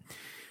you're right.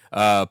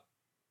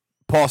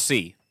 Paul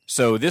C.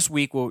 So this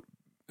week we'll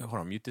hold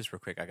on. Mute this real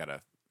quick. I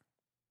gotta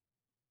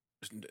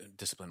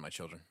discipline my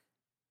children.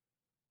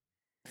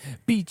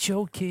 Beat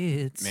your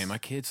kids, man. My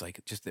kids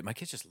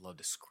just love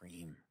to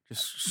scream.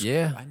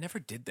 I never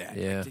did that.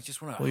 Yeah, like, they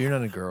just want to. Well, you're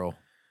not a girl.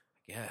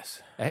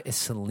 Yes.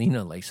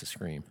 Selena likes to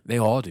scream. They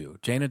all do.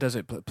 Jana does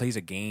it. Plays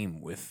a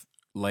game with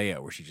Leia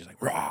where she just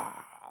like rah,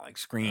 like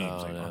screams.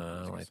 Oh, like, no,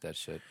 oh, I don't like that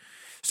shit.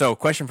 So,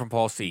 question from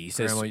Paul C. He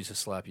says, Grandma used to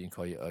slap you and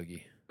call you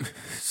Uggy.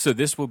 So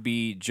this will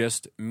be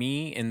just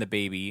me and the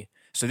baby.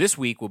 So this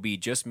week will be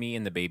just me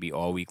and the baby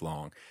all week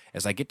long,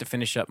 as I get to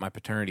finish up my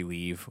paternity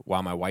leave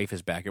while my wife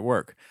is back at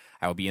work.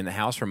 I will be in the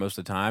house for most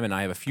of the time, and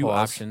I have a few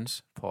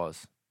options.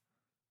 Pause.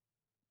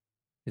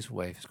 His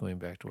wife is going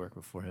back to work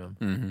before him.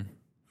 Mm-hmm.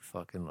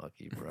 Fucking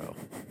lucky, bro.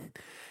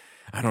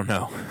 I don't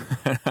know.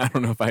 I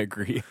don't know if I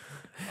agree.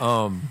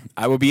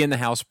 I will be in the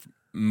house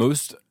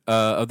most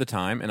of the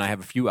time, and I have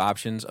a few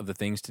options of the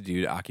things to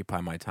do to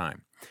occupy my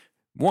time.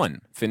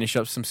 1, finish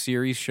up some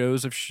series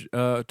shows of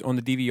on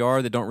the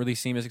DVR that don't really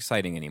seem as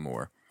exciting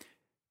anymore.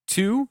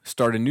 2,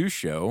 start a new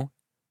show,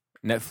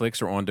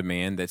 Netflix or on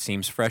demand, that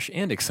seems fresh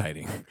and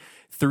exciting.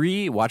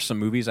 3, watch some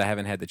movies I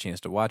haven't had the chance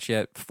to watch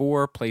yet.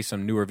 4, play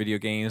some newer video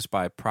games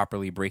by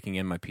properly breaking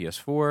in my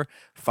PS4.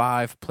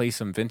 5, play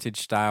some vintage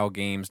style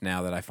games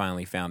now that I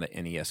finally found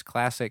an NES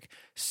Classic.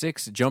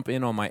 6, jump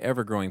in on my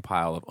ever-growing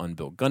pile of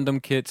unbuilt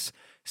Gundam kits.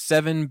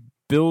 7,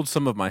 build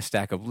some of my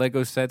stack of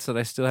Lego sets that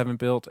I still haven't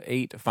built.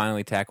 8,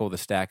 finally tackle the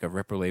stack of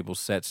Ripper Label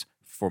sets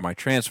for my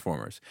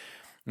Transformers.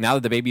 Now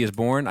that the baby is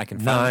born, I can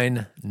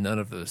 9, none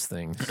of those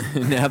things.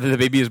 Now that the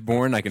baby is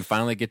born, I can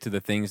finally get to the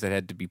things that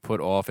had to be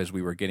put off as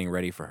we were getting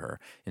ready for her.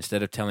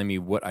 Instead of telling me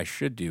what I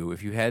should do,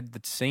 if you had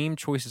the same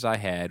choices I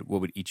had,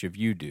 what would each of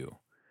you do?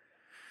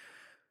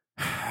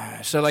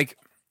 So, like,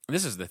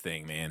 this is the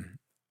thing, man.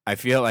 I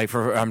feel like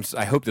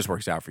I hope this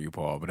works out for you,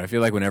 Paul, but I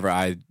feel like whenever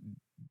I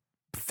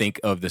think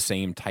of the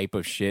same type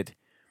of shit,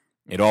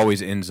 it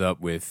always ends up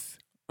with,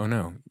 oh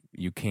no,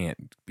 you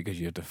can't because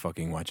you have to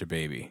fucking watch a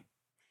baby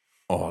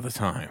all the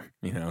time,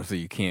 you know, so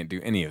you can't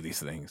do any of these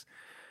things.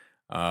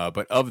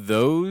 But of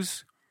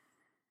those,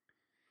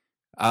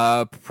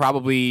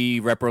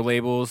 probably Repro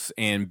Labels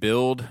and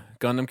Build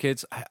Gundam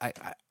kits. I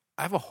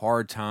have a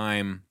hard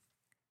time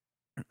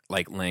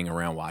like laying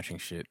around watching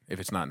shit if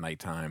it's not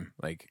nighttime.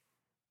 Like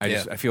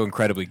I feel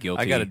incredibly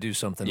guilty. I got to do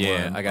something.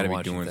 Yeah, when I got to I'm be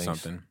watching doing things.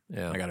 something.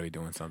 Yeah, I got to be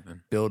doing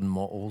something. Building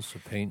models or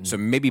painting. So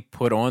maybe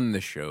put on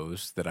the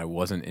shows that I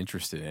wasn't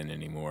interested in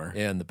anymore.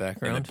 Yeah, in the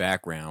background. In the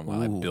background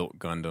while I Ooh. built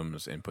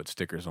Gundams and put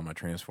stickers on my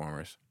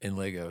Transformers In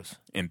Legos.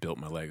 and built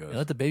my Legos. Yeah,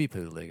 let the baby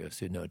play with Legos,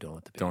 dude. No, don't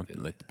let the baby play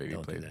Don't let the baby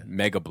don't play do that.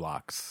 Mega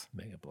Blocks,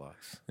 Mega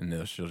blocks.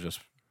 and she'll just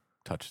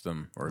touch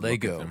them or look at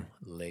Lego. them.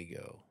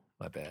 Lego.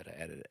 My bad. I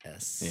added an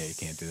S. Yeah, you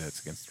can't do that.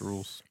 It's against the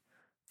rules.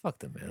 Fuck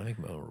them, man. I make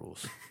my own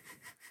rules.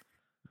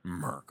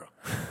 America.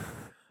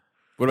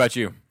 What about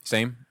you?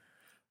 Same?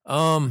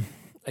 Like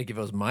if it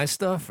was my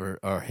stuff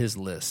or his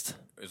list.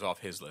 Is off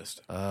his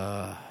list.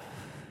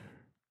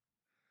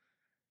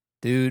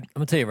 Dude, I'm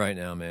gonna tell you right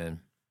now,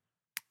 man.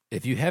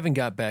 If you haven't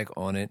got back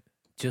on it,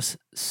 just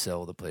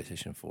sell the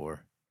PlayStation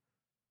 4.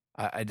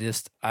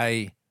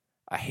 I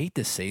hate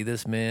to say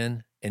this,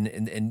 man,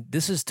 and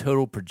this is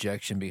total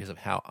projection because of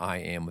how I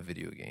am with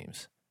video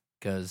games.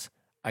 Because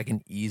I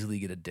can easily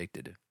get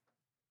addicted.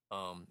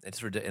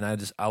 And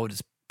I would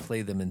just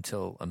play them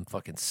until I'm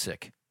fucking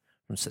sick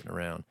from sitting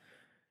around.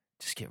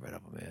 Just get rid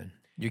of them, man.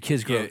 Your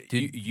kids grow.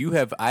 Yeah,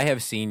 Dude, I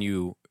have seen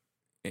you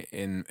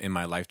in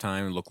my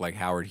lifetime look like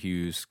Howard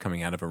Hughes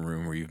coming out of a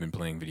room where you've been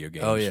playing video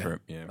games. Oh, yeah.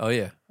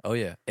 Yeah. Oh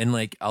yeah. And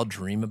like I'll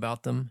dream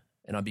about them,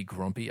 and I'll be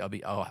grumpy.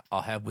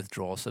 I'll have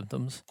withdrawal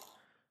symptoms.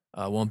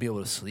 I won't be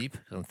able to sleep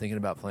because I'm thinking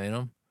about playing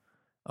them.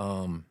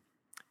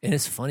 And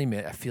it's funny,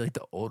 man. I feel like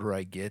the older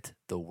I get,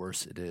 the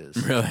worse it is.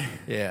 Really?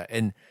 Yeah,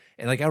 and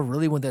like I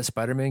really want that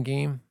Spider-Man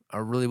game. I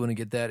really want to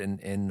get that.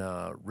 And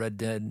Red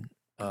Dead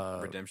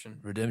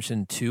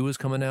Redemption 2 is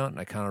coming out, and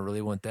I kind of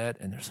really want that.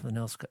 And there's something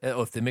else.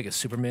 Oh, if they make a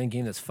Superman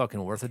game that's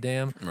fucking worth a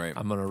damn, Right.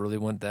 I'm gonna really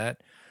want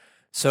that.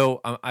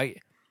 So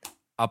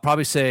I'll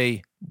probably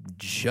say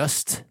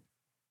just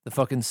the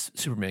fucking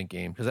Superman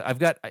game because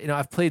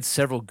I've played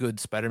several good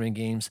Spider-Man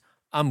games.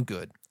 I'm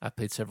good. I've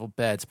played several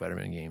bad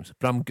Spider-Man games,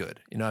 but I'm good.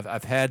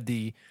 I've had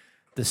the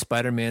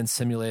Spider-Man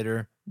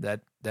simulator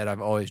that I've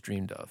always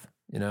dreamed of.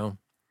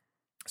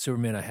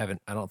 Superman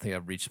I don't think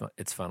I've reached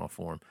its final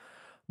form.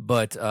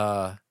 But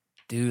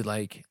dude,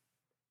 like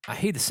I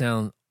hate to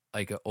sound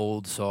like an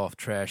old soft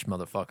trash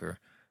motherfucker,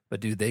 but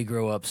dude, they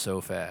grow up so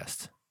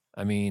fast.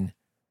 I mean,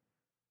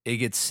 I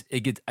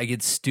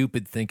get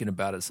stupid thinking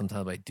about it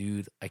sometimes. Like,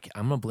 dude,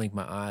 I'm gonna blink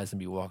my eyes and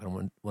be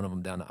walking one of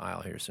them down the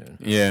aisle here soon.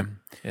 Yeah.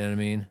 You know what I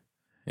mean?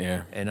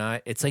 Yeah.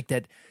 And it's like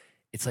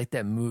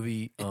that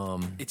movie.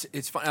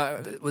 It's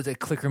fine. Was it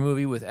Clicker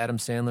movie with Adam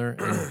Sandler?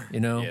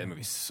 And, Yeah, that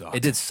movie sucked.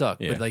 it did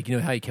suck. Yeah. But like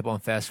how he kept on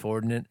fast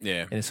forwarding it.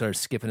 Yeah. And it started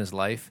skipping his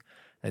life.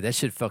 Like, that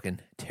shit fucking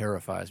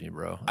terrifies me,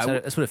 bro. I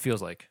That's what it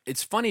feels like.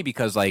 It's funny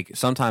because like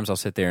sometimes I'll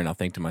sit there and I'll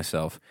think to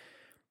myself,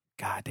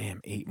 God damn,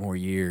 8 more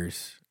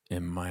years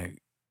and my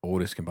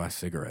oldest can buy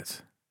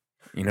cigarettes.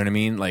 You know what I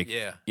mean? Like,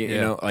 Yeah. you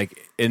know, like,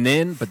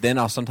 but then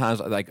I'll sometimes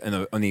like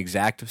on the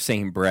exact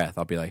same breath,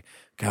 I'll be like,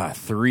 God,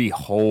 3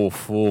 whole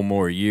full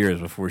more years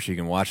before she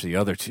can watch the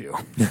other 2.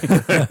 Is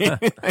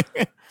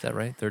that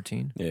right?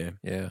 13? Yeah.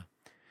 Yeah.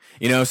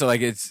 So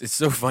like it's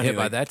so funny. Yeah,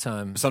 by like, that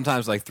time,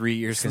 sometimes like 3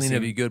 years can Selena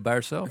seem be good by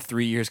herself.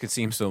 3 years can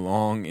seem so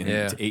long, and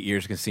Yeah. 8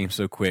 years can seem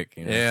so quick.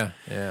 Yeah.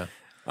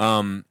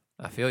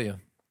 I feel you.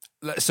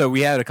 So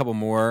we had a couple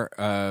more.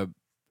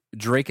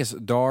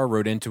 Drakus Dar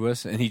wrote into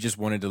us, and he just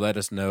wanted to let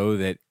us know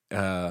that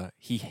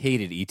he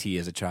hated E.T.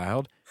 as a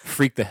child,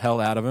 freaked the hell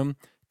out of him,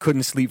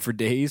 couldn't sleep for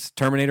days.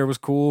 Terminator was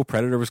cool,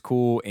 Predator was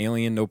cool,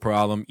 Alien no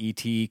problem,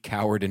 E.T.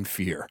 coward and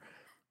fear.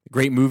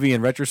 Great movie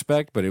in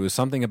retrospect, but it was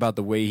something about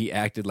the way he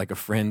acted like a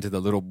friend to the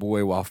little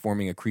boy while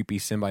forming a creepy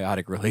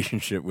symbiotic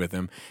relationship with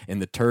him,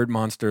 and the turd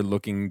monster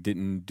looking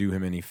didn't do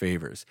him any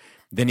favors.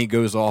 Then he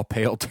goes all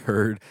pale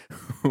turd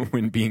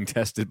when being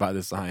tested by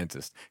the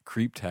scientist.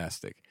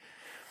 Creeptastic.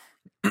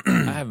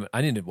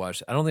 I need to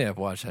watch. I don't think I've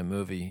watched that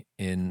movie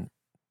in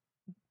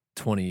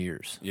 20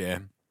 years. Yeah.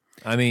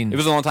 I mean, It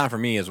was a long time for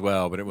me as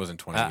well, but it wasn't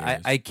 20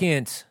 years. I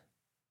can't.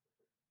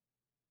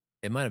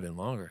 It might have been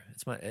longer.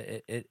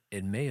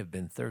 It may have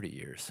been 30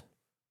 years.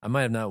 I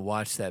might have not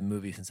watched that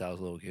movie since I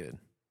was a little kid.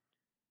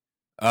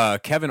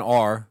 Kevin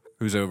R.,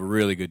 who's a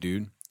really good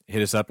dude,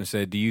 hit us up and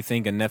said, do you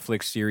think a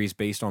Netflix series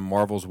based on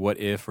Marvel's What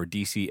If or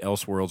DC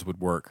Elseworlds would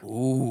work?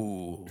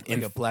 Ooh,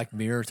 like a Black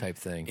Mirror type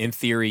thing. In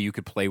theory, you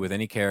could play with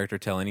any character,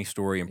 tell any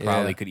story, and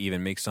probably Yeah. could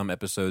even make some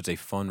episodes a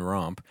fun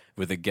romp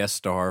with a guest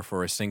star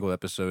for a single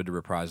episode to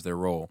reprise their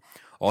role.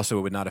 Also,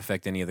 it would not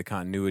affect any of the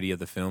continuity of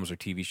the films or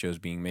TV shows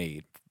being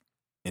made.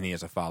 And he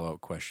has a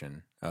follow-up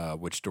question.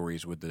 Which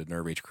stories would the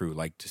Nerd Rage crew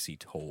like to see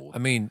told? I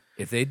mean,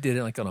 if they did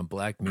it like on a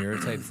Black Mirror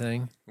type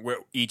thing, Where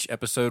each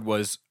episode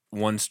was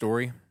one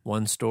story?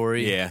 one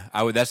story. Yeah,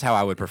 I would. That's how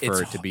I would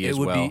prefer it to be as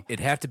well. It'd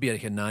have to be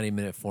like a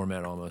 90-minute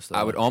format almost. Though.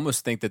 I would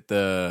almost think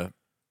that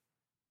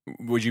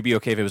would you be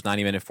okay if it was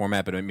 90-minute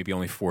format, but maybe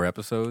only 4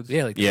 episodes?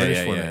 Yeah, like the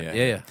British format.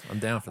 Yeah. I'm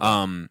down for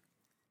that.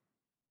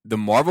 The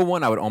Marvel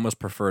one, I would almost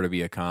prefer to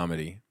be a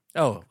comedy.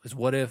 Oh, it's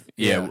What If?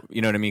 Yeah,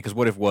 you know what I mean? Because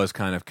What If was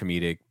kind of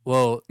comedic.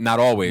 Well, Not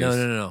always.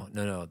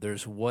 no.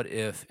 There's What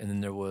If, and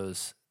then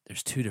there's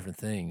two different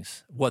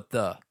things. What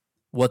the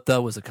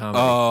was a comedy.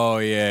 Oh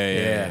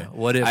yeah.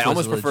 What If? I was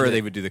almost prefer legit.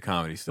 they would do the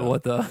comedy stuff.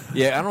 What the?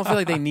 Yeah, I don't feel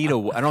like they need a.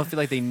 I don't feel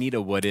like they need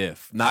a What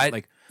If. Not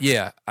like.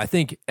 Yeah, I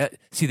think.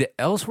 See, the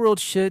Elseworld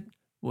shit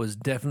was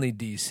definitely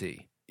DC.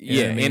 You know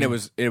Yeah, what I mean? and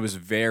it was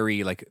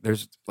very like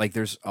there's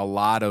a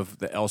lot of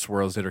the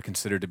Elseworlds that are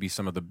considered to be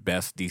some of the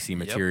best DC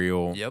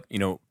material. Yep. You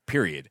know,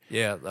 period.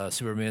 Yeah,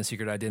 Superman: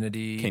 Secret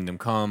Identity, Kingdom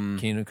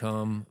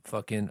Come.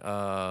 fucking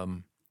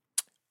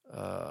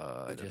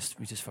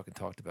we just fucking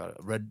talked about it.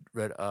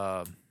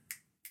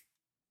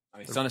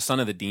 Son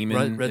of the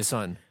Demon. Red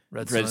Sun.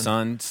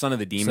 Son of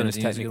the Demon is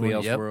technically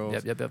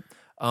Elseworlds. Yep.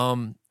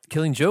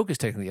 Killing Joke is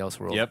technically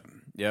Elseworld.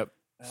 Yep.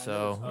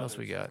 So what else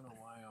we got?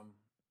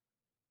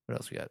 What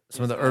else we got?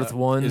 Some of the Earth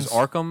ones. Is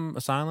Arkham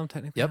Asylum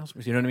technically Yep.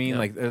 Elseworlds? You know what I mean? Yep.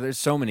 Like there's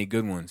so many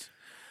good ones.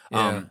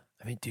 Yeah.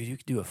 I mean, dude, you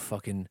could do a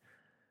fucking.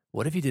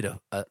 What if you did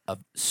a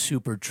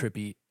super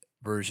trippy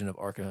version of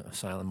Arkham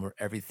Asylum where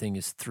everything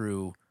is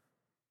through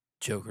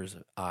Joker's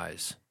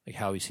eyes, like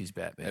how he sees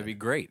Batman? That'd be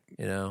great.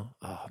 You know?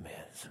 Oh man,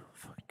 it's so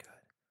fucking good.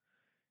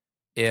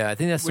 Yeah, I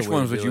think that's Which the way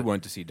ones to would do you it.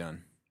 want to see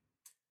done?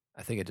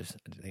 I think it just.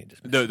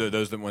 Those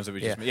are the ones that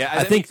we just. Yeah,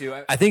 I think. me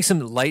too. I think some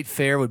light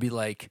fare would be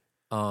like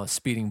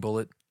Speeding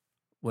Bullet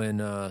when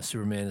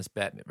Superman is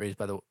Batman raised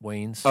by the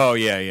Waynes. Oh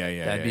yeah.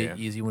 That'd be an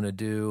easy one to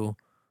do.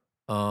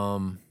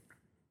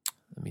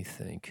 Let me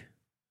think.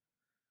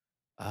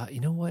 You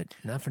know what?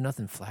 Not for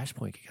nothing,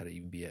 Flashpoint could kind of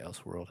even be an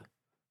Elseworld.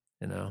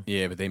 You know?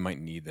 Yeah, but they might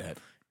need that.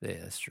 Yeah,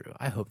 that's true.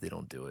 I hope they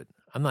don't do it.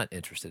 I'm not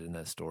interested in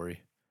that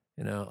story.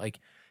 You know, like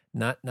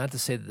not to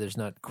say that there's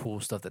not cool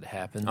stuff that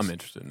happens. I'm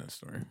interested in that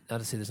story. Not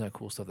to say there's not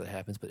cool stuff that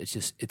happens, but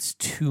it's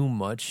too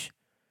much.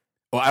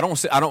 Well,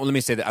 let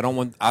me say that I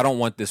don't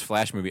want this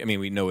Flash movie. I mean,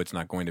 we know it's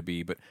not going to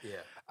be, but Yeah.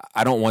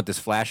 I don't want this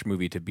Flash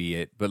movie to be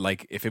it. But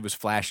like, if it was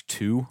Flash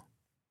 2,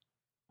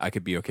 I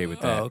could be okay with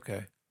that. Oh,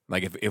 okay.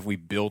 Like if we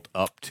built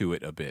up to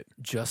it a bit.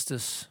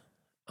 Justice.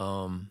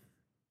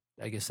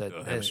 I guess that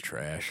was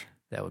trash.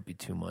 That would be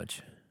too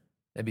much.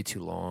 That'd be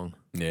too long.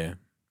 Yeah.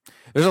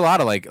 There's a lot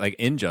of like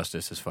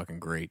Injustice is fucking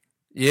great.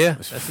 Yeah,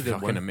 It's that's a good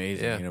fucking one.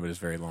 amazing, Yeah. you know, but it's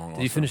very long.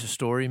 Did you finish the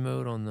story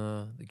mode on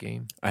the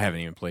game? I haven't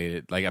even played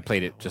it. Like I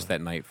played it just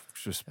that night.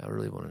 Just I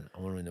really want to.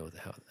 I want to know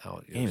how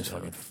it game goes. is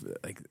fucking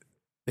like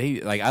they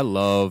like. I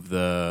love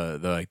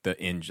the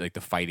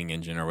the fighting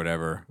engine or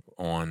whatever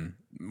on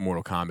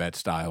Mortal Kombat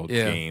style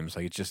games.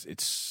 Like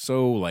it's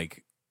so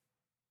like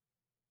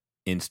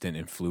instant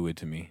and fluid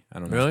to me. I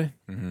don't know. Really?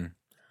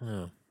 Mm-hmm.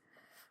 Oh.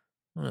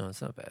 No,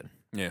 it's not bad.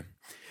 Yeah.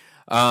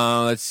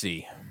 Let's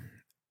see.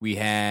 We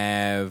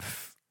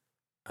have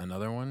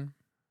another one.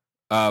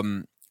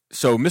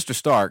 So Mr.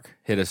 Stark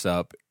hit us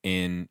up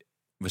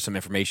with some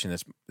information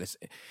that's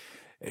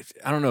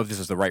I don't know if this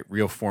is the right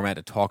real format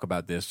to talk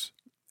about this,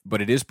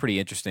 but it is pretty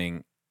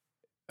interesting.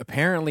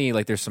 Apparently,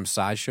 like there's some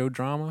Sideshow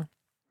drama.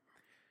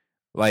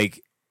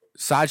 Like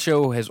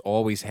Sideshow has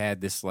always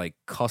had this like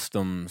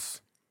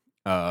customs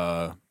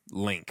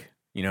link,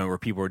 you know, where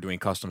people are doing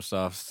custom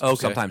stuff,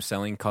 sometimes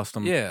selling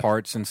custom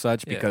parts and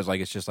such, because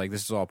like it's just like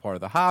this is all part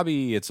of the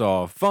hobby, it's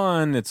all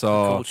fun, it's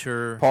all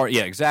culture,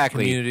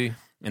 exactly, community.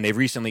 And they've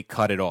recently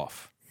cut it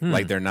off.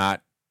 Like they're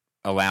not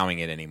allowing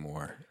it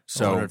anymore.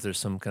 So I wonder if there's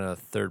some kind of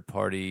third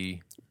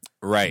party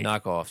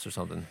knockoffs or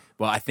something.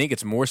 Well, I think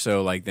it's more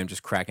so like them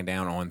just cracking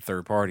down on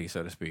third party,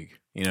 so to speak.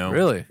 You know,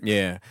 really?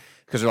 Yeah,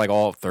 because they're like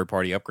all third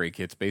party upgrade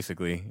kits,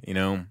 basically. You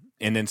know,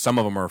 and then some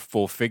of them are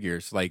full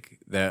figures, like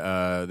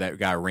that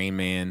guy Rain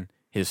Man,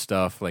 his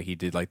stuff. Like he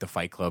did like the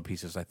Fight Club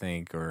pieces, I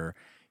think, or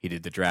he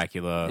did the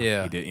Dracula.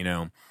 Yeah, he did. You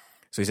know.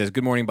 So he says,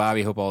 "Good morning,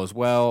 Bobby. Hope all is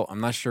well.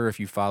 I'm not sure if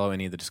you follow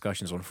any of the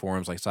discussions on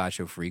forums like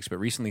Sideshow Freaks, but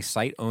recently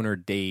site owner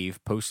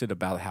Dave posted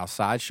about how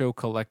Sideshow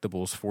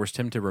Collectibles forced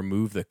him to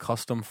remove the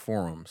custom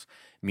forums,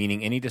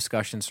 meaning any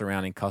discussion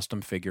surrounding custom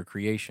figure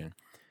creation.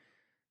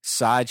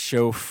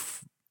 Sideshow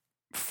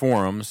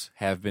forums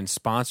have been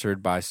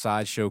sponsored by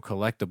Sideshow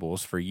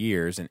Collectibles for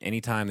years, and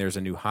anytime there's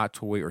a new hot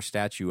toy or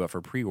statue up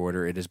for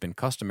pre-order, it has been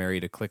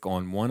customary to click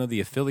on one of the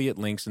affiliate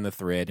links in the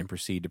thread and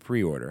proceed to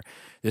pre-order.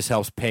 This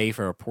helps pay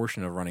for a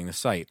portion of running the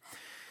site.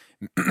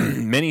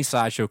 Many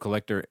Sideshow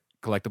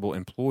collectible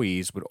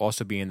employees would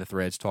also be in the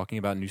threads talking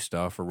about new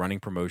stuff or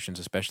running promotions,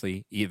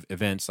 especially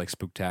events like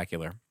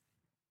Spooktacular.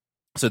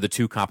 So the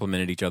two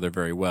complemented each other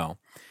very well.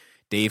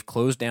 Dave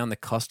closed down the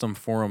custom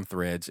forum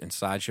threads, and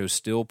Sideshow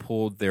still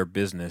pulled their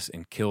business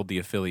and killed the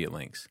affiliate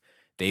links.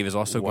 Dave is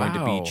also going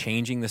to be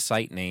changing the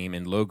site name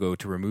and logo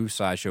to remove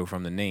Sideshow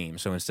from the name.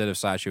 So instead of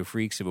Sideshow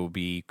Freaks, it will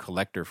be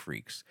Collector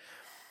Freaks.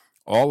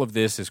 All of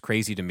this is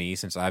crazy to me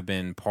since I've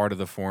been part of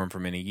the forum for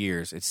many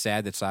years. It's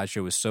sad that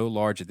Sideshow is so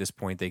large at this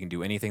point they can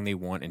do anything they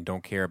want and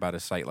don't care about a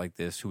site like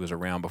this who was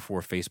around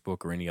before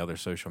Facebook or any other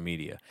social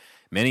media.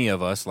 Many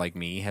of us, like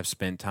me, have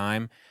spent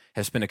a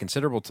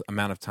considerable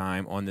amount of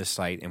time on this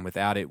site, and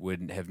without it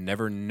would have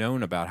never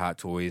known about Hot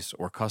Toys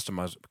or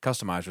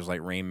customizers like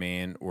Rain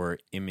Man or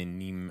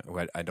Eminim,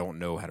 who I don't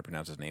know how to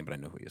pronounce his name, but I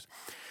know who he is.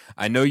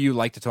 I know you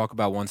like to talk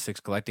about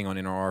 1/6 collecting on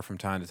NRR from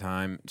time to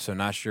time, so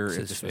not sure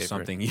if this was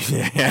something,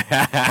 even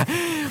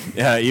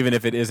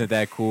if it isn't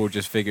that cool,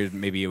 just figured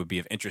maybe it would be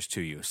of interest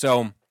to you.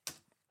 So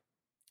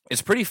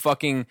it's pretty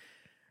fucking,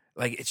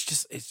 like,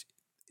 it's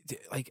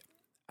like,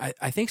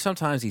 I think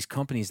sometimes these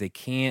companies, they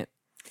can't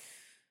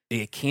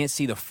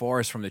see the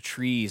forest from the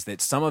trees,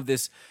 that some of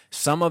this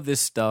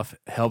stuff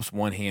helps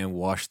one hand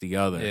wash the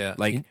other. Yeah.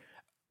 Like,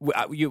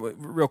 you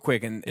real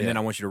quick, and then I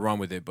want you to run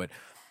with it, but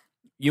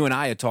you and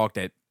I had talked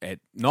at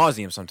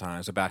nauseum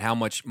sometimes about how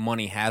much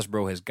money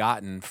Hasbro has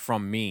gotten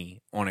from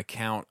me on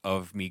account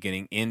of me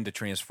getting into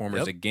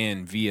Transformers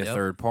again via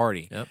third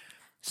party. Yep.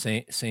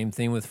 Same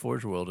thing with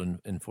Forge World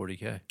and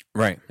 40K.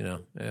 Right. Yeah.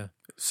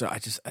 So I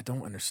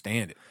don't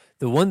understand it.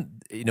 The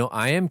one,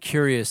 I am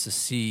curious to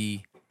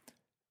see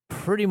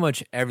pretty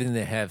much everything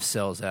they have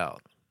sells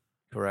out,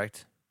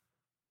 correct?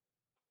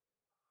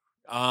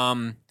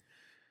 I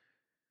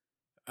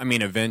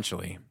mean,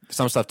 eventually.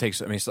 Some stuff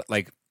takes,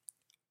 like,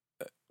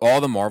 all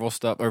the Marvel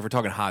stuff, or if we're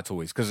talking Hot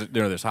Toys, because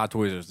there's Hot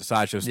Toys, there's the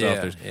Sideshow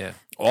stuff,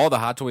 all the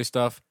Hot Toy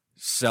stuff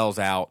sells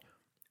out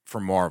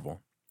for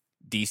Marvel.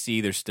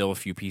 DC, there's still a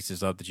few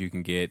pieces up that you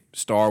can get.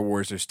 Star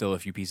Wars, there's still a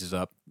few pieces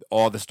up.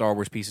 All the Star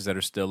Wars pieces that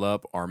are still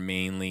up are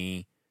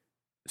mainly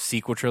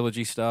sequel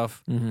trilogy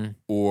stuff,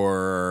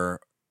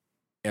 or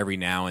every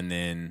now and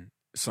then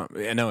some.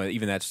 I know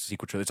even that's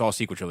sequel trilogy. It's all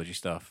sequel trilogy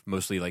stuff,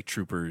 mostly like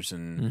Troopers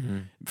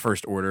and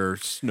First Order,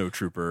 Snow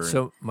Trooper.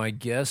 So my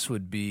guess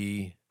would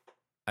be,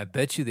 I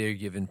bet you they're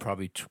giving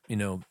probably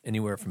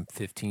anywhere from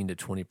 15 to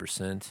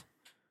 20%,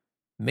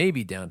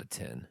 maybe down to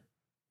 10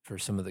 for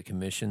some of the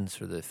commissions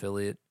for the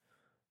affiliate.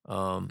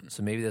 So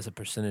maybe that's a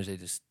percentage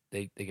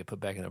they get put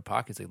back in their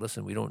pockets. Like,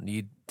 listen, we don't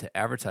need to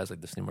advertise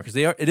like this anymore, because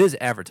it is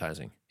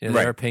advertising. They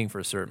are paying for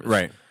a service,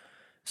 right?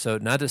 So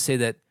not to say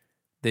that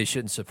they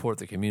shouldn't support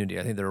the community.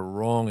 I think they're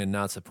wrong in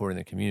not supporting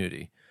the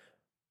community.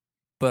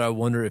 But I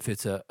wonder if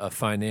it's a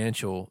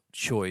financial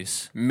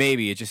choice.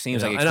 Maybe it just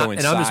seems like it coincided.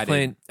 And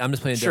I'm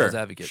just playing devil's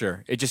advocate.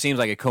 Sure, it just seems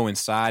like it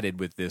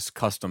coincided with this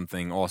custom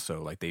thing.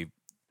 Also, like they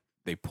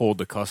pulled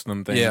the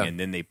custom thing, and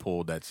then they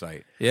pulled that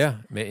site. Yeah,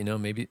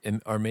 maybe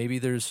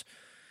there's,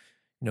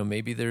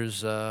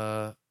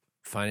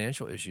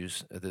 financial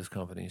issues at those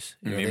companies.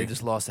 They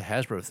just lost the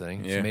Hasbro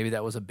thing, so maybe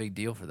that was a big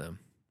deal for them.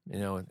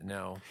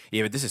 Now.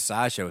 Yeah, but this is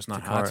Sideshow. It's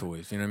not Hot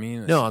Toys. You know what I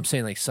mean? No, I'm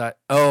saying like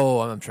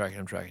I'm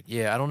tracking.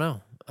 Yeah, I don't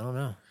know.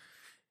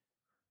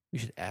 We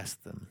should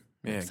ask them.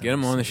 Yeah, get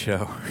them on the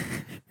show.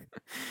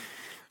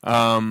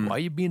 Why are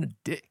you being a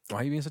dick? Why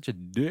are you being such a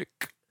dick?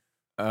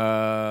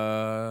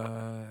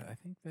 I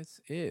think that's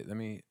it. Let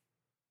me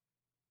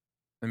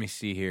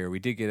see here. We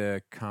did get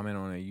a comment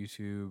on a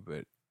YouTube,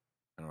 but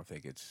I don't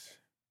think it's.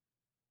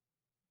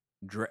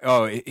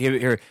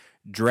 Here.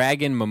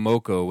 Dragon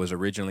Momoko was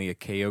originally a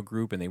KO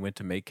group, and they went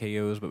to make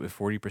KOs, but with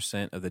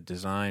 40% of the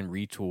design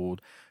retooled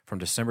from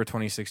December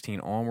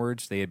 2016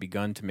 onwards, they had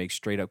begun to make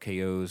straight up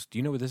KOs. Do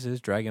you know what this is,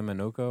 Dragon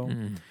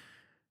Momoko?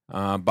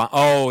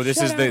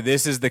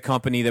 This is the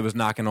company that was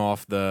knocking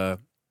off the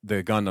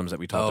Gundams that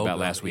we talked about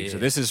last week. So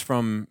this is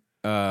from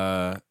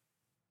the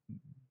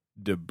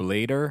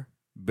Beta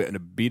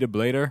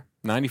Blader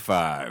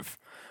 95.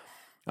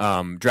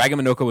 Dragon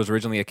Momoko was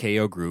originally a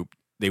KO group.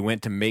 They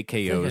went to make KOs.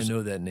 I think I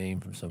know that name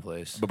from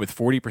someplace. But with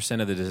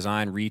 40% of the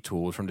design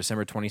retooled from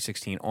December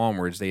 2016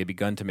 onwards, they had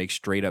begun to make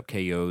straight-up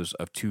KOs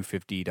of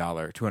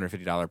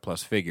 $250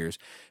 plus figures,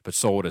 but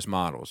sold as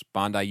models.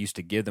 Bandai used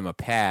to give them a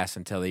pass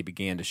until they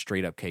began to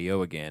straight-up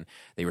KO again.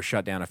 They were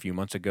shut down a few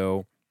months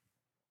ago,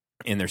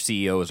 and their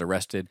CEO was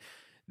arrested.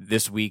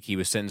 This week, he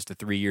was sentenced to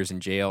 3 years in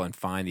jail and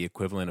fined the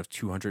equivalent of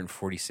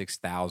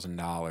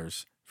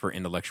 $246,000 for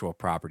intellectual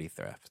property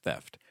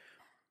theft.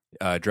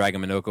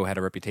 Dragon Momoko had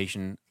a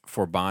reputation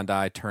for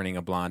Bandai turning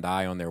a blind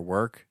eye on their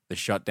work. The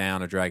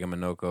shutdown of Dragon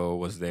Momoko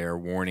was their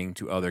warning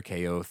to other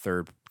KO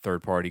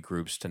third-party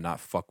groups to not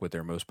fuck with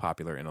their most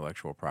popular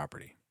intellectual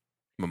property.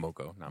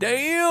 Momoko.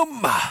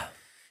 Damn!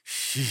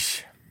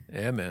 Sheesh.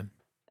 Yeah, man.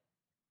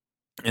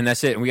 And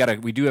that's it.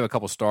 And we do have a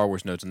couple Star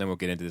Wars notes, and then we'll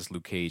get into this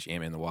Luke Cage,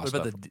 Ant-Man and the Wasp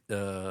What about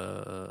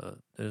stuff.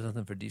 There's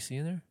nothing for DC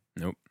in there?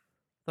 Nope. I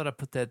thought I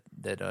put that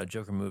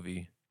Joker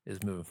movie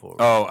is moving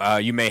forward. Oh,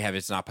 you may have.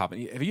 It's not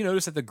popping. Have you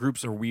noticed that the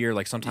groups are weird?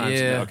 Like sometimes.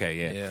 Yeah.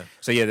 Okay. Yeah.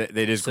 So yeah, that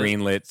is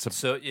greenlit.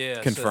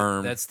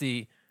 Confirmed.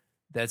 So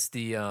that's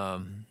the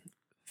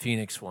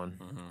Phoenix one.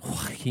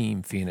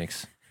 Joaquin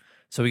Phoenix.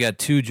 So we got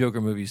 2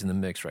 Joker movies in the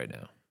mix right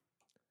now.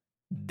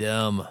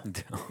 Dumb.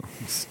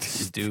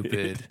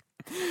 Stupid.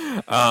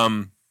 I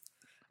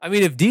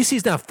mean, if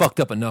DC's not fucked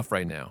up enough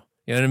right now,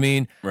 you know what I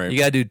mean? Right. You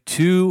got to do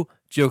 2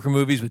 Joker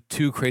movies with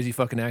 2 crazy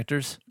fucking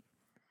actors.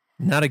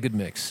 Not a good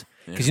mix.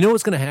 Because you know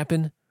what's going to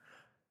happen?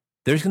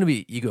 There's going to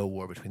be ego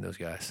war between those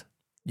guys.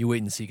 You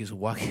wait and see, because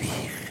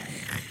Joaquin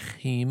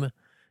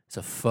is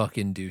a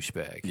fucking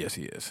douchebag. Yes,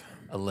 he is.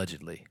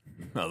 Allegedly.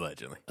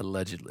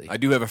 Allegedly. I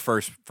do have a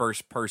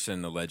first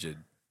person alleged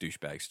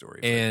douchebag story.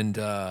 And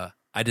I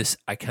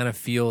kind of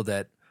feel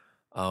that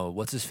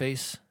what's his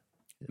face?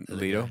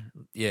 Leto?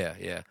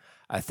 Yeah.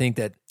 I think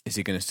that Is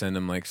he going to send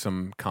him like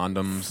some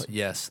condoms?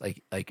 yes,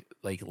 like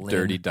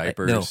Dirty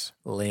diapers?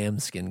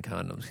 lambskin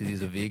condoms because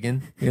he's a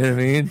vegan. You know what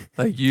I mean?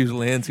 Like use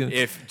lambskin.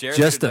 If Jared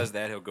Just does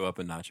that, he'll go up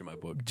a notch in my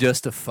book.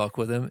 just to fuck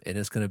with him, and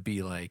it's gonna be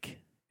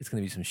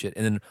some shit.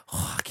 And then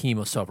Hakeem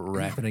will stop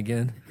rapping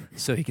again,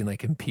 so he can like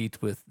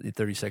compete with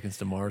 30 Seconds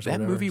to Mars. Or That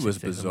whatever, movie was 60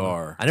 Seconds to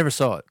bizarre. Mars. I never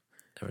saw it.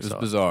 It was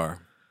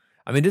bizarre.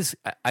 I mean,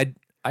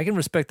 I can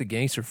respect the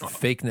gangster for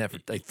faking that for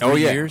like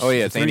 3 years. Oh,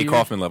 yeah. Was It's it 3 Andy years?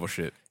 Kaufman level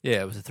shit.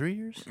 Yeah, was it 3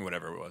 years?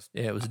 Whatever it was.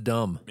 Yeah, it was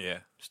dumb. Yeah.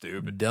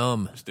 Stupid.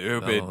 Dumb.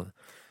 Stupid. No.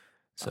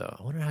 So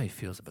I wonder how he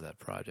feels about that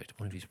project.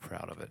 I wonder if he's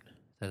proud of it.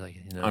 Like,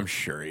 I'm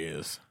sure he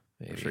is.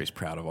 maybe. I'm sure he's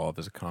proud of all of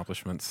his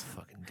accomplishments.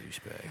 Fucking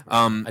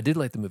douchebag. I did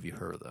like the movie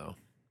Her though.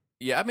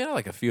 Yeah, I mean, I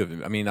like a few of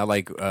them. I mean, I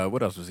like,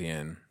 what else was he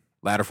in?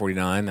 Ladder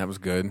 49, that was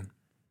good.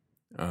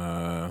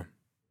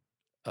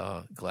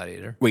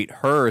 Gladiator. Wait,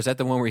 Her, is that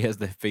the one where he has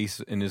the face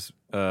in his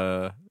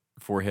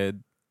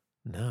forehead?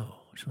 No,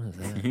 which one is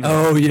that? You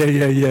know- Oh yeah.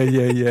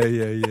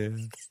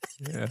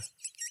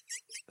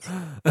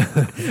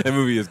 That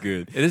movie is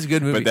good. It is a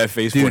good movie. But that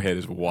face Dude, forehead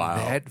is wild.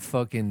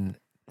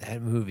 That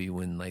movie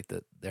when like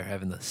they're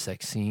having the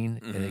sex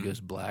scene and it goes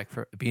black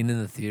for being in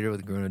the theater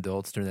with grown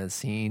adults during that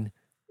scene,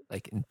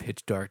 like in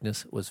pitch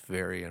darkness, was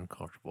very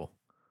uncomfortable.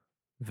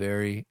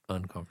 Very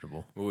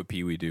uncomfortable. What would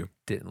Pee Wee do?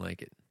 Didn't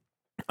like it.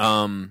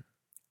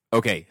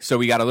 Okay, so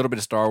we got a little bit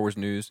of Star Wars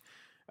news.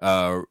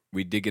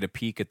 We did get a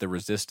peek at the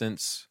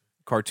Resistance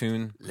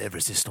cartoon Le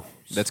Resistance.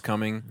 that's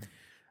coming.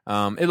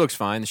 It looks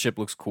fine. The ship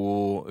looks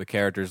cool. The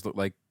characters look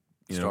like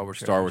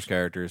Star Wars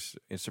characters.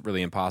 It's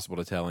really impossible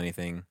to tell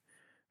anything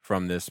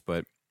from this,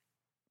 but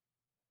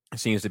it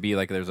seems to be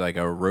like there's like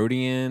a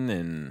Rhodian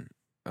and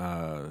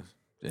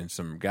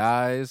some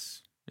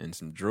guys and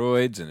some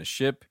droids and a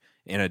ship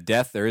and a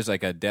death. There is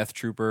like a death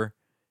trooper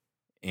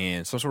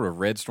and some sort of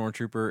red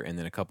stormtrooper and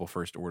then a couple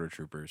First Order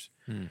troopers.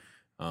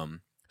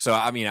 So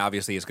I mean,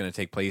 obviously, it's going to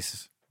take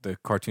place. The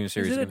cartoon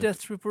series Is it a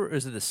Death Trooper or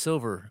is it a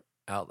silver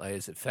outline?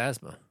 Is it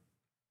Phasma?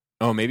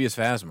 Oh, maybe it's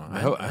Phasma. I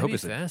hope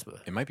it's Phasma.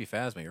 It might be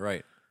Phasma. You're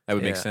right. That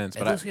would make sense. It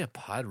But looks like a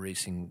pod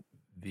racing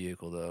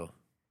vehicle, though.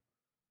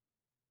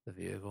 The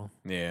vehicle.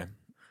 yeah,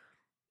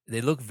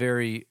 They look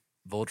very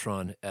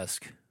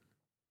Voltron-esque.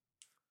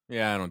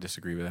 yeah, I don't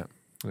disagree with that.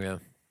 Yeah.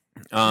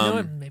 You know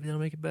what? Um, Maybe they'll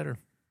make it better.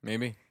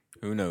 maybe.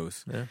 Who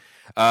knows?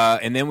 Yeah.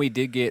 And then we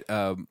did get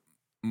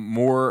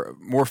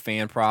more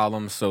fan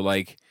problems. So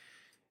like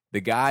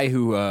the guy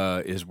who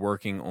is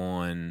working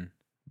on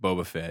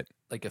Boba Fett,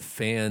 Like a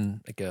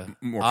fan, like a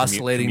more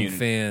oscillating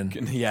fan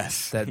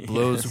yes, that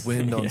blows Yes.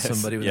 wind on Yes.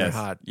 somebody when Yes.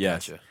 they're hot.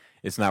 Yes, Gotcha.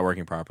 it's not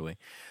working properly.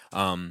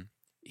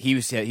 He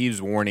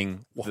was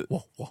warning.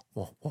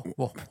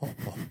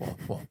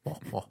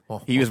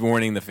 He was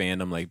warning the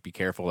fandom, like, be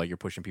careful, like you're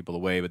pushing people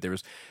away. But there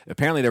was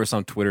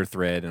some Twitter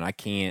thread, and I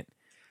can't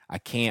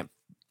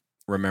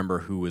remember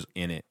who was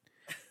in it,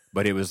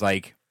 but it was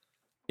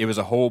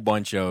a whole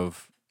bunch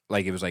of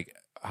like it was like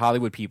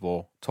Hollywood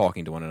people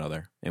talking to one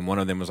another, and one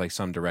of them was like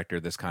some director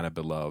that's kind of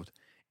beloved,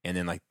 and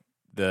then like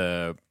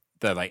the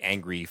like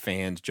angry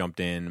fans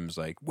jumped in and was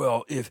like,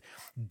 well, if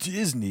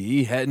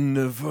Disney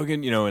hadn't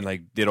fucking, and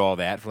like did all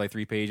that for like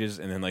 3 pages.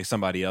 And then like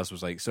somebody else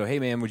was like, so, hey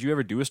man, would you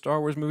ever do a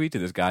Star Wars movie, to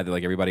this guy that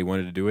like everybody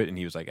wanted to do it? And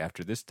he was like,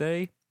 after this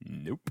day,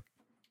 nope.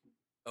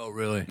 Oh,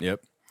 really?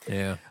 Yep.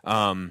 Yeah.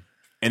 And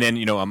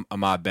then,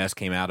 Ahmad Best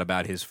came out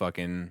about his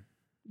fucking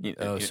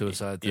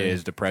suicide Yeah, thing.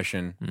 his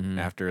depression Mhm.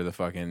 after the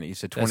fucking, he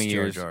said That's 20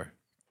 years. Jar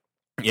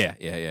Jar.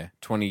 Yeah.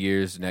 20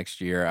 years next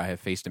year, I have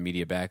faced a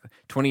media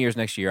 20 years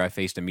next year, I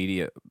faced a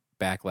media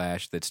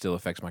backlash that still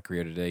affects my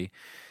career today.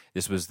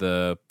 This was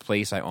the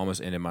place I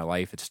almost ended my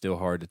life. It's still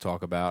hard to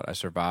talk about. I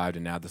survived,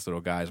 and now this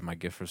little guy is my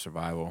gift for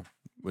survival.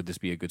 Would this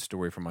be a good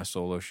story for my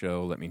solo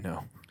show? Let me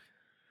know.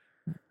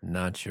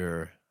 Not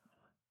your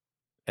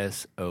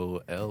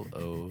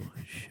SOLO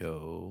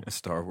show. A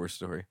Star Wars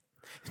story.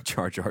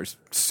 Jar Jar's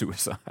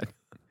suicide.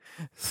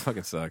 This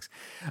fucking sucks.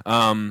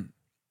 And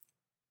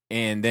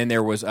then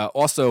there was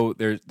also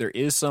there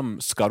is some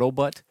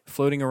scuttlebutt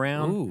floating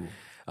around Ooh.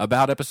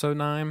 about episode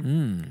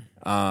 9.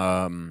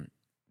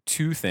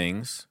 2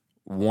 things.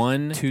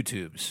 One, Two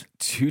tubes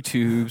two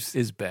tubes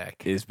is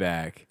back. is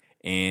back,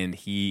 and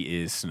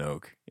he is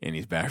Snoke, and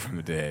he's back from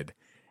the dead.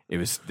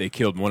 They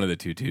killed one of the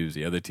 2 tubes.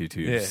 The other 2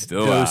 tubes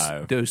still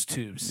alive. Those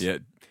tubes. Yeah,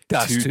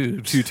 Das two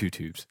tubes. two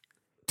tubes,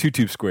 2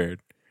 tubes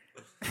squared.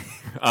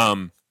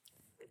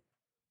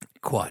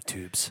 Quad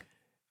tubes.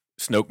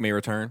 Snoke may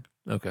return.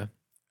 Okay.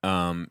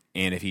 And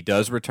if he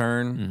does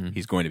return, Mhm.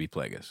 he's going to be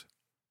Plagueis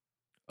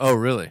Oh,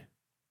 really?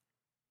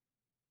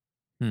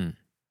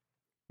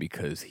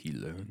 because he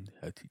learned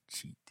how to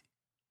cheat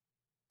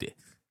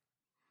death.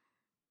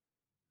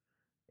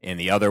 And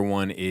the other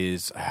one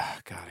is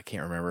God, I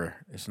can't remember.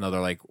 It's another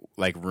like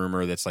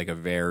rumor that's like a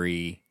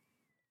very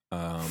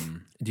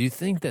Do you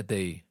think that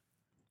they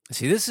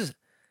see? This is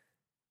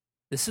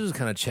This is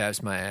kind of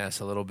chaps my ass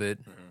a little bit.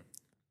 Mm-hmm.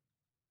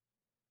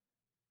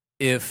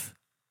 If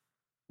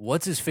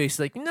what's his face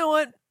like, you know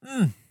what?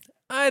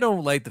 I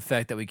don't like the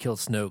fact that we killed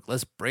Snoke.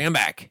 Let's bring him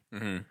back.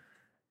 Mm-hmm.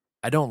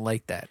 I don't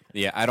like that.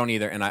 Yeah, I don't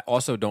either. And I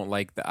also don't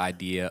like the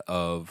idea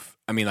of,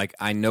 I mean, like,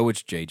 I know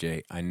it's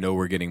JJ. I know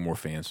we're getting more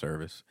fan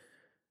service.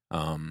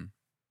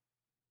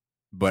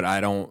 But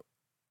I don't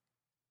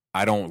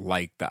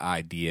like the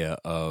idea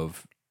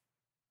of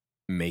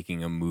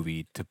making a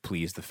movie to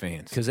please the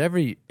fans. Because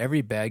every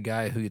bad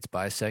guy who gets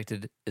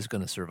bisected is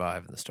going to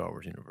survive in the Star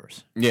Wars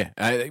universe. Yeah,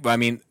 I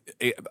mean,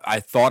 I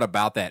thought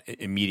about that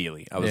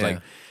immediately. I was Yeah. like,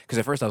 because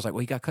at first I was like,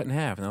 well, he got cut in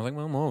half, and I was like,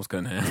 well, Maul was cut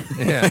in half.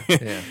 Yeah.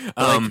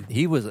 But,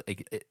 he was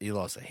he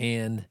lost a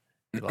hand.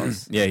 He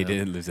lost, yeah, he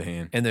did lose a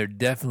hand, and they're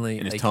definitely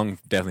and his tongue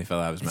definitely fell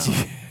out of his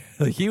mouth.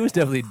 like, he was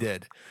definitely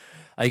dead.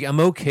 Like, I'm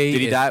okay.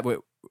 Did he die? Wait,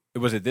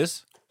 was it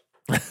this?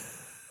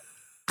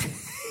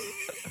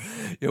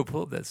 Yo,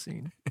 pull up that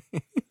scene.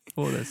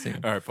 Pull up that scene.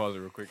 All right, pause it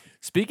real quick.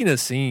 Speaking of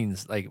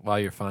scenes, like while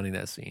you're finding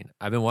that scene,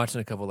 I've been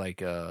watching a couple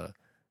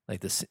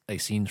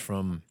scenes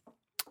from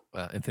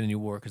Infinity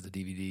War because the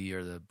DVD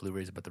or the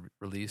Blu-rays about the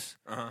release.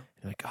 Uh-huh.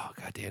 And like, oh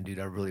goddamn, dude,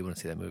 I really want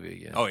to see that movie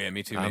again. Oh yeah,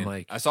 me too. I'm Man.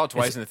 like, I saw it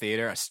twice it's- in the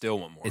theater. I still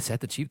want more. It's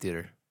at the cheap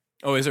theater.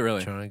 Oh, is it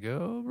really? Trying to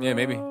go, bro. Yeah,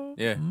 maybe.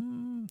 Yeah.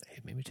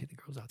 Hey, maybe take the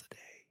girls out today,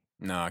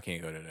 No, I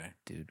can't go today.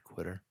 dude.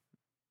 Quitter.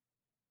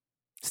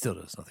 Still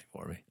does nothing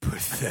for me.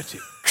 Pathetic.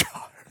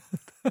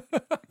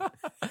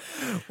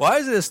 Why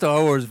is it that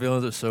Star Wars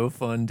villains are so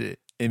fun to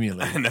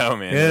emulate? I know,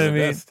 man. You know what I They're the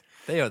mean? best.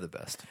 They are the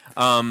best.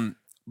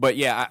 But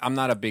yeah, I'm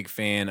not a big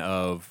fan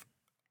of.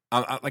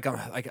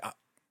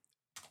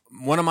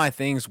 One of my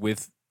things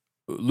with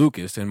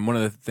Lucas, and one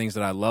of the things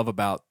that I love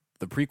about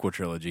the prequel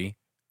trilogy,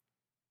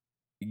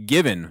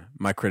 given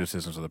my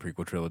criticisms of the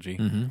prequel trilogy,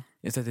 Mm-hmm.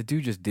 is that the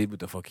dude just did what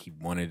the fuck he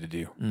wanted to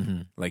do.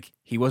 Mm-hmm. Like,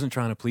 he wasn't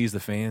trying to please the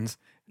fans.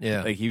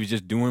 Yeah. Like, he was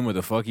just doing what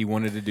the fuck he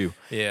wanted to do.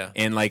 Yeah.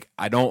 And like,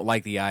 I don't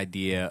like the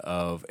idea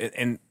of,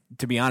 and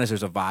to be honest,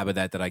 there's a vibe of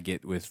that I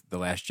get with The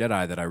Last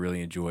Jedi that I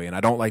really enjoy. And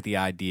I don't like the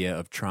idea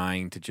of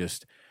trying to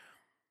just,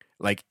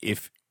 like,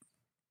 if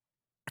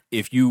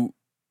you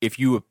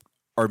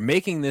are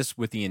making this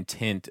with the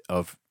intent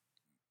of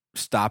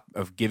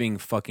giving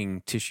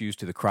fucking tissues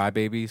to the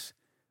crybabies,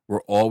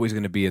 we're always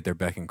going to be at their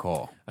beck and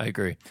call. I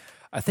agree.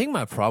 I think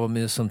my problem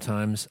is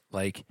sometimes,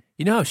 like,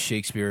 you know how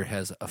Shakespeare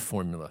has a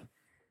formula,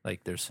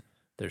 like there's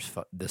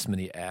this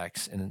many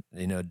acts, and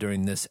you know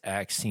during this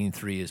act, scene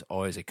 3 is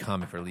always a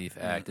comic relief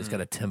act. It's got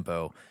a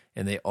tempo,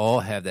 and they all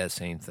have that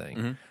same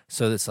thing.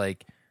 So it's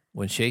like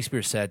when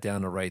Shakespeare sat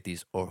down to write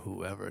these, or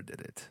whoever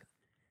did it,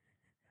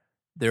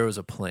 there was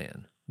a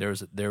plan. There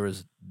was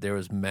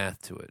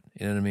math to it.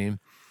 You know what I mean?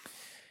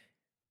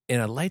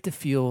 And I like to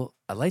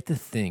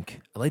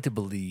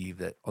believe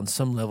that on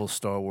some level,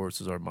 Star Wars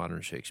is our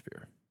modern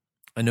Shakespeare.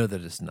 I know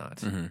that it's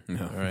not. No,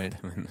 All right.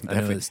 definitely,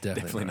 I know it's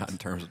definitely not not. in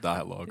terms of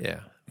dialogue.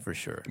 Yeah, for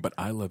sure. But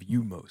I love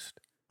you most.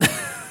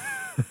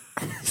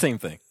 Same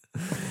thing.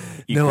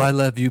 No, I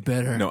love you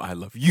better. No, I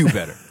love you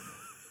better.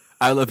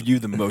 I love you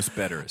the most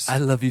betterest. I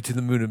love you to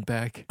the moon and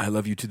back. I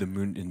love you to the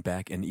moon and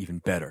back and even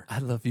better. I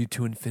love you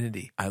to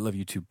infinity. I love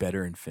you to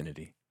better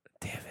infinity.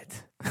 Damn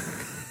it.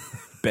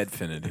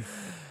 Bedfinity.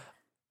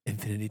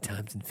 Infinity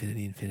times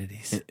infinity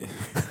infinities.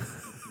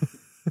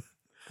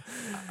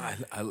 I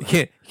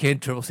You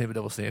can't triple stamp a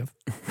double stamp.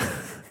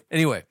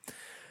 Anyway,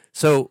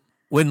 so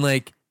when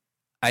like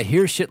I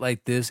hear shit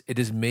like this, it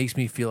just makes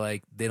me feel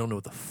like they don't know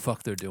what the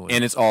fuck they're doing.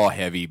 and it's all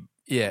heavy.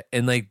 Yeah,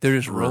 and like they're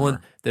just rolling.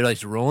 Rumor. They're like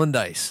rolling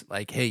dice.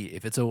 Like, hey,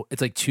 if it's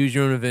like choose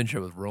your own adventure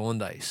with rolling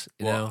dice.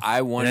 You Well, know,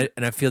 I wonder.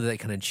 and I feel that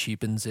kind of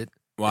cheapens it.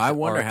 Well, with I the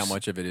wonder how arcs.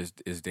 much of it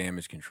is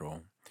damage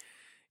control.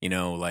 You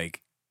know,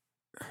 like,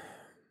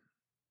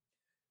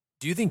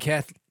 Do you think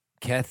Kathy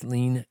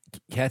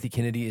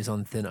Kennedy is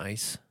on thin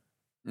ice?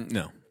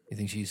 no. You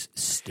think she's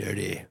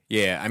sturdy?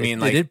 Yeah, I mean,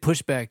 they like, did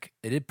push back.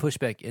 They did push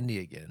back Indy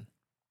again.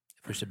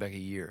 Pushed it back a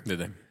year. did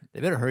they? They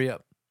better hurry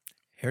up.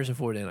 Harrison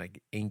Ford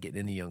ain't getting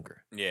any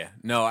younger. Yeah.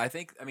 No, I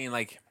think. I mean,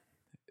 like,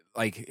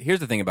 here's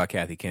the thing about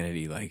Kathy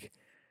Kennedy. Like,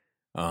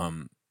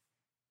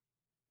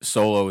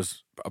 Solo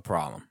is a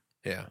problem.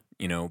 Yeah,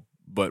 You know,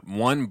 but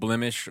one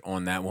blemish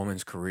on that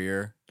woman's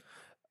career,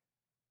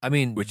 I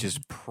mean, which is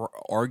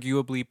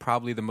arguably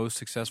probably the most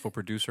successful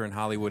producer in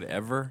Hollywood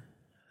ever.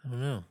 I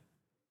don't know.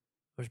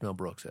 Where's Mel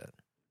Brooks at?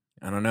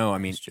 I don't know. I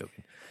mean, Just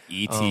joking.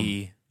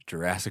 E.T.,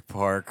 Jurassic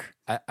Park,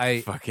 I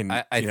fucking.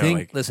 I you know, think.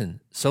 like, Listen,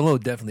 Solo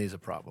definitely is a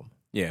problem.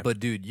 yeah. But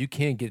dude, you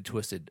can't get it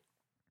twisted.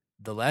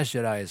 The Last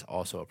Jedi is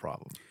also a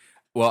problem.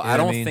 Well, You know I what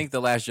I don't mean? think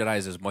The Last Jedi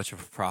is as much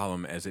of a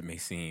problem as it may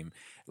seem.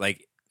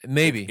 Like,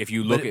 Maybe if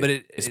you look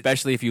at,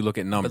 especially if you look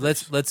at numbers.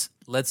 But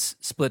let's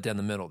split down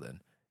the middle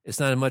then. It's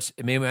not as much.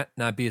 It may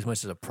not be as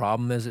much as a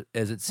problem as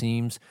it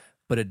seems,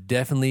 but it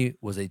definitely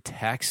was a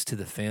tax to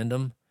the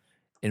fandom,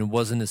 and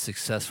wasn't as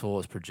successful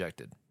as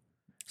projected.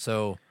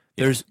 So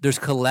there's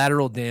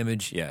collateral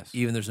damage. Yes.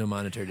 Even there's no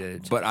monetary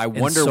damage. But I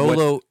And wonder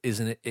Solo what.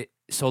 isn't it.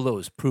 Solo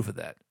is proof of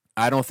that.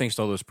 I don't think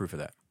Solo is proof of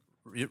that.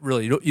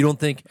 Really, you don't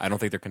think? I don't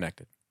think they're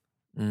connected.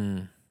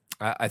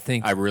 I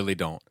think I really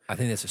don't. I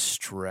think that's a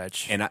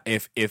stretch. And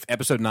if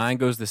episode 9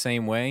 goes the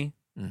same way,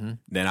 Mm-hmm.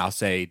 then I'll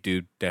say,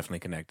 dude, definitely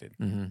connected.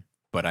 Mm-hmm.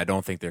 But I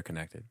don't think they're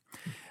connected.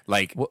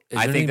 Like, Well,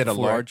 I think that a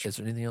large... Is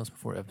there anything else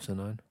before episode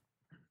 9?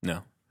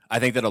 No. I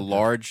think that a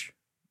large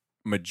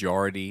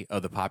majority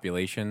of the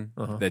population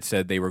that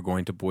said they were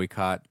going to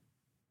boycott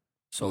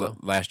Solo?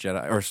 Last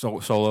Jedi, or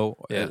Solo,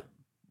 Yeah.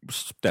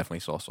 definitely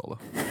saw Solo.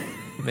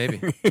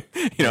 Maybe.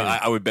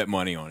 I would bet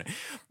money on it.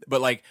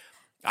 But,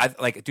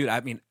 dude,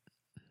 I mean,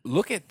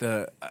 look at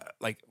the,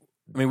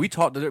 we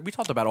talked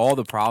about all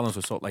the problems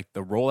with Solo. Like,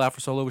 the rollout for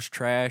Solo was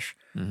trash.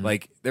 Mm-hmm.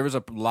 Like, there was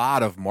a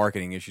lot of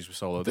marketing issues with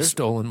Solo. The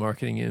stolen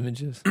marketing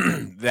images.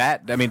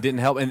 That, didn't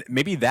help. And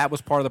maybe that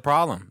was part of the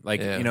problem.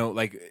 Like,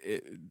 Yeah.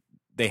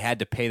 They had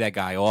to pay that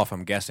guy off,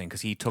 I'm guessing,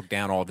 because he took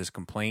down all of his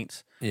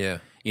complaints. Yeah.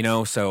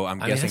 So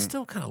I'm I guessing. mean, I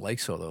still kind of like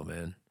Solo,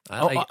 man.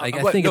 I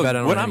But think no, about it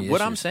on what many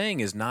I'm issues. saying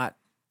is not.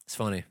 It's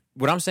funny.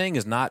 What I'm saying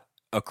is not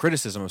a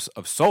criticism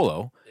of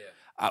Solo.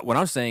 Yeah. What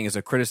I'm saying is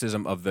a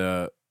criticism of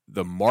the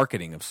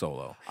marketing of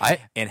Solo.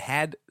 And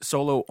had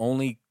Solo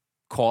only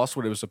cost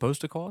what it was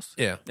supposed to cost,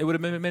 Yeah. it would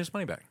have made its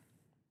money back.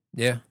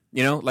 Yeah.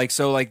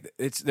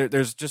 It's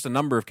there's just a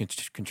number of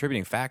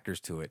contributing factors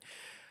to it.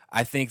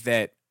 I think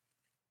that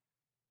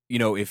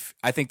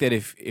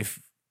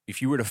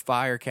if you were to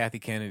fire Kathy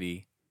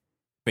Kennedy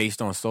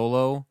based on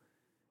Solo,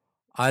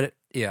 I'm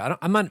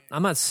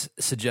not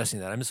suggesting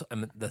that.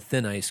 I'm the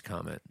thin ice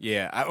comment.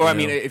 yeah. You I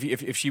mean, know?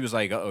 if she was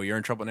like, "Oh, you're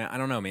in trouble now," I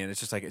don't know, man. It's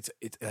just like it's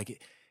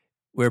like.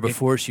 Where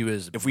before she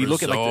was, If we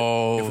look at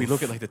resolved.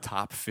 the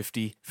top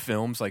 50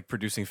 films, like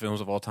producing films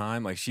of all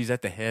time, like she's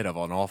at the head of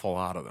an awful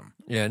lot of them.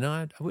 Yeah, no,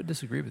 I would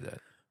disagree with that.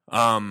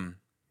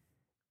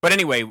 But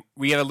anyway,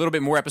 we have a little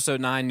bit more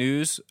episode 9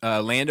 news.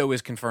 Lando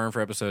is confirmed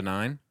for episode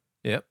 9,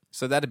 Yep,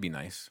 so that'd be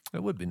nice.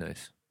 that would be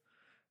nice.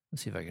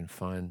 Let's see if I can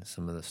find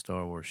some of the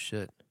Star Wars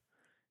shit,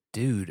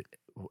 dude.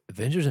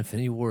 Avengers: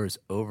 Infinity War is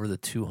over the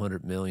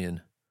 200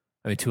 billion.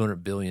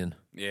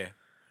 Yeah,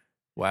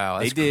 Wow,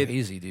 They that's did.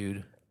 crazy,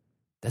 dude.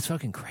 That's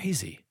fucking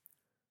crazy.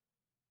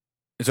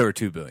 it's over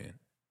 $2 billion.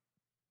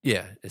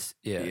 Yeah,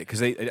 Yeah,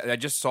 because I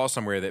just saw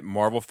somewhere that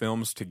Marvel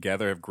films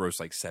together have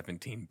grossed like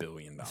 $17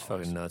 billion. It's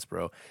fucking nuts,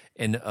 bro.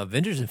 And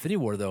Avengers: Infinity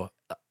War though,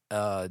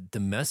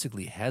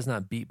 domestically has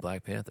not beat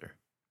Black Panther.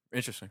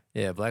 Interesting.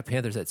 Yeah, Black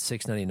Panther's at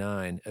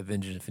 $699.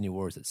 Avengers: Infinity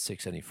War is at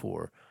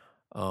 $674.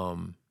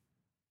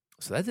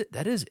 So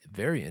that is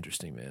very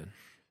interesting, man.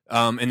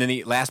 And then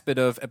the last bit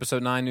of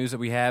episode 9 news that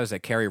we have is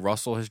that Kerry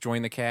Russell has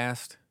joined the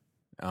cast.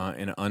 In an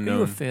Are you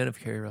unknown. a fan of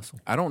Kerry Russell?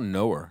 I don't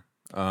know her.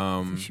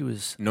 I think she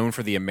was Known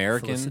for The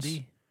Americans.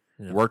 Felicity.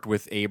 Yeah. Worked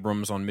with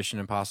Abrams on Mission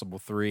Impossible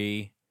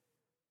 3.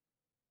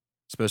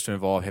 Supposed to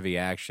involve heavy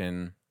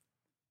action.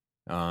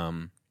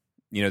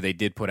 They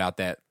did put out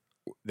that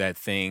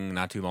thing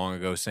not too long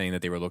ago saying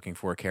that they were looking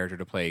for a character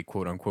to play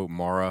quote unquote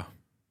Mara.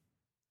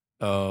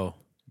 Oh,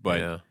 But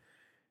yeah.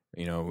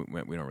 we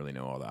don't really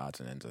know all the odds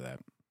and ends of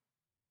that.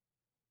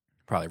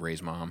 Probably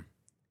Ray's mom.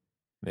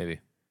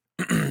 Maybe.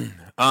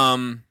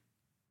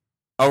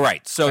 All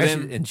right. So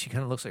Actually, then, and she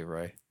kind of looks like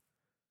Ray.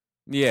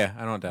 yeah,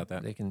 I don't doubt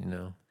that. They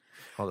can,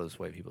 all those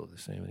white people are the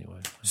same anyway.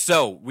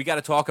 So we got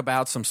to talk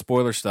about some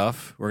spoiler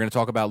stuff. We're going to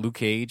talk about Luke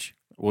Cage.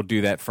 We'll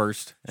do that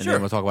first, and Sure.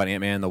 then we'll talk about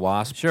Ant-Man and the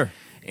Wasp. Sure.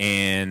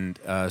 And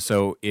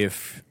so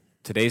if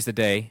today's the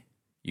day,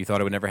 you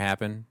thought it would never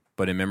happen,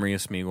 but in memory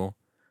of Smeagol,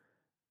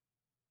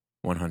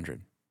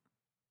 100,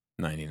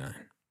 99,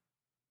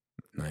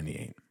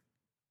 98,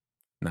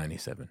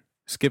 97.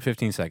 Skip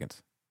 15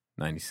 seconds.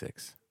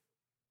 96,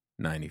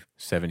 90,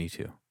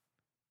 72,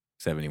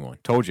 71.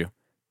 Told you.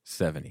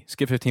 70.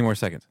 Skip 15 more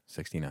seconds.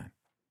 69,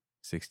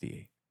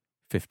 68,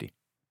 50,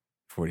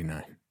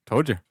 49.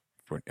 Told you.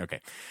 40, okay.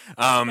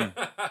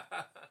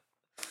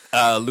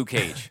 Luke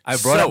Cage. I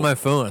brought out my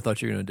phone. I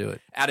thought you were going to do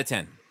it. Out of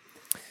 10.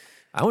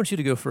 I want you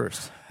to go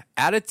first.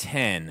 Out of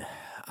 10,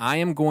 I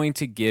am going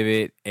to give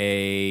it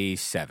a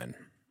 7.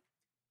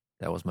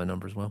 That was my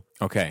number as well.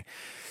 Okay.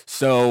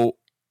 So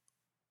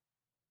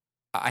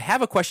I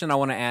have a question I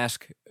want to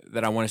ask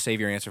that I want to save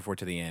your answer for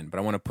to the end, but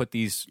I want to put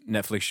these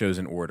Netflix shows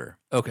in order.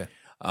 Okay.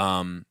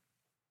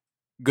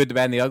 Good, the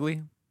Bad, and the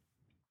Ugly.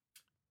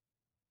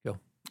 Go.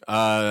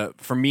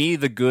 For me,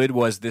 the good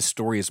was this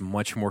story is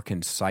much more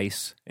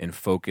concise and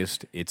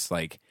focused. It's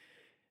like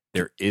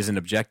there is an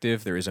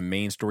objective, there is a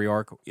main story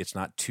arc. It's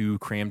not too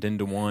crammed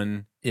into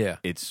one. Yeah.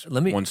 It's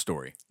Let me- one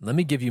story. Let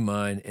me give you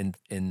mine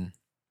in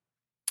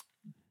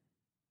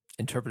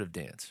interpretive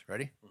dance.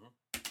 Ready?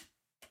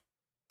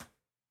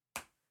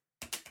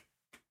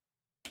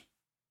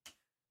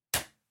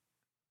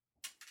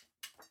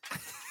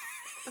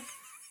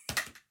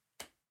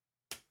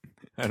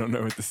 I don't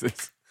know what this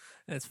is.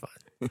 That's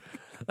fine.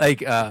 Like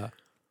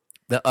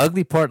the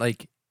ugly part,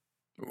 like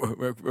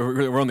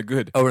We're on the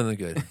good. we're in the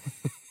good.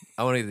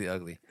 I want to get the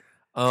ugly.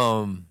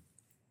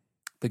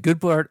 The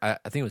good part, I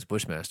think it was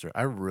Bushmaster.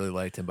 I really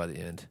liked him by the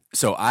end.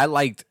 So I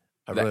liked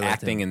I the really liked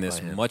acting him in this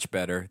by him. much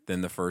better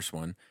than the first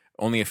one.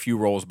 Only a few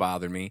roles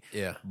bothered me,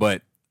 Yeah.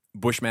 but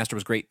Bushmaster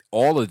was great.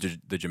 All of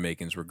the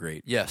Jamaicans were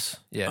great. Yes.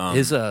 Yeah. Um,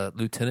 His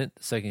lieutenant,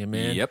 second in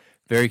command. Yep.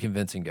 Very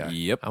convincing guy.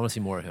 Yep. I want to see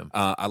more of him.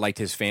 I liked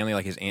his family,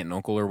 like his aunt and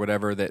uncle or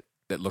whatever that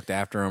looked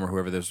after him, or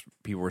whoever those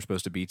people were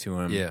supposed to be to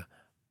him. Yeah.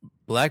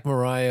 Black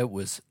Mariah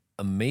was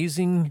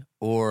amazing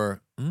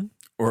or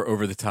Or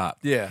over the top.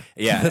 yeah.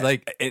 Yeah.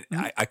 like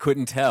I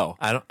couldn't tell.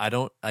 I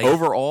don't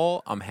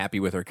Overall, I'm happy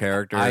with her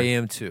character. I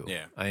am too.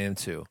 Yeah. I am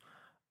too.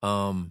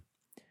 I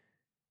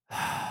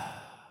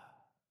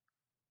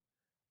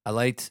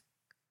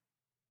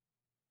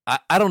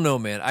don't know,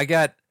 man.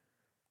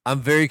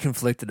 I'm very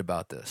conflicted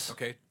about this.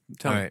 Okay.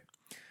 All right.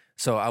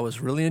 So I was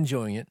really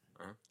enjoying it.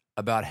 Uh-huh.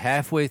 About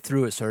halfway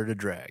through, it started to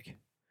drag.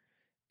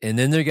 And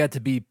then there got to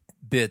be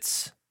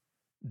bits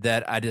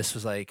that I just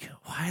was like,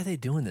 why are they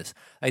doing this?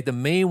 Like the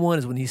main one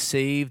is when he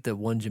saved the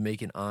one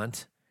Jamaican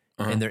aunt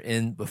and they're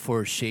in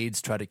before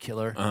Shades try to kill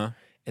her.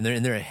 And they're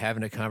in there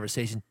having a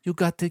conversation. You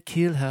got to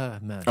kill her,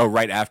 man. Oh,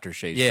 right after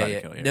Shades tried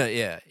to kill you. No,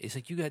 yeah. It's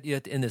like you have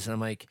to end this. And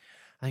I'm like,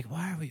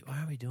 why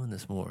are we doing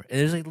this more? And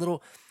there's like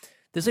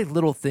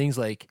little things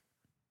like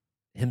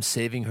him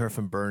saving her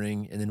from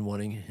burning and then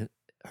wanting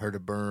her to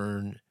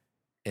burn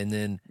and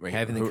then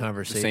having the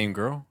conversation. The same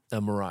girl?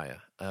 Mariah,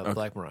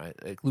 Black Mariah.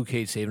 Like Luke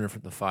Cage saving her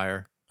from the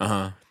fire.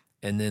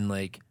 And then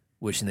like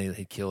wishing they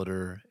had killed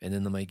her and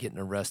then them like getting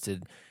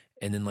arrested.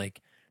 And then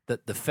like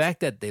the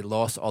fact that they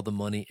lost all the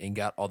money and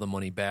got all the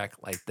money back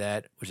like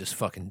that was just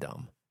fucking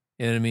dumb.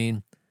 You know what I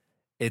mean?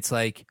 It's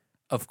like,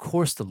 of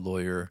course the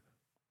lawyer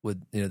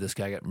would, this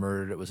guy got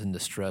murdered, it was in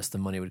distress, the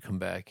money would come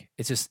back.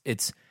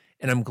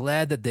 And I'm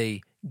glad that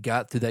they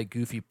got through that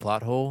goofy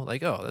plot hole.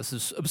 Like, oh, this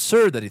is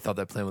absurd that he thought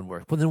that plan would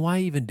work. Well, then why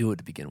even do it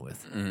to begin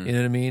with? You know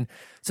what I mean?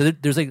 So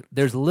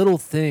there's little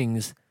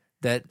things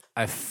that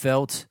I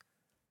felt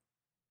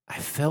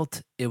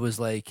it was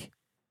like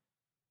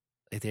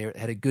they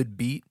had a good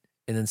beat,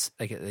 and then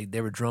like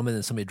they were drumming,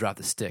 and somebody dropped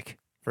a stick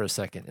for a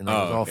second, and it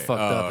was all fucked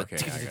up.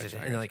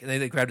 And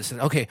they grabbed it and said,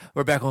 "Okay,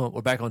 we're back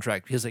on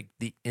track." Because like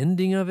the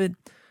ending of it,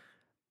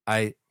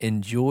 I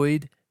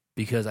enjoyed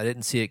because I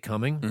didn't see it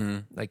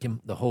coming, like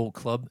the whole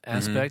club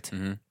aspect.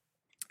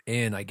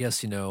 And I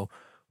guess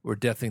we're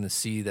definitely going to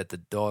see that the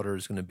daughter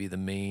is going to be the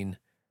main,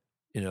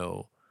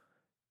 a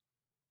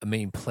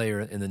main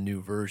player in the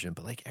new version.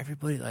 But like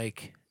everybody's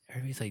like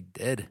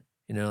dead.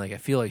 Like I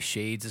feel like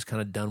Shades is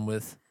kind of done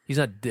with. He's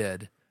not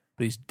dead,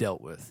 but he's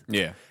dealt with.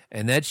 Yeah.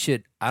 And that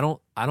shit, I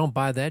don't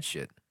buy that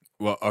shit.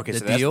 Well, okay,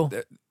 the deal,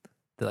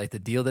 the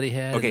deal that he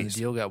had, and the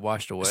deal got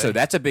washed away. So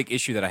that's a big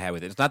issue that I had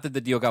with it. It's not that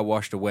the deal got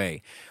washed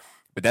away,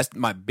 but that's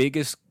my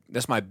biggest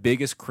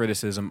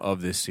criticism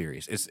of this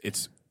series.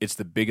 It's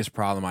the biggest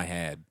problem I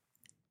had.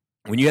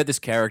 When you had this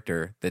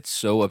character that's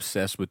so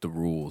obsessed with the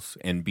rules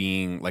and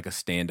being like a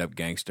stand-up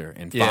gangster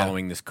and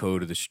following this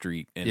code of the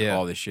street and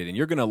all this shit, and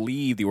you're going to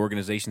leave the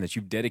organization that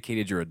you've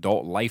dedicated your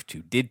adult life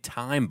to, did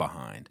time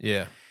behind,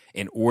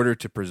 in order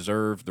to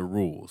preserve the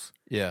rules,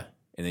 and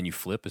then you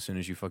flip as soon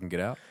as you fucking get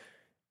out.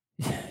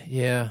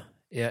 And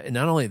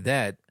not only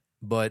that,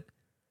 but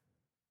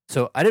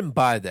so I didn't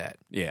buy that.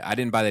 Yeah, I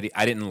didn't buy that.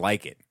 I didn't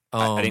like it.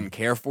 I didn't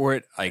care for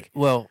it.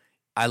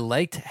 I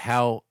liked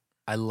how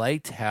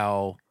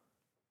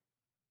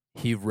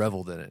he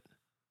reveled in it.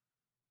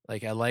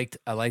 Like I liked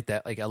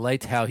that. Like I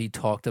liked how he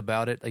talked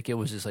about it. Like it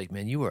was just like,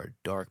 man, you are a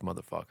dark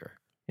motherfucker.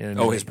 You know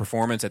what I mean? His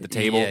performance at the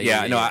table.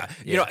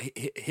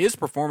 His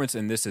performance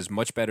in this is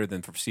much better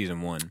than for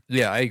season one.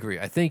 Yeah, I agree.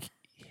 I think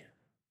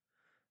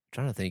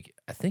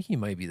he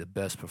might be the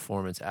best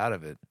performance out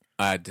of it.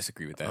 I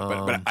disagree with that,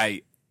 but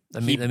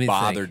he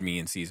bothered me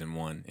in season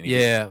one. And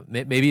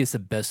maybe it's the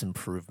best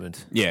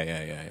improvement.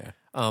 Yeah.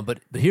 But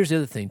here's the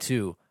other thing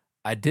too.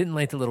 I didn't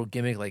like the little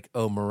gimmick like,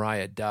 oh,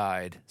 Mariah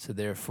died, so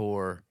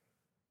therefore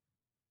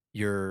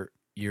your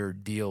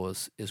deal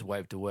is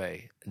wiped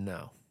away.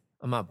 No,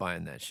 I'm not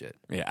buying that shit.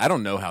 Yeah, I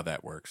don't know how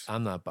that works.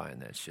 I'm not buying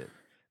that shit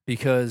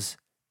because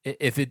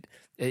if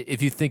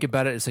you think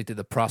about it, it's like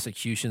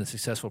the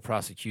successful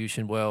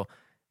prosecution. Well,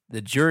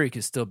 the jury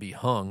could still be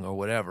hung or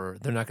whatever.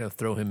 They're not going to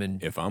throw him in.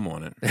 If I'm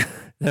on it, they're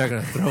not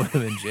going to throw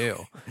him in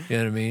jail. You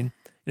know what I mean? You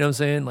know what I'm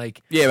saying?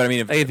 Like, yeah, but I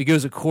mean, if he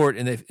goes to court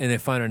and they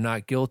find her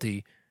not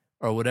guilty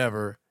or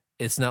whatever,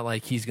 it's not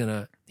like he's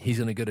gonna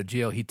go to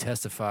jail. He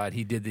testified.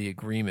 He did the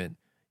agreement.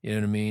 You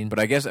know what I mean? But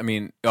I guess I see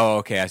what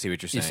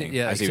you're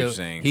saying. I see what you're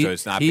saying. So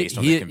it's not based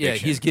on the conviction. Yeah,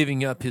 he's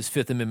giving up his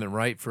Fifth Amendment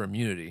right for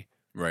immunity.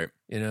 Right.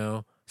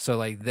 So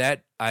like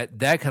that.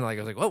 That kind of like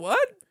I was like,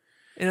 what?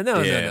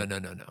 No.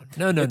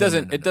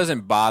 It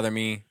doesn't bother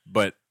me,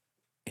 but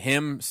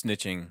him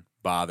snitching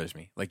bothers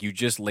me. Like you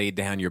just laid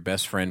down your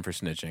best friend for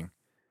snitching,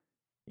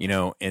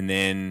 and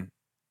then.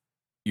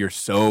 You're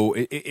so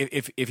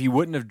if he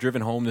wouldn't have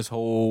driven home this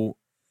whole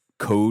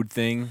code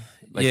thing,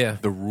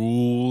 like the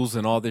rules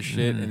and all this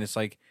shit, and it's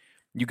like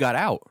you got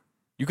out,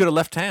 you could have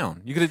left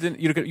town, you could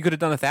have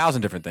done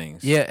 1,000 different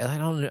things. Yeah, I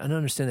don't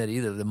understand that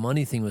either. The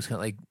money thing was kind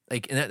of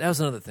like, and that was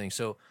another thing.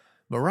 So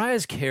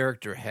Mariah's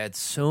character had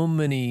so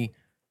many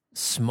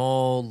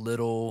small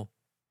little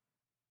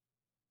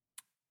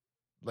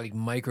like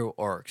micro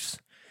arcs.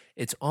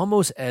 It's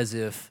almost as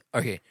if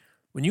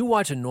when you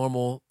watch a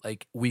normal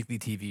like weekly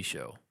TV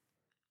show.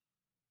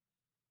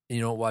 and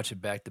you don't watch it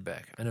back to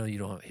back. I know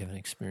you haven't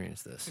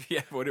experienced this.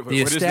 Yeah. What The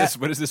is this?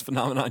 What is this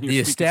phenomenon? The you're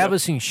speaking of?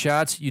 establishing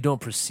shots you don't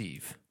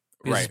perceive.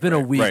 Because Right, it's been a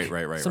right, week,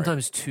 right,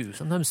 sometimes 2,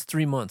 sometimes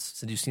 3 months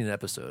since you've seen an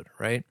episode,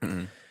 right?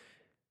 Mhm.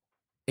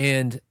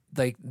 And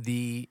like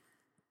the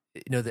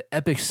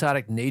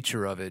episodic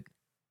nature of it,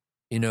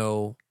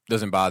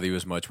 Doesn't bother you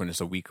as much when it's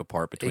a week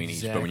apart between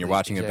each, but when you're Exactly,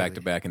 watching it back exactly.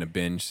 to back in a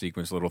binge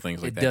sequence, little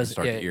things like it that does, can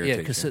start yeah, to irritate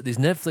because you. these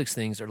Netflix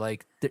things are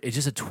like it's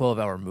just a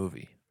 12-hour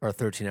movie or a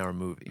 13-hour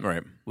movie,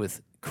 Right,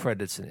 with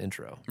credits and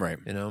intro, right,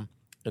 And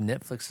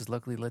Netflix has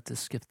luckily let us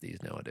skip these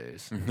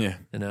nowadays, yeah.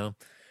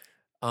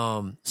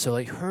 So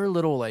like her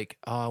little like,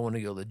 oh, I want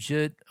to go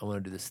legit, I want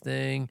to do this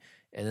thing,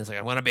 and it's like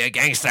I want to be a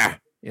gangster,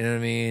 you know what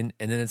I mean?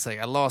 And then it's like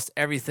I lost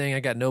everything,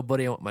 I got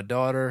nobody, I want my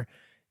daughter,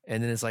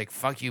 and then it's like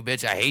fuck you,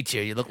 bitch, I hate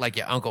you, you look like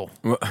your uncle,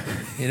 Well,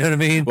 you know what I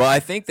mean? well, I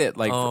think that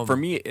like for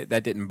Um, me,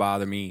 that didn't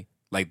bother me.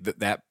 Like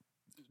that,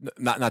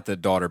 not the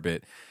daughter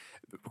bit.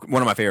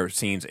 One of my favorite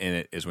scenes in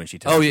it is when she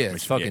tells. Oh yeah, when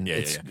it's she- fucking, yeah,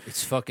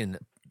 it's fucking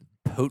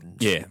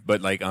potent. yeah.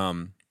 But like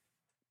it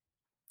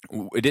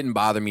didn't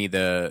bother me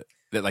that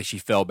like she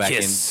fell back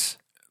Kiss in.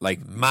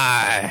 Like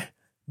my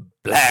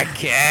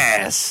black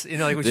ass,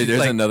 like when she's there's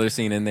like, another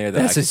scene in there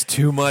that that's just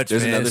too much.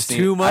 there's man. another It's scene.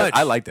 too much.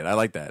 I liked it. I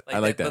like that. I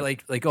like that.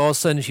 But like all of a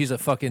sudden she's a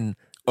fucking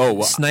Oh,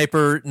 well,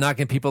 sniper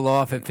knocking people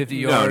off at 50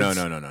 yards.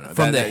 No.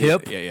 From the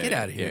hip? Yeah, Get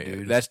out of here, yeah,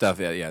 dude. That stuff,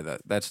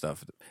 that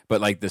stuff.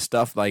 But like the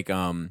stuff, like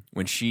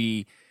when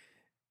she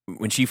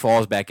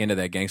falls back into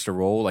that gangster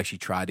role, like she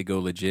tried to go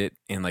legit,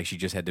 and like she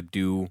just had to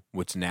do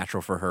what's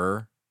natural for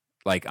her.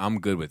 Like I'm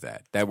good with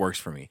that. That works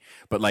for me.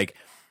 But like,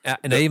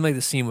 And I even like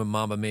the scene when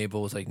Mama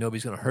Mabel was like,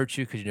 nobody's going to hurt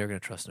you because you're never going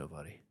to trust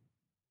nobody.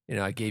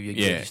 I gave you a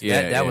gauge.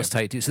 That was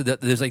tight too. So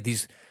there's like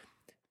these.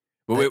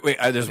 but wait.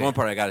 There's okay. one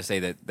part I got to say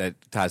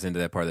that ties into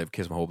that part that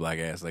Kiss My Whole Black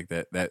Ass. Like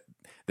that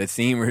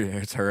scene where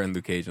it's her and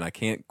Luke Cage, and I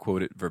can't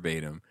quote it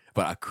verbatim,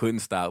 but I couldn't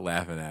stop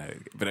laughing at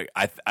it. But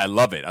I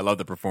love it. I love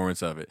the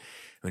performance of it.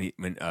 When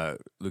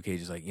Luke Cage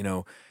is like,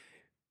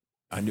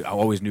 I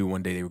always knew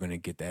one day they were going to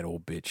get that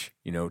old bitch,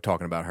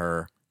 talking about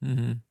her.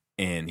 Mm-hmm.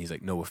 And he's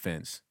like, no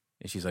offense.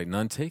 And she's like,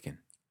 none taken.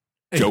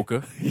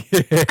 Joker.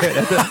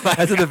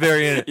 That's at the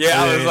very end.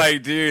 Yeah, I was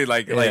like, dude,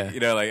 like Yeah.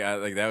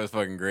 that was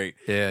fucking great.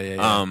 Yeah.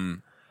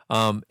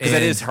 Because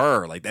that is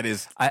her. Like that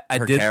is I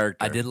her did.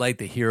 character. I did like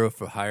the hero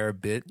for hire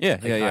bit. Yeah,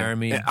 like, yeah. Hire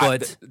me, And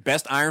but the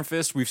best Iron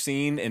Fist we've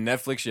seen in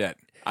Netflix yet.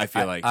 I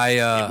feel like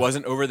I it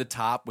wasn't over the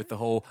top with the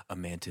whole a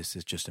mantis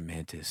is just a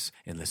mantis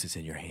unless it's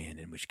in your hand,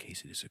 in which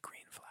case it is a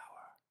green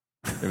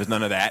flower. There was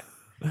none of that.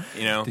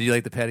 Did you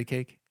like the patty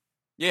cake?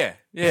 Yeah.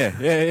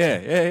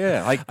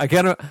 Like I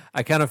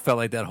kind of felt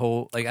like that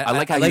whole like I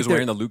like how he was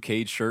wearing the Luke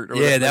Cage shirt. Or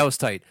yeah, whatever. that was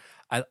tight.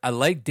 I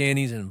like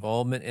Danny's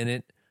involvement in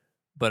it,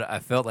 but I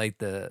felt like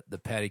the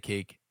patty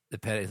cake. The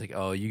patty is like,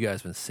 oh, you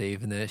guys been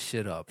saving that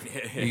shit up.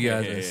 You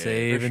guys been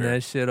saving sure.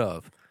 that shit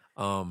up.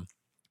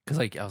 Because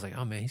like I was like,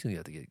 oh man, he's gonna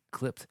have to get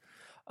clipped.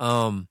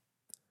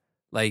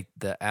 Like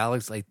the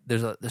Alex, like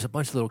there's a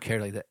bunch of little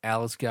characters, like the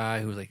Alex guy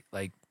who's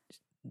like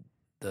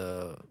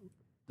the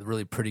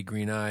really pretty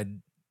green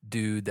eyed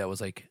dude that was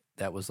like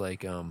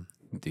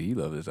Dude, you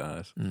love his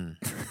eyes.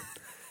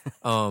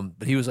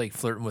 but he was like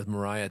flirting with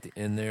Mariah at the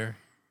end there.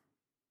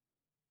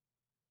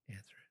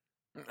 Answer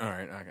it All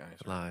right, I got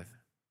it. live.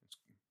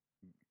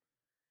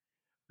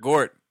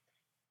 Gort,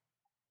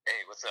 Hey,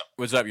 what's up?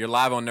 what's up? You're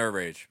live on Nerve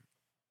Rage.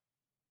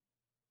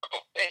 Oh,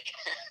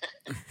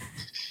 hey.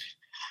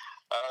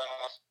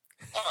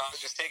 I was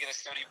just taking a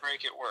study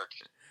break at work.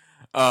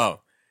 Oh,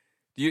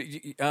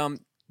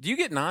 do you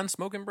get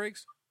non-smoking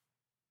breaks?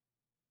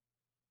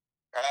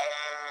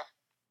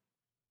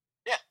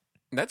 Yeah.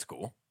 That's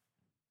cool.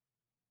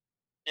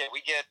 Yeah,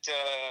 we get 2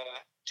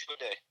 a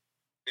day,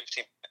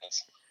 15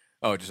 minutes.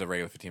 Oh, just a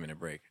regular 15-minute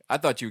break. I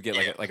thought you would get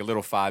Yeah. like a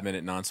little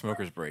 5-minute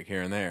non-smokers break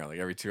here and there, like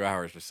every 2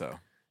 hours or so.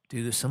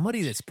 Dude, there's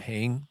somebody that's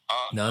paying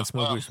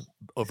non-smokers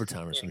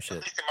overtime or some At shit.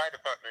 least in my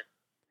department,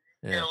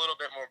 we get Yeah. a little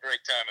bit more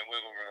break time and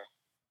wiggle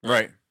room.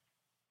 Right.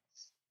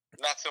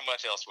 Not so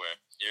much elsewhere.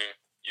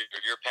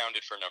 You're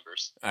pounded for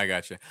numbers. I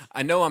got you.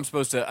 I know I'm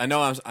supposed to. I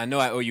know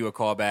I owe you a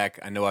call back.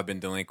 I know I've been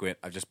delinquent.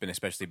 I've just been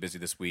especially busy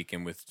this week,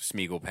 and with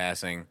Smeagol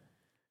passing.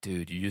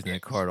 Dude, you're using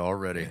that card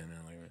already.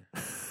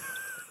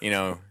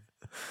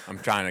 I'm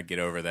trying to get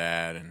over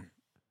that, and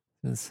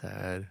It's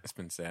sad. it's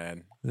been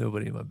sad.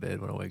 Nobody in my bed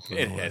when I wake up.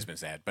 It has been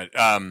sad, but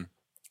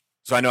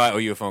so I know I owe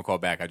you a phone call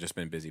back. I've just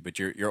been busy, but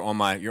you're on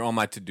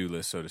my to-do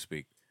list, so to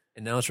speak.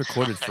 And now it's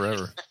recorded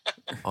forever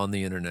on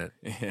the internet.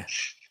 Yeah.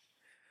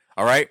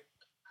 All right.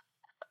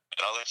 But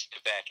I'll let you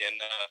get back in.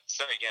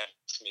 Sorry again,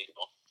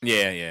 Smeagol.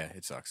 Yeah.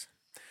 It sucks.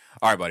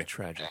 All right, buddy.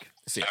 Tragic.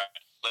 See ya. All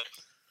right, later.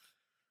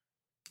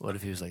 What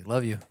if he was like,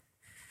 love you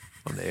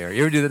on the air?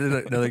 You ever do that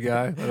to another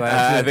guy? Like,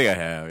 I think I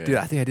have. Yeah. Dude,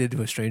 I think I did it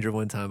to a stranger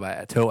one time by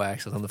a toe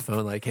access on the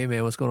phone. Like, hey,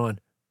 man, what's going on?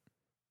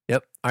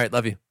 Yep. All right,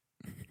 love you.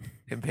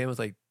 And Pam was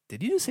like,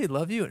 did you just say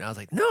love you? And I was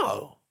like,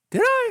 no.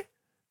 Did I?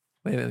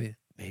 Wait.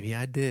 Maybe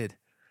I did.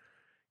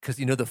 Because,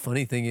 the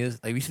funny thing is,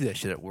 like, we see that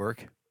shit at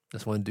work.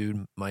 This one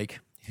dude,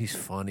 Mike, he's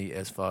funny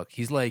as fuck.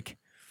 He's like,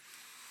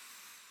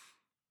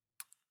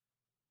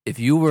 If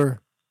you were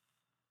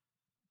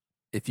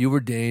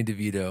Danny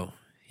DeVito,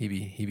 he'd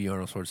be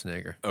Arnold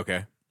Schwarzenegger.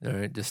 Okay. All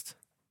right, just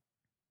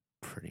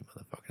pretty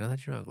motherfucker. Not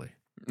that you're ugly.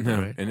 No,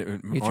 All right.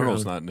 and Get your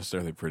Arnold's own- not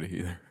necessarily pretty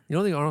either. You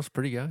don't think Arnold's a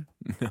pretty guy?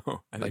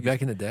 No, I Like think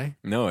back in the day?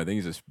 no, I think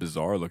he's just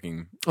bizarre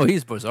looking. Oh,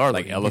 he's bizarre.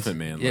 Like looking. Elephant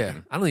He's- Man Yeah,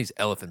 looking. I don't think he's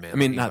Elephant Man. I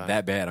mean, looking, not but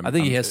that bad. I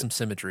think he has some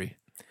symmetry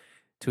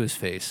to his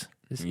face.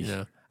 You Yeesh.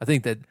 know, I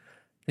think that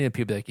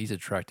people be like he's an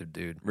attractive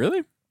dude.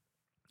 Really?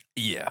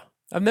 Yeah.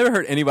 I've never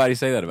heard anybody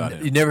say that about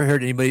You him. never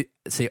heard anybody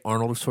say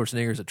Arnold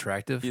Schwarzenegger is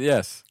attractive?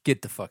 Yes.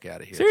 Get the fuck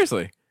out of here.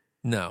 Seriously,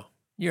 No,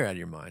 you're out of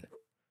your mind.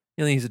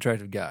 You don't think he's an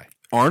attractive guy?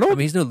 Arnold? I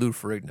mean, he's no Lou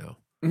Ferrigno.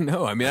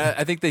 No, I mean,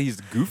 I think that he's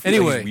goofy.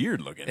 Anyway. He's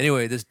weird looking.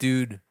 Anyway, this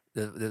dude,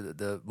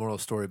 the moral of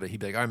the story, but he'd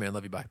be like, all right, man,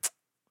 love you, bye.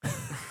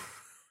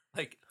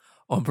 Like,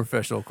 on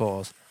professional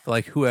calls.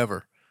 Like,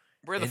 whoever.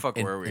 Where the And- fuck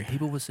and- were we? And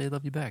people would say,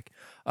 love you back.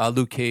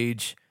 Luke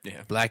Cage,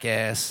 Yeah. Black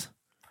Ass,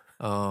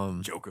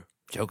 Joker.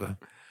 Joker.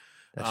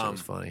 That shit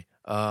was funny.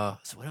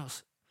 So what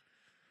else?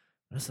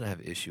 What else did I have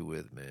issue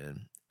with,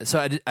 man? So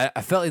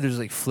I felt like there's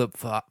like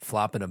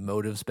flopping of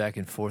motives back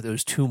and forth. It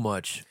was too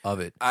much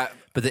of it.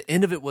 But the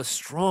end of it was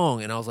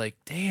strong, and I was like,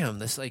 "Damn,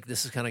 this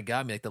has kind of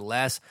got me." Like the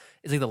last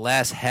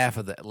half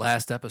of the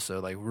last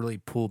episode, like really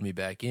pulled me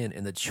back in.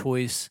 And the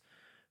choice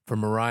for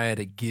Mariah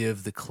to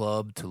give the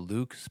club to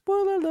Luke,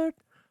 spoiler alert,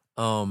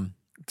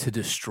 to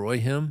destroy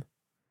him,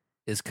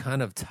 is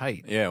kind of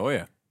tight. Yeah. Oh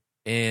yeah.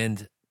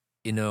 And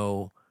you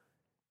know,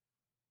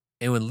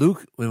 and when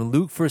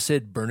Luke first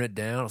said burn it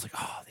down, I was like,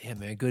 oh yeah,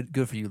 man,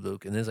 good for you,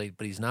 Luke. And then it's like,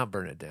 but he's not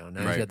burning it down.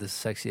 Now Right. he's got this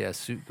sexy ass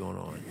suit going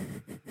on.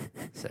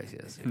 Sexy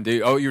ass suit.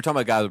 Dude, oh, you were talking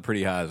about guys with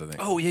pretty highs, I think.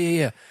 Oh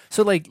yeah.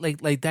 So like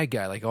that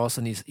guy, like all of a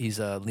sudden he's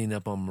leaning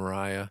up on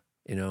Mariah,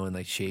 you know, and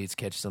like Shades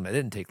catches him. It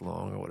didn't take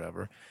long or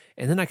whatever.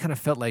 And then I kind of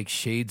felt like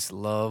Shades'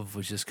 love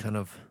was just kind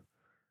of,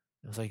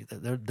 it was like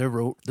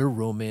their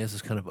romance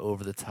is kind of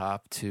over the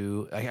top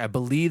too. I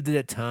believed it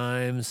at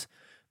times,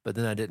 but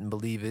then I didn't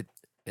believe it.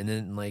 And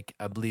then like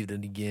I believed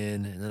it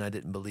again, and then I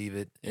didn't believe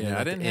it. And Yeah, then I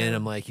at the didn't end, have-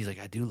 I'm like, he's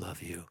like, I do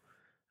love you.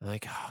 I'm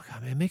like, oh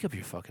god, man, make up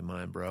your fucking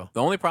mind, bro.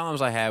 The only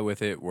problems I had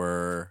with it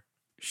were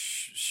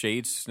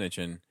Shades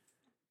snitching.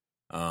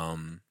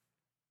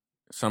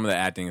 Some of the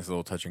acting is a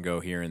little touch and go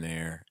here and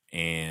there,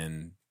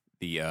 and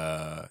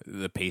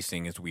the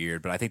pacing is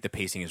weird. But I think the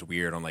pacing is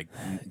weird on like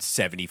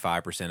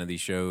 75% of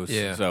these shows.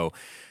 Yeah. So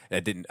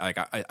that didn't like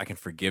I can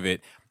forgive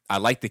it. I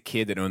like the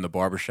kid that owned the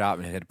barbershop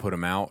and had to put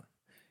him out.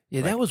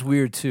 Yeah, that was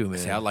weird too, man.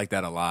 See, I like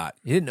that a lot.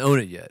 He didn't own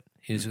it yet.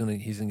 He's gonna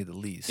get the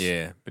lease.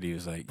 Yeah, but he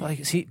was like, But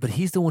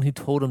he's the one who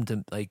told him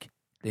to like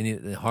they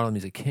need Harlem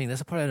is a king. That's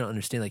the part I don't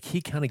understand. Like he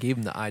kind of gave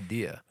him the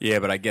idea. yeah,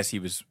 but I guess he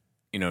was,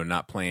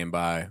 not playing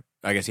by.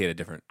 I guess he had a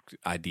different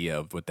idea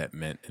of what that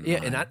meant. in Yeah,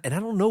 mind. and I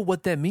don't know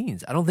what that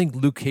means. I don't think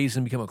Luke Cage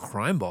can become a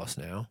crime boss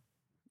now.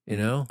 You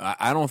know?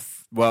 I don't.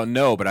 Well,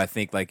 no, but I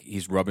think like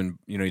he's rubbing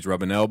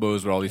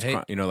elbows with all these, Hey,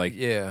 like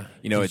Yeah.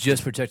 he's He's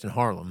just protecting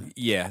Harlem.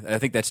 yeah. I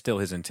think that's still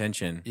his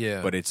intention.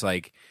 Yeah. but it's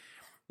like,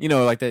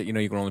 like that. You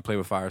can only play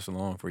with fire so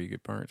long before you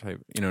get burnt.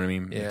 Type. You know what I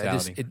mean? Yeah.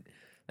 Mentality.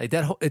 Like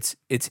that whole it's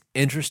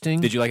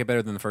interesting. Did you like it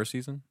better than the first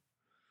season?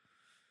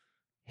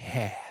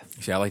 Half.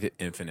 See, I liked it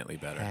infinitely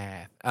better.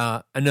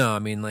 Half. No, I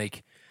mean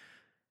like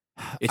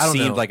It I don't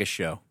seemed know. like a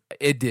show.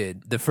 It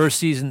did. The first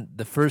season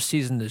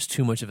there's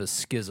too much of a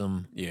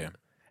schism. Yeah.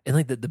 And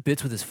like the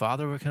bits with his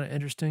father were kind of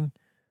interesting,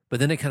 but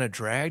then it kind of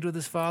dragged with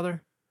his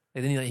father.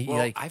 And then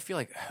I feel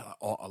like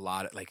a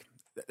lot of like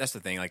that's the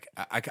thing. Like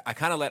I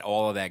kind of let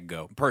all of that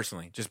go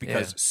personally, just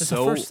because it's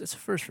a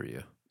first for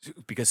you.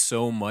 because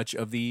so much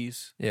of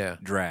these Yeah.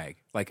 drag.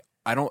 Like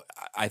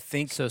I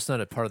think So it's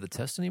not a part of the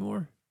test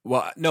anymore.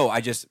 well, no,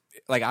 I just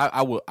like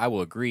I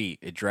will agree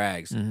it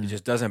drags. Mm-hmm. It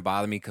just doesn't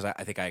bother me because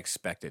I think I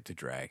expect it to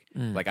drag.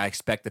 Like I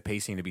expect the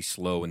pacing to be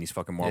slow in these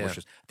fucking Marvel Yeah.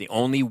 shows. The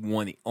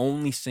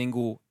only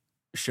single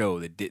show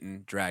that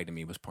didn't drag to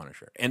me was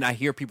Punisher, and I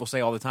hear people say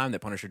all the time that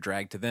Punisher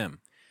dragged to them.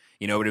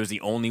 But it was the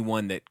only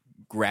one that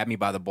grabbed me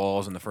by the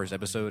balls in the first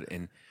episode.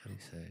 And What do you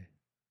say?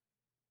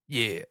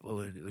 Yeah.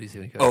 What do you say?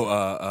 When he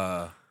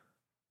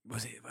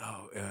was it?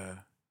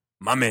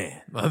 My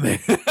man. my man.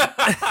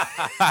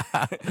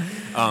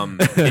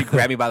 It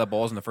grabbed me by the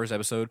balls in the first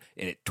episode,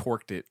 and it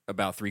torqued it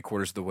about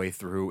 3/4 of the way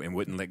through, and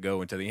wouldn't let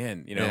go until the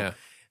end. Yeah.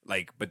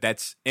 Like, but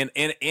that's and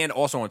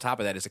also on top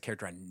of that is a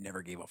character I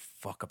never gave a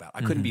fuck about.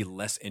 I couldn't be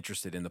less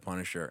interested in the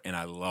Punisher, and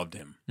I loved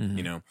him.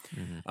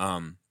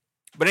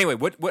 But anyway,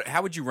 what?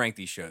 How would you rank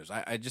these shows?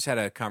 I just had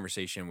a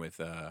conversation with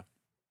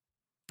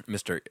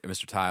Mr.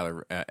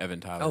 Tyler,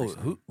 Evan Tyler. Oh,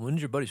 recently. when's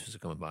your buddy supposed to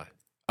come by?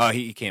 Oh,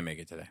 he can't make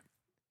it today.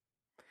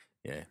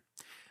 Yeah.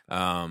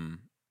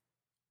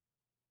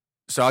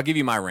 So I'll give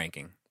you my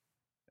ranking.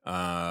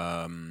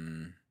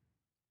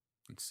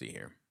 Let's see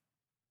here.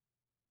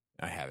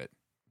 I have it.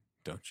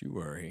 Don't you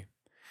worry.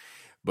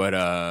 But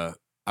I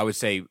would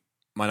say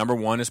my number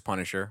 1 is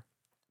Punisher.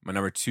 My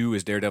number 2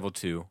 is Daredevil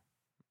 2.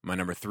 My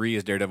number 3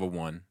 is Daredevil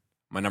 1.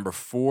 My number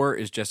 4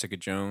 is Jessica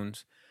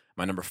Jones.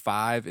 My number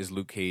 5 is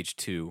Luke Cage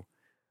 2.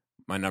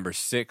 My number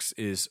 6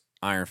 is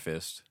Iron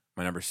Fist.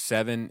 My number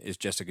 7 is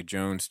Jessica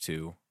Jones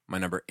 2. My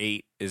number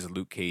 8 is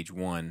Luke Cage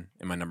 1,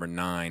 and my number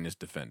 9 is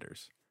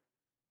Defenders.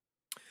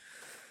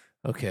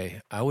 Okay,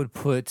 I would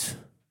put.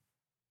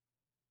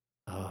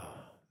 Oh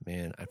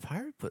man, I'd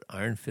probably put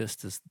Iron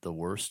Fist as the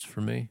worst for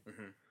me.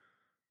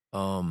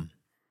 And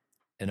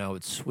I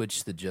would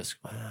switch the Jessica.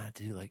 I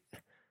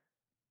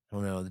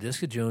don't know, the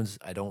Jessica Jones.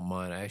 I don't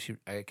mind. I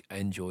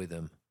enjoy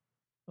them.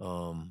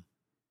 I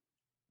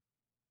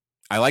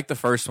like the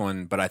first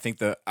one, but I think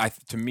to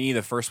me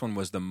the first one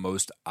was the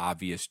most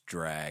obvious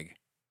drag.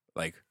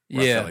 Like,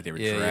 where I felt like they were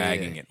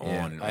dragging it on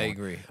and on. I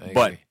agree.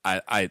 But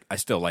I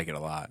still like it a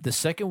lot. The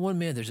second one,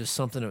 man, there's just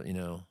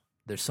something,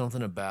 there's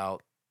something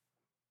about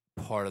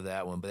part of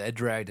that one, but that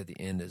dragged at the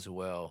end as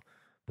well.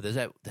 But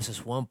there's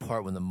this one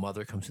part when the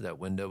mother comes through that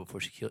window before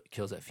she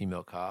kills that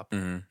female cop,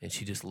 and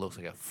she just looks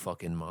like a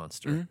fucking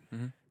monster.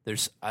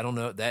 There's, I don't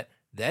know,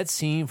 that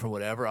scene from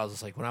whatever, I was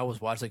just like, when I was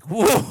watching, like,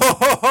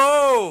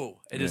 whoa!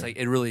 It just like,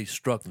 it really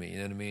struck me, you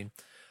know what I mean?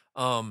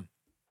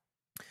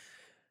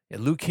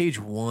 Luke Cage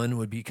 1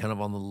 would be kind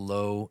of on the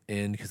low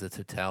end because of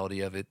the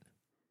totality of it.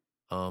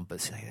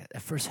 But see, like,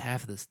 that first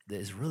half of this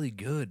is really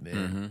good,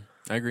 man.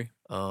 I agree.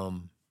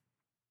 I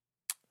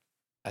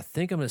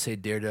think I'm going to say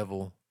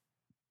Daredevil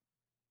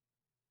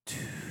 2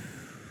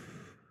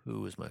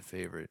 was my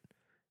favorite,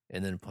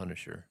 and then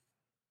Punisher,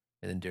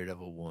 and then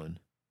Daredevil 1.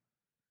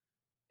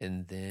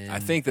 And then I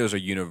think those are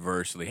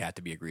universally had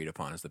to be agreed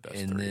upon as the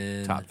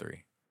best top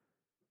 3.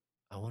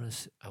 I want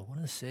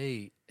to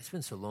say, it's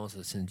been so long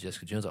since I've seen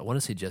Jessica Jones. I want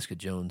to say Jessica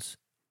Jones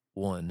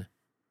 1,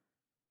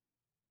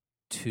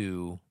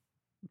 2,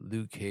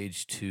 Luke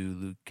Cage 2,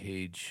 Luke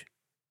Cage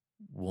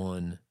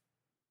 1,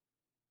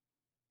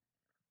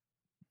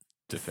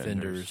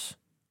 Defenders,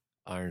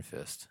 Iron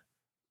Fist.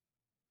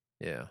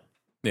 Yeah,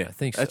 I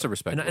think that's so. a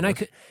respectable. And I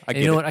could,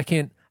 you know what? I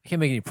can't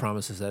make any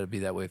promises that it'd be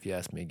that way if you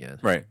ask me again.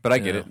 Right, but I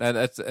get it.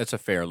 That's a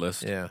fair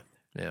list. Yeah.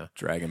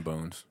 Dragon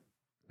Bones.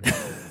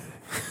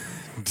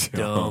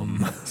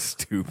 Dumb.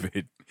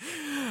 Stupid.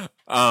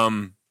 All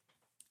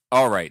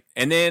right,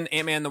 and then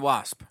Ant-Man and the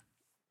Wasp.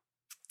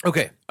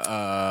 Okay.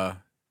 Out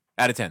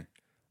of 10.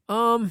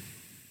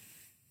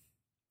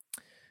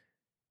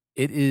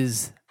 It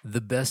is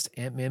the best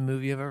Ant-Man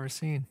movie I've ever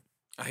seen.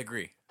 I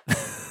agree.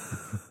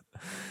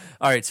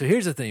 All right, so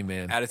here's the thing,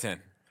 man. Out of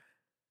 10.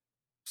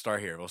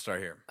 We'll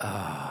start here.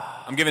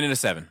 I'm giving it a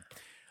 7.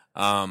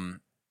 Even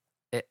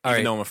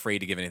though I'm afraid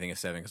to give anything a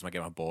 7 because I might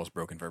get my balls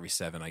broken for every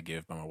 7 I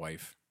give by my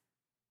wife.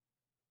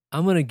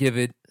 I'm going to give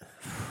it...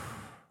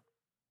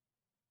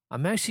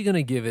 I'm actually going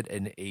to give it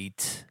an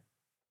 8.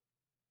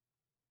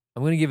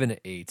 I'm going to give it an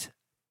 8.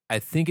 I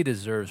think it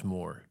deserves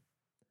more.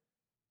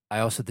 I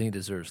also think it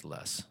deserves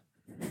less.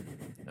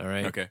 All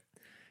right? Okay.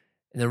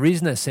 And the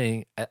reason I'm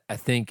saying I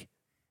think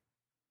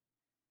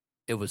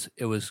it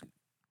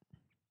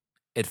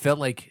felt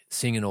like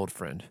seeing an old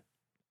friend.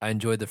 I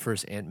enjoyed the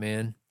first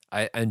Ant-Man.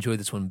 I enjoyed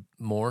this one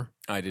more.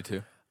 I did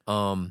too.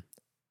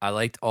 I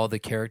liked all the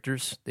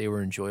characters. They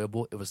were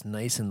enjoyable. It was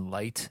nice and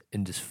light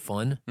and just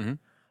fun.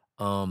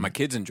 My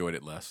kids enjoyed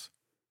it less.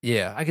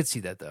 Yeah, I could see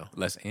that though.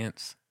 Less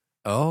ants.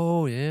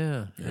 Oh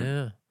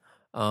yeah.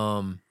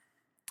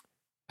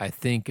 I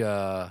think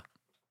the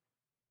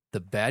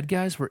bad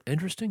guys were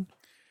interesting.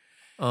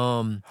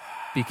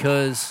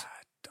 Because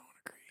I don't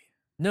agree.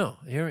 No,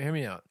 hear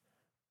me out.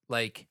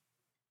 Like,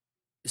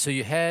 so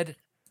you had.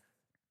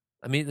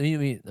 I mean,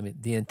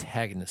 the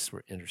antagonists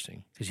were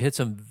interesting because you had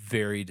some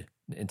varied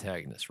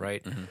antagonists,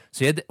 right?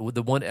 So you had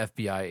the one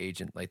FBI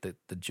agent, like the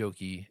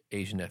jokey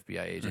Asian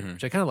FBI agent,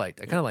 which I kind of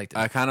liked. I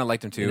kind of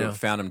liked him too. You know?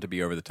 Found him to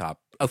be over the top.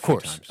 Of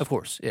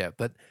course, yeah.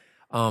 But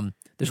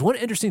there's one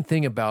interesting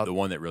thing about the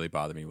one that really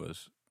bothered me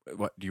was,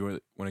 what do you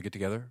want to get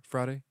together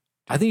Friday?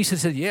 I think he should have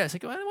said yeah. It's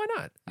like, why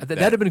not? That'd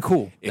have been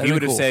cool. If he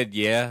would have said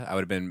yeah, I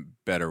would have been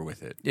better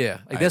with it. Yeah,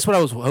 like that's what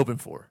I was hoping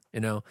for.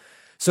 You know,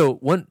 so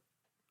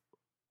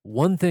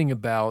one thing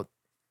about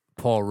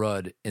Paul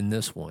Rudd in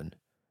this one,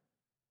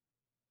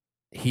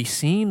 he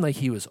seemed like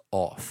he was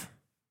off,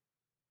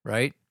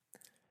 right?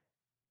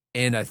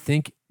 And I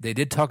think they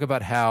did talk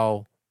about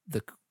how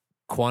the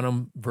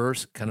quantum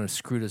verse kind of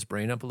screwed his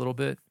brain up a little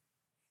bit.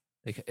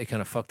 It kind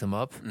of fucked him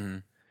up.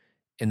 And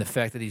the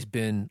fact that he's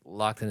been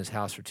locked in his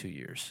house for 2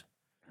 years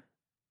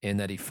and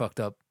that he fucked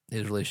up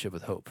his relationship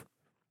with Hope.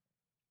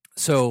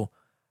 So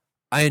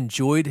I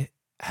enjoyed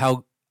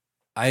how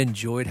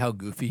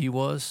goofy he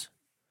was.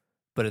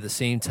 But at the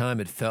same time,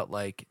 it felt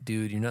like,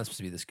 dude, you're not supposed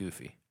to be this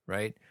goofy,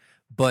 right?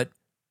 But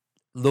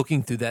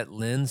looking through that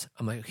lens,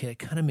 I'm like, okay, that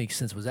kind of makes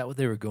sense. Was that what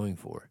they were going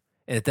for?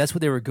 And if that's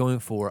what they were going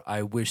for,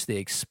 I wish they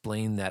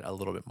explained that a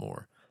little bit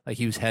more. Like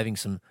he was having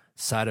some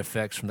side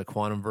effects from the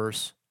quantum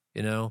verse,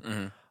 you know?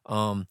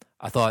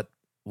 I thought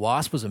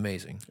Wasp was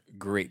amazing.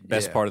 Great.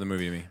 Best part of the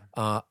movie to me.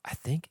 I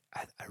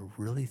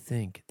really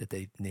think that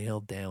they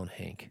nailed down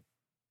Hank.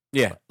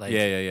 Yeah. Like,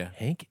 yeah.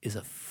 Hank is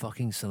a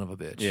fucking son of a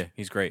bitch. Yeah,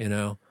 he's great. You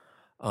know?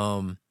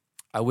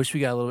 I wish we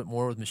got a little bit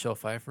more with Michelle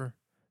Pfeiffer.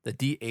 The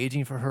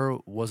de-aging for her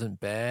wasn't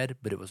bad,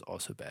 but it was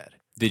also bad.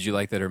 Did you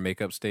like that her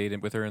makeup stayed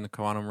with her in the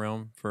quantum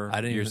realm for years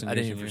and years? I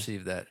didn't even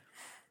perceive that.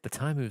 The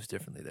time moves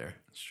differently there.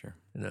 Sure.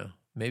 You know,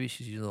 maybe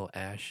she's using a little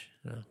ash.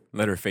 You know?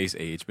 Let her face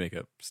age,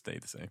 makeup stay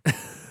the same.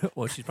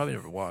 Well, she's probably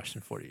never washed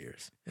in 40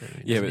 years. You know what I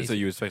mean? Yeah, Doesn't but need- so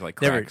you expect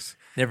like never, cracks,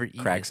 never eaten,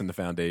 cracks in the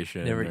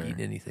foundation, never or eaten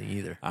anything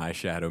either.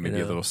 eyeshadow, maybe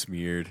know? a little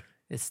smeared.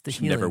 It's the She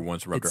healing. never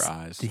once rubbed it's her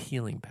eyes. The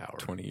healing power.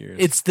 20 years.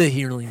 It's the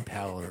healing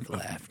power of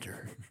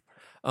laughter.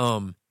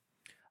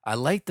 I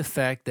like the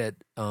fact that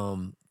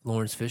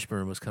Lawrence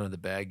Fishburne was kind of the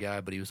bad guy,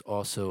 but he was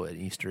also an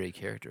Easter egg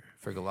character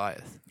for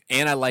Goliath.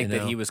 and I like you that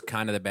know? he was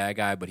kind of the bad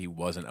guy, but he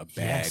wasn't a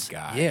bad Yes.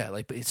 guy. Yeah,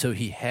 like so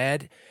he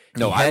had.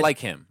 No, he I had- like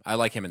him. I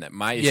like him in that.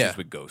 My issues Yeah.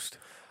 with Ghost.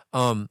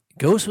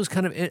 Ghost was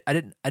kind of.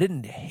 I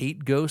didn't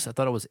hate Ghost. I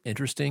thought it was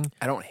interesting.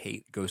 I don't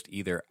hate Ghost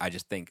either. I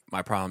just think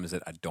my problem is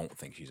that I don't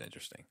think she's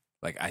interesting.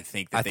 Like I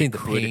think that I they think the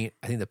could, pain.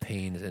 I think the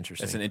pain is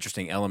interesting. That's an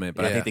interesting element,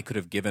 but I Yeah. think they could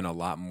have given a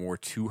lot more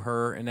to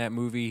her in that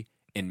movie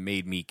and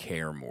made me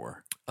care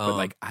more. But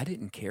like I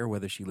didn't care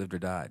whether she lived or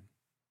died.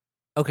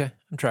 Okay,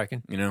 I'm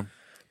tracking. You know.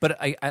 But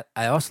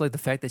I also like the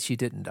fact that she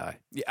didn't die.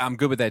 Yeah, I'm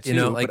good with that too. You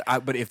know, like-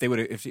 but if they would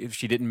if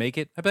she didn't make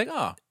it, I'd be like,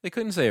 oh, they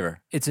couldn't save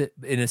her. It's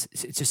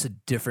just a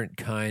different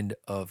kind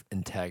of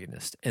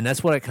antagonist, and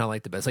that's what I kind of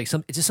like the best. Like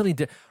it's just something.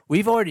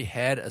 We've already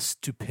had a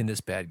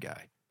stupendous bad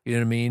guy. You know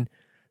what I mean?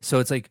 So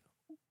it's like,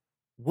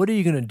 what are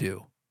you gonna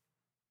do?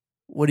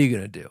 What are you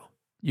gonna do?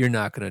 You're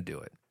not gonna do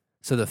it.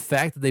 So the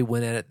fact that they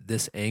went at it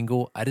this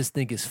angle, I just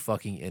think is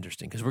fucking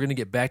interesting because we're gonna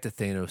get back to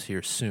Thanos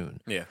here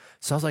soon. Yeah.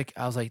 So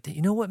I was like,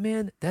 you know what,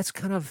 man? That's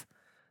kind of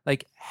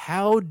like,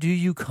 how do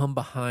you come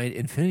behind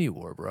Infinity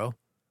War, bro?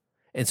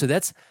 And so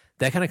that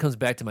kind of comes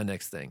back to my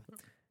next thing.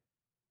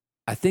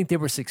 I think they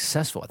were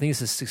successful. I think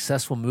it's a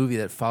successful movie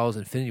that follows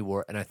Infinity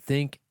War, and I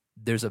think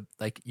there's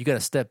you got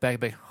to step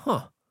back,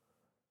 huh?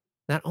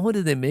 Not only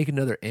did they make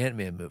another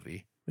Ant-Man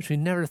movie, which we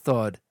never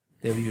thought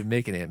they would even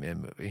make an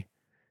Ant-Man movie,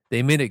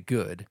 they made it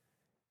good,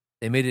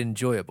 they made it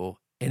enjoyable,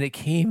 and it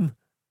came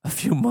a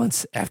few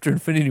months after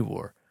Infinity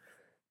War.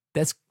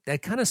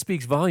 That kind of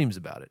speaks volumes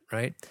about it,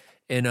 right?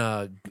 And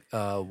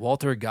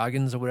Walter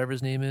Goggins or whatever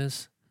his name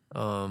is,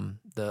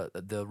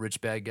 the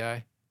rich bad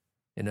guy,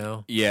 you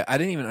know, Yeah, I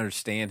didn't even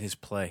understand his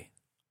play.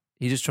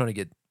 he's just trying to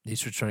get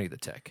the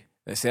tech.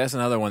 See, that's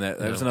another one that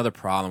was No. another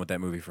problem with that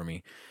movie for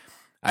me.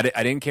 I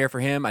didn't care for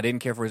him. I didn't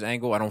care for his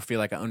angle. I don't feel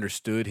like I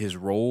understood his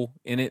role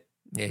in it.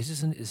 Yeah, he's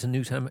just it's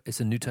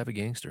a new type of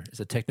gangster. It's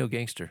a techno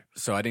gangster.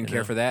 So I didn't You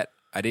care know? for that.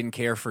 I didn't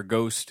care for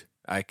Ghost.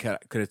 I could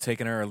have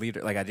taken her a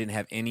leader. Like I didn't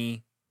have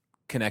any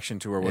connection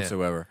to her Yeah.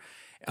 whatsoever.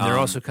 And they're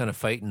also kind of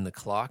fighting the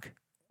clock.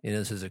 You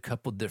know, there's a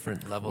couple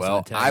different levels. Well,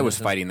 of I was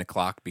antagonism. fighting the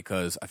clock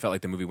because I felt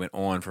like the movie went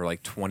on for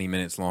like 20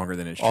 minutes longer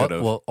than it should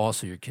have. Well,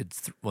 also your kid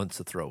wants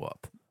to throw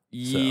up.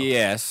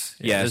 yes,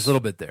 Yeah, yes. there's a little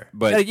bit there,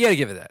 But- you got to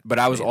give it that. But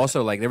I was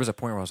also like, there was a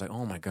point where I was like,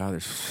 oh my God,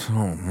 there's so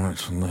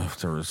much left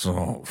to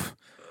resolve.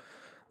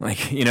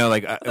 Like, you know,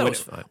 like That was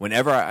fine.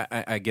 whenever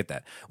I get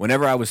that,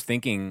 whenever I was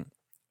thinking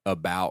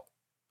about,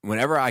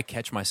 whenever I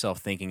catch myself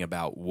thinking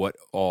about what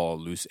all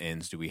loose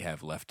ends do we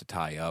have left to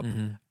tie up,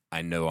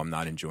 I know I'm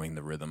not enjoying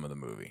the rhythm of the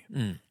movie.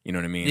 You know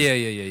what I mean?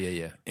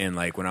 Yeah. And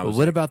like when I But was,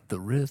 what about the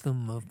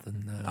rhythm of the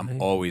night?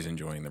 I'm always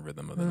enjoying the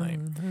rhythm of the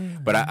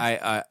night. But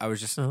I was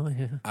just, Oh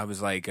yeah. I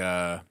was like,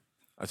 I'll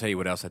tell you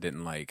what else I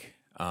didn't like.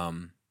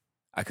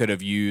 I could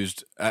have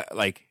used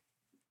like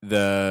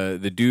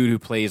the dude who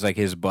plays like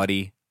his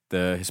buddy,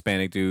 the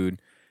Hispanic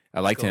dude. I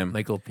liked him.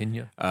 Michael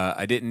Pena.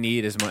 I didn't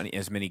need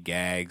as many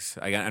gags.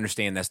 I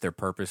understand that's their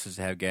purpose is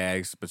to have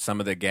gags, but some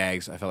of the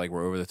gags I felt like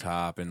were over the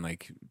top and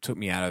like took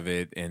me out of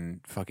it. And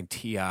fucking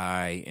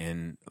T.I.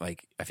 and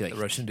like I feel like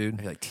The Russian dude. I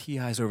feel like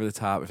T.I.'s over the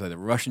top. I feel like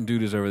the Russian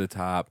dude is over the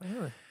top.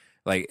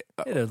 Like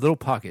They had a little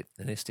pocket,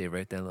 and they stay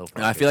right there in a little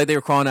pocket. I feel like they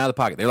were crawling out of the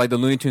pocket. They're like the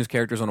Looney Tunes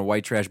characters on a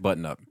white trash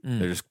button up.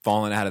 They're just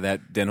falling out of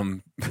that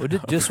denim. well,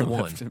 just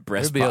one.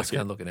 breast Everybody else pocket.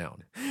 kind of looking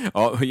out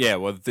Oh yeah,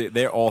 well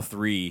they're all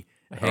three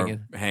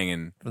Hanging.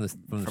 hanging from the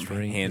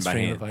string, hand the by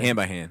string hand, of ice. hand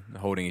by hand,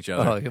 holding each Oh,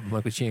 other. like a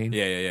monkey chain.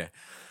 Yeah.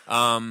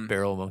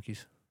 Barrel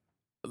monkeys.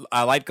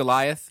 I like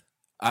Goliath.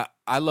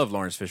 I love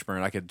Lawrence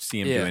Fishburne. I could see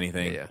him do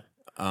anything. Yeah.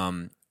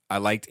 I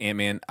liked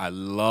Ant-Man. I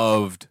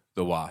loved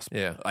The Wasp.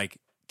 Yeah. Like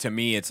to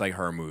me, it's like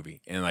her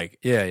movie, and like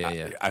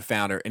Yeah. I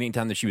found her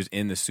anytime that she was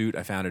in the suit.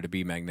 I found her to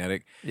be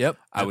magnetic. Yep.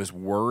 I was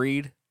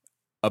worried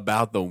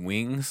about the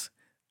wings.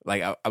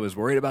 Like I was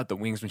worried about the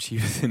wings when she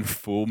was in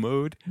full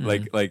mode.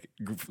 Like you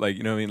know what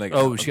I mean? Like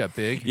Oh, she got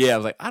big. yeah. I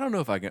was like, I don't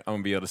know if I'm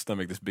gonna be able to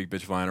stomach this big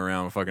bitch flying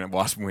around with fucking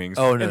wasp wings.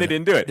 Oh no, and they no.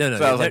 didn't do it. No,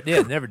 So I was like,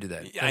 never do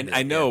that.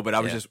 I know, but I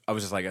was Yeah.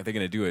 just like, are they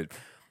gonna do it?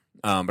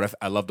 But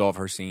I loved all of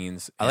her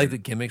scenes. I like And, the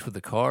gimmicks with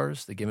the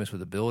cars, the gimmicks with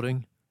the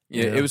building.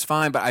 yeah, you know? it was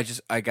fine. But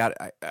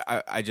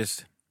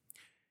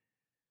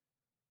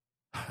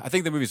I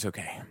think the movie's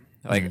okay.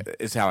 Like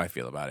it's how I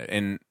feel about it,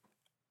 and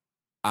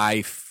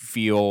I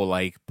feel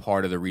like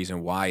part of the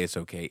reason why it's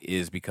okay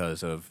is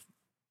because of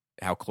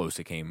how close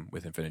it came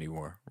with Infinity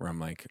War, where I'm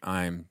like,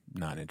 I'm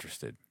not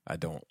interested. I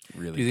don't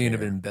really. Do you think it'd have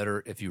care. been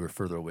better if you were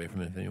further away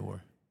from Infinity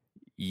War?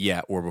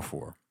 Yeah, or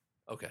before.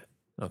 Okay.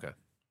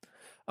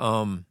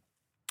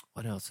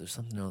 What else? There's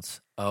something else.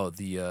 Oh,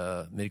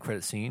 the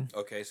mid-credit scene.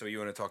 Okay, so you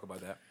want to talk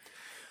about that?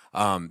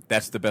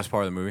 That's the best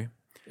part of the movie.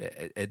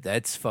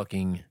 That's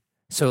fucking.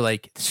 So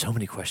like, so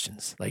many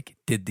questions. Like,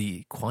 did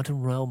the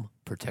quantum realm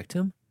protect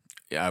him?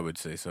 Yeah, I would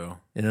say so.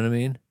 You know what I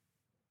mean?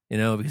 You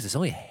know, because it's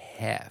only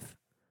half.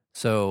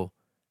 So,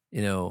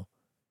 you know,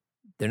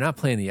 they're not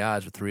playing the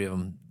odds with 3 of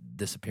them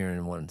disappearing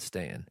and 1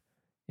 staying.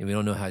 And we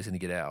don't know how he's going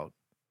to get out.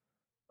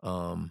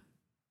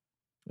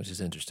 Which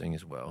is interesting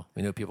as well.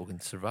 We know people can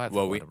survive.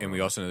 Well, we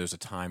also know there's a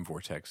time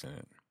vortex in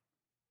it.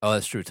 Oh,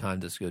 that's true. Time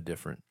does go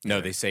different. No,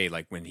 Yeah. they say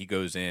like when he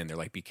goes in, they're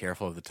like, be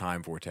careful of the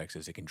time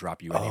vortexes. It can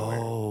drop you anywhere.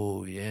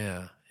 Oh,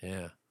 yeah.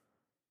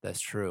 That's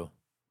true.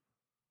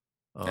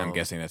 I'm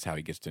guessing that's how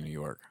he gets to New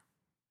York.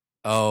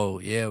 Oh,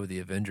 yeah, with the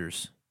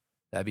Avengers.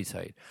 That'd be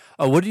tight.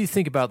 Oh, what do you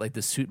think about like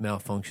the suit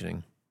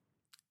malfunctioning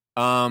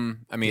I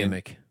mean,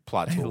 gimmick?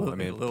 plot tool. I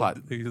mean, plot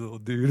little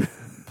dude,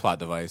 plot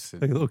device.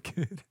 like a little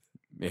kid.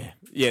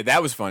 Yeah,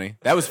 that was funny.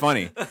 That was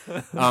funny.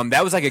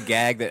 That was like a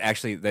gag that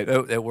actually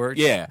That worked.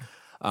 Yeah.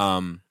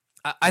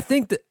 I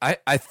think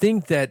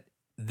that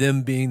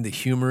them being the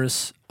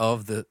humorous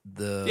of the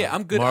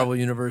I'm good. Marvel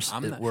universe,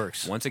 I'm it not-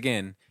 works. Once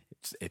again,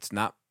 it's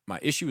not my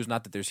issue. Is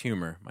not that there's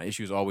humor. My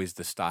issue is always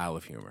the style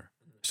of humor.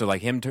 So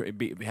like him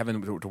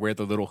having to wear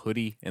the little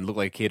hoodie and look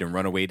like a kid and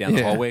run away down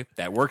the Yeah. hallway,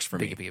 that works for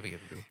me.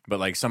 But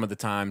like some of the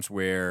times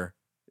where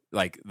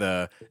like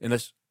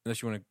unless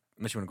you want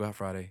to go out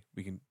Friday,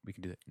 we can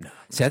do that. No.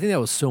 See, I think that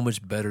was so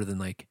much better than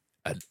like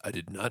I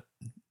did not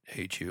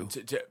hate you.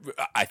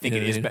 I think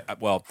You know it is. what I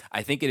Well,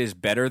 I think it is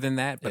better than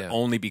that, but Yeah.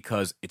 only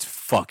because it's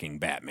fucking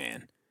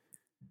Batman.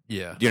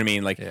 Yeah, Do you know what I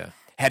mean? Like, yeah.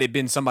 had it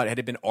been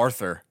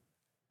Arthur,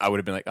 I would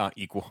have been like,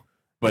 equal.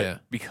 But Yeah.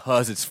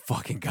 because it's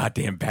fucking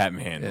goddamn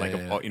Batman,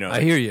 you know, I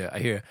hear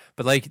you.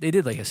 But like they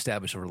did like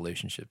establish a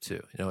relationship too.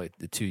 You know, like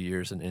the 2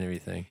 years and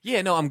everything.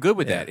 yeah, no, I'm good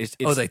with Yeah. that.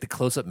 It's like the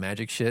close up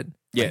magic shit.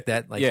 Yeah, like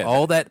that. Like yeah.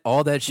 all that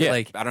shit. yeah,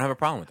 Like I don't have a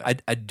problem with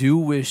that. I do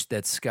wish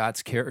that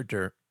Scott's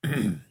character,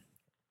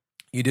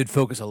 you did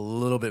focus a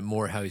little bit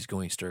more how he's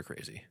going stir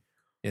crazy.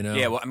 You know?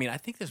 Yeah, well, I mean, I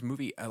think this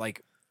movie,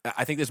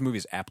 I think this movie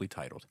is aptly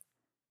titled.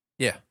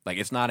 Yeah. Like,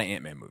 it's not an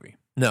Ant-Man movie.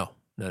 No.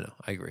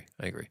 I agree.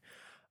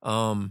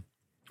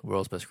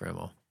 World's best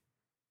grandma.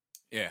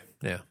 Yeah,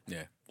 Yeah.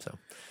 yeah. So,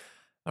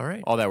 all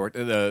right. All that work.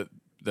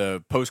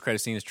 The post-credit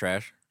scene is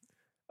trash.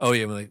 Oh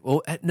yeah.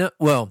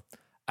 Well,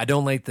 I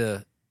don't like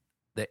the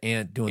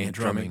ant doing the And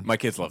drumming. My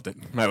kids loved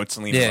it. My with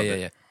Selena Yeah, loved yeah, it.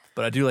 yeah.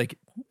 But I do like.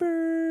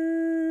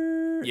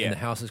 Yeah. And the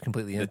house is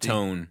completely The empty.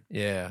 tone.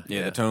 Yeah.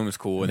 Yeah, the tone was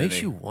cool. It and then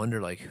makes you wonder,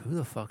 like, who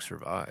the fuck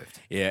survived?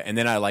 Yeah, and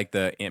then I like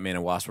the Ant-Man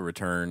and Wasp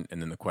return, and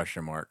then the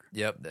question mark.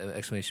 Yep. The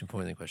exclamation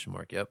point and the question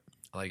mark. Yep.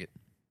 I like it.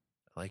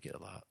 I like it a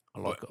lot. I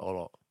like it a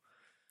lot.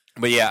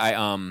 But yeah,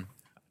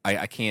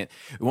 I can't.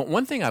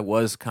 One thing I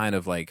was kind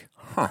of like,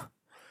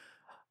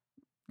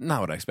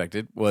 not what I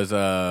expected was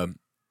the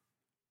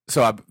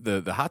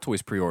Hot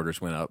Toys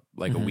pre-orders went up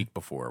like a week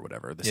before or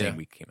whatever, the same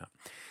week it came out,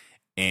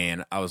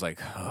 and I was like,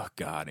 oh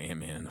god,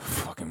 Ant-Man and the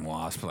fucking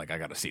Wasp, like I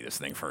got to see this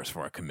thing first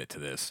before I commit to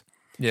this.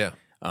 Yeah.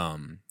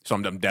 So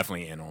I'm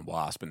definitely in on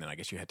Wasp, and then I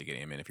guess you had to get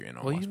Ant-Man if you're in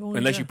on Well, Wasp, you've only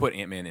unless got- you put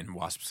Ant-Man in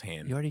Wasp's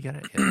hand, You already got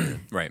it. Yeah.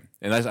 right?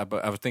 And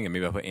I was thinking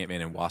maybe I put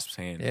Ant-Man in Wasp's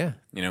hand. Yeah.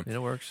 You know, It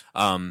works.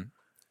 Let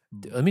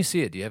Let me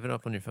see it. Do you have it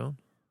up on your phone?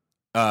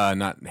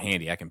 not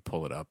handy. I can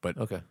pull it up, but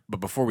Okay. But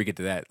before we get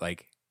to that,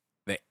 like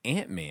the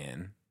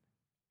Ant-Man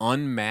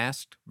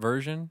unmasked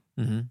version,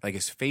 Mm-hmm. like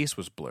his face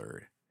was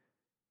blurred.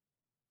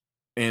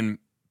 And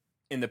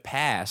in the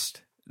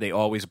past, they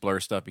always blur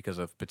stuff because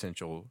of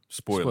potential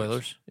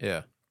spoilers.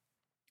 Yeah.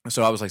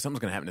 So I was like, something's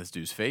gonna happen to this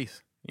dude's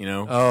face, you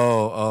know?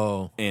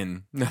 Oh.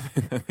 And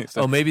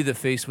Oh, maybe the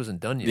face wasn't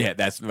done yet. yeah,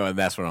 that's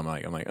what I'm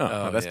like. I'm like,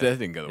 Oh, that yeah.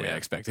 didn't go the way Yeah. I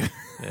expected.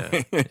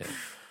 Yeah.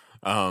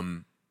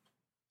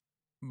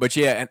 But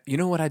yeah, and you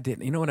know what I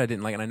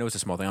didn't like, and I know it's a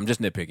small thing. I'm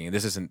just nitpicking.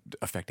 This isn't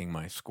affecting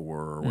my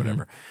score or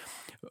whatever.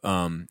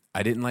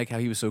 I didn't like how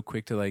he was so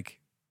quick to like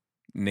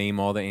name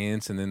all the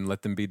ants and then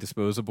let them be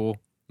disposable.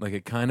 Like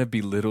it kind of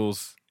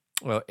belittles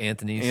Well,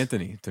 Anthony to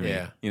me.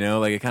 Yeah. You know,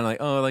 like it kind of like,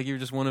 oh, like you're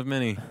just one of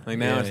many. Like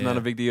now Yeah, it's not yeah.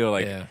 a big deal.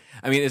 Like Yeah.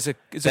 I mean, it's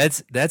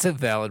That's a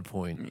valid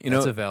point. You know-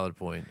 That's a valid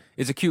point.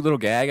 it's a cute little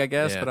gag, I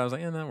guess. Yeah. But I was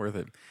like, not worth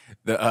it.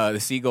 The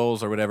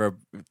seagulls or whatever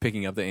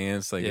picking up the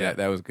ants, like Yeah.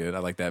 that was good. I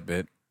like that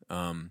bit.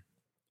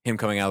 Him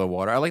coming out of the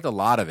water, I liked a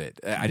lot of it.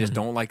 I just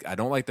don't like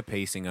the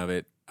pacing of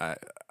it.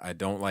 I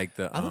don't like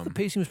the. I thought the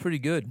pacing was pretty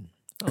good.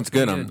 It's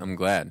good. I'm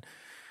glad.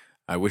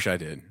 I wish I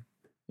did.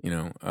 You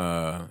know.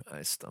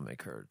 My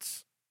stomach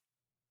hurts.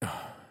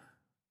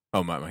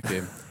 Oh my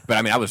kid. But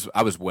I mean, I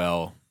was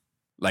well.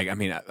 Like I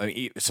mean,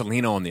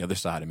 Selena on the other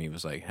side of me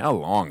was like, how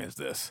long is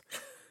this?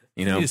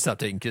 You You know. need to stop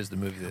taking kids to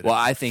the movie theater. Well,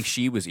 I think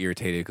she was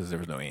irritated because there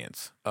was no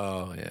ants.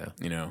 Oh yeah.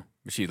 You know,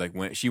 she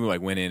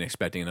went in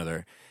expecting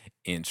another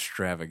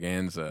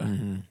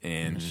extravaganza,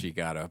 and she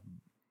got a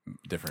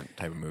different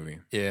type of movie.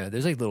 Yeah,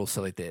 there's like little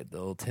stuff like that. The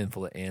little tin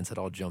full of ants that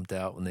all jumped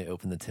out when they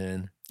opened the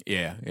tin.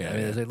 Yeah, yeah. I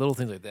mean, there's like little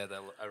things like that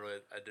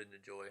I didn't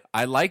enjoy.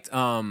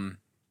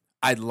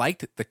 I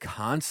liked the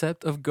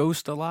concept of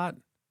Ghost a lot.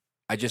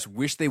 I just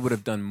wish they would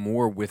have done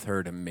more with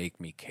her to make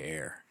me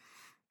care.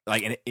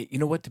 Like, and you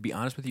know what? To be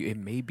honest with you, it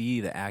may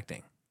be the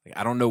acting. Like,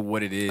 I don't know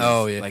what it is.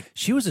 Oh yeah, like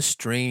she was a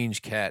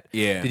strange cat.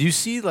 yeah. Did you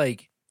see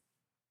like?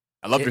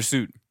 I loved her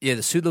suit, Yeah,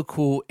 the suit looked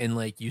cool, and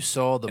like you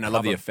saw the and I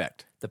love the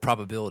effect. the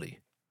probability.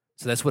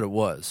 So that's what it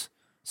was.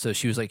 So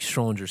she was like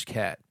Schrodinger's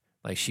cat.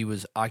 Like she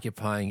was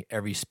occupying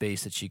every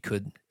space that she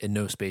could in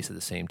no space at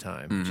the same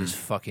time, which is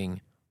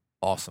fucking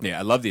awesome. Yeah,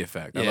 I love the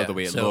effect. I love the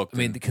way it looked. I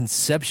mean,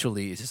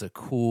 conceptually, it's just a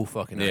cool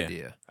fucking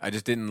idea. I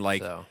just didn't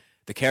like So.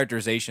 the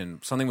characterization.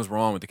 Something was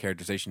wrong with the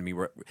characterization to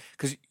me,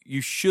 because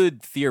you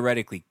should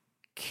theoretically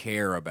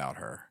care about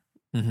her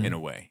in a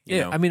way.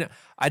 You know? I mean,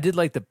 I did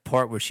like the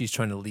part where she's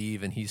trying to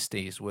leave and he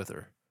stays with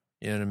her.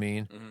 You know what I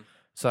mean?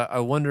 So I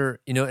wonder,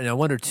 and I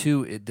wonder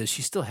too, does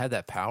she still have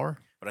that power?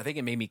 But I think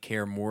it made me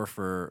care more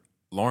for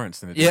Lawrence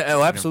than it Yeah, did, you oh,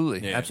 know?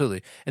 absolutely, Yeah.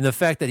 absolutely. And the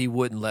fact that he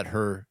wouldn't let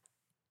her,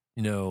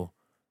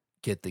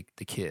 get the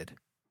kid.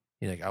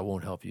 Like, I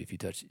won't help you if you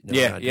touch. No,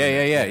 we're Yeah, not yeah,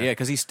 doing yeah, that. yeah.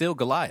 Because he's still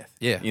Goliath.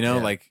 Yeah, you know,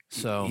 yeah. like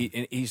So-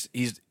 he's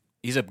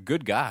a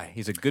good guy.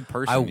 He's a good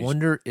person. I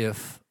wonder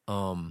if,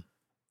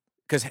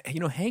 because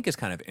Hank is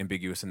kind of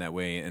ambiguous in that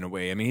way. In a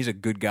way, I mean, he's a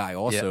good guy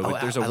also. Yeah. Oh,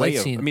 but there's a I way like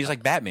of. seeing- I mean, he's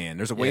like Batman.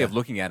 There's a way Yeah. of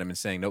looking at him and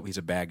saying, nope, he's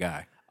a bad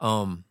guy.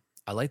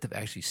 I liked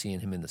actually seeing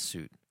him in the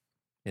suit.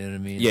 You know what I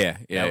mean? Yeah,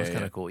 yeah, that was yeah,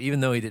 kind yeah. of cool. Even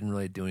though he didn't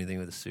really do anything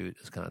with the suit, it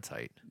was kind of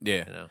tight.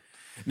 Yeah. You know?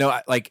 No,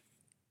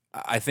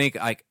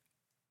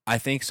 I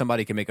think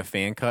somebody can make a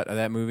fan cut of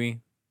that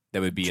movie.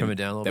 That would be Trim it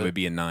down a little that bit? would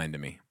be a 9 to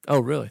me. Oh,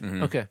 really?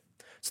 Mhm. Okay.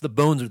 So the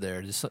bones are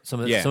there. Just some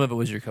of Yeah. it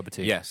was your cup of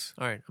tea. Yes.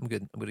 All right. I'm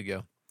good. I'm good to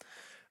go.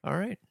 All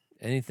right.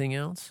 Anything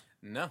else?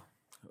 No.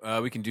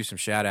 We can do some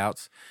shout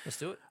outs. Let's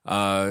do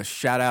it.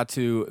 Shout out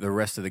to the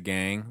rest of the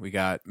gang. We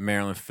got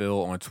Maryland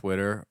Phil on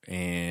Twitter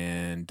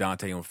and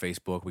Dante on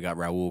Facebook. We got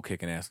Raul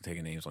kicking ass and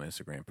taking names on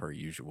Instagram per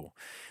usual.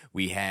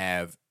 We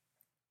have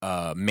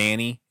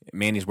Manny.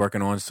 Manny's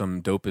working on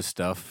some dopest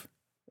stuff.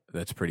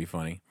 That's pretty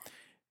funny.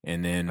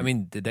 And then I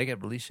mean, did that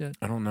get released yet?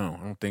 I don't know.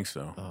 I don't think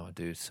so. Oh,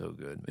 dude, so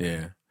good. Man.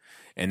 Yeah.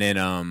 And then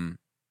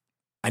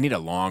I need a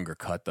longer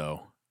cut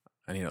though.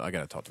 I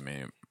gotta talk to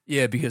Manny.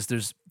 Yeah, because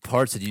there's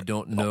parts that you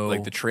don't know.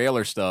 Like the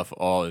trailer stuff,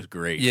 all is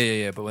great.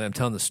 Yeah. But when I'm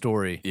telling the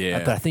story,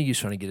 Yeah. I think he's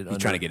trying to get it. He's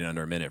trying to get it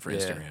under a minute for Yeah,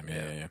 Instagram.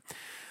 yeah.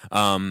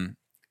 Yeah.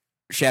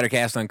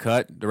 Shattercast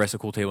Uncut, the rest of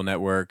Cool Table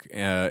Network,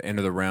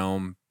 Enter the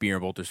Realm, Beer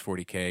and Bolters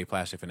 40K,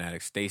 Plastic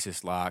Fanatics,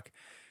 Stasis Lock,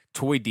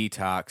 Toy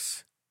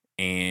Detox,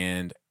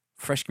 and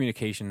Fresh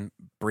Communication,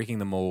 Breaking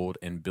the Mold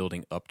and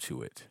Building Up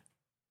to It.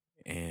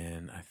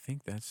 And I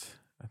think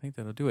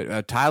that'll do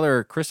it.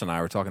 Tyler, Chris, and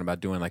I were talking about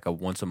doing like a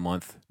once a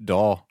month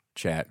doll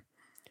chat.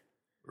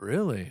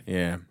 Really?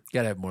 Yeah. You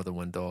gotta have more than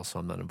one doll, so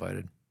I'm not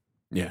invited.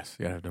 Yes.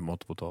 You gotta have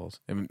multiple dolls,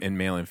 and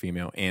male and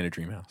female, and a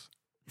dream house.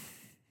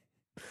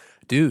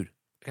 Dude,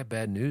 I got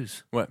bad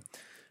news. What?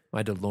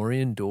 My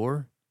DeLorean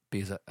door,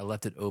 because I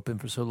left it open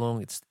for so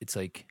long, it's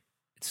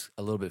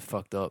a little bit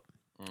fucked up.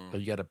 So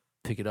you got to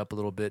pick it up a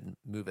little bit and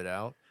move it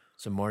out.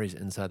 So Marty's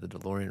inside the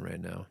DeLorean right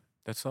now.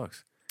 That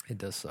sucks. It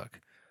does suck.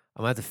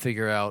 I'm gonna have to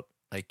figure out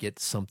get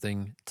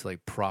something to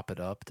prop it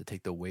up to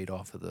take the weight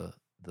off of the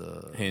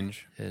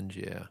Hinge. hinge.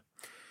 Yeah.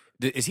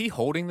 Is he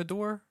holding the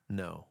door?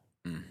 No.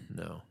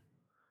 No.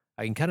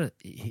 I can kind of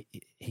he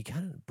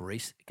kind of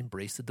brace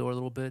the door a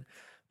little bit,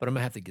 but I'm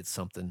gonna have to get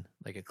something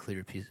like a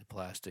clear piece of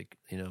plastic,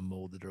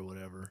 molded or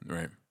whatever.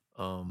 Right.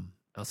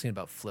 I was thinking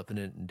about flipping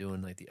it and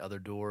doing the other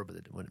door, but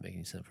it wouldn't make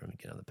any sense for him to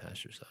get on the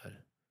passenger side.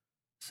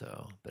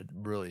 So, but it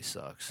really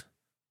sucks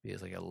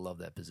because I love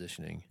that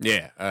positioning.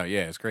 Yeah.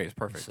 Yeah. It's great. It's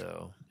perfect.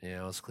 So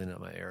I was cleaning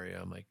up my area.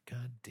 I'm like,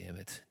 God damn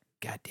it,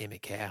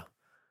 Cal.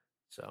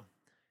 So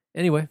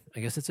anyway, I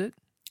guess that's it.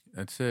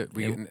 That's it.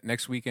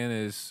 Next weekend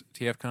is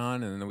TFCon,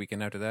 and then the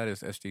weekend after that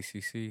is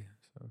SDCC.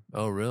 So.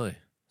 Oh, really?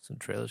 Some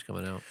trailers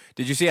coming out.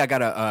 Did you see? I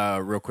got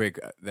a real quick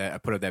that I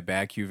put up that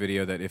bad Q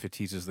video that if it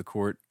teases the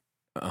court,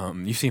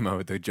 you see him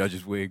with the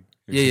judge's wig.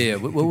 Yeah.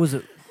 What was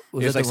it?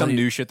 Was It's that like the some one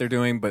new shit they're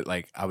doing, but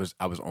I was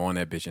on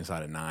that bitch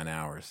inside of 9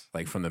 hours.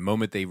 Like from the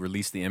moment they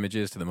released the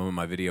images to the moment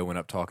my video went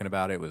up talking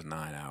about it was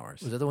 9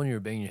 hours. Was that the one you were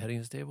banging your head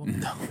against the table?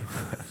 No.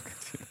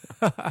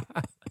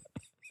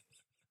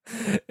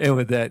 And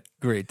with that,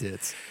 great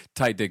tits.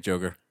 Tight dick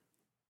Joker.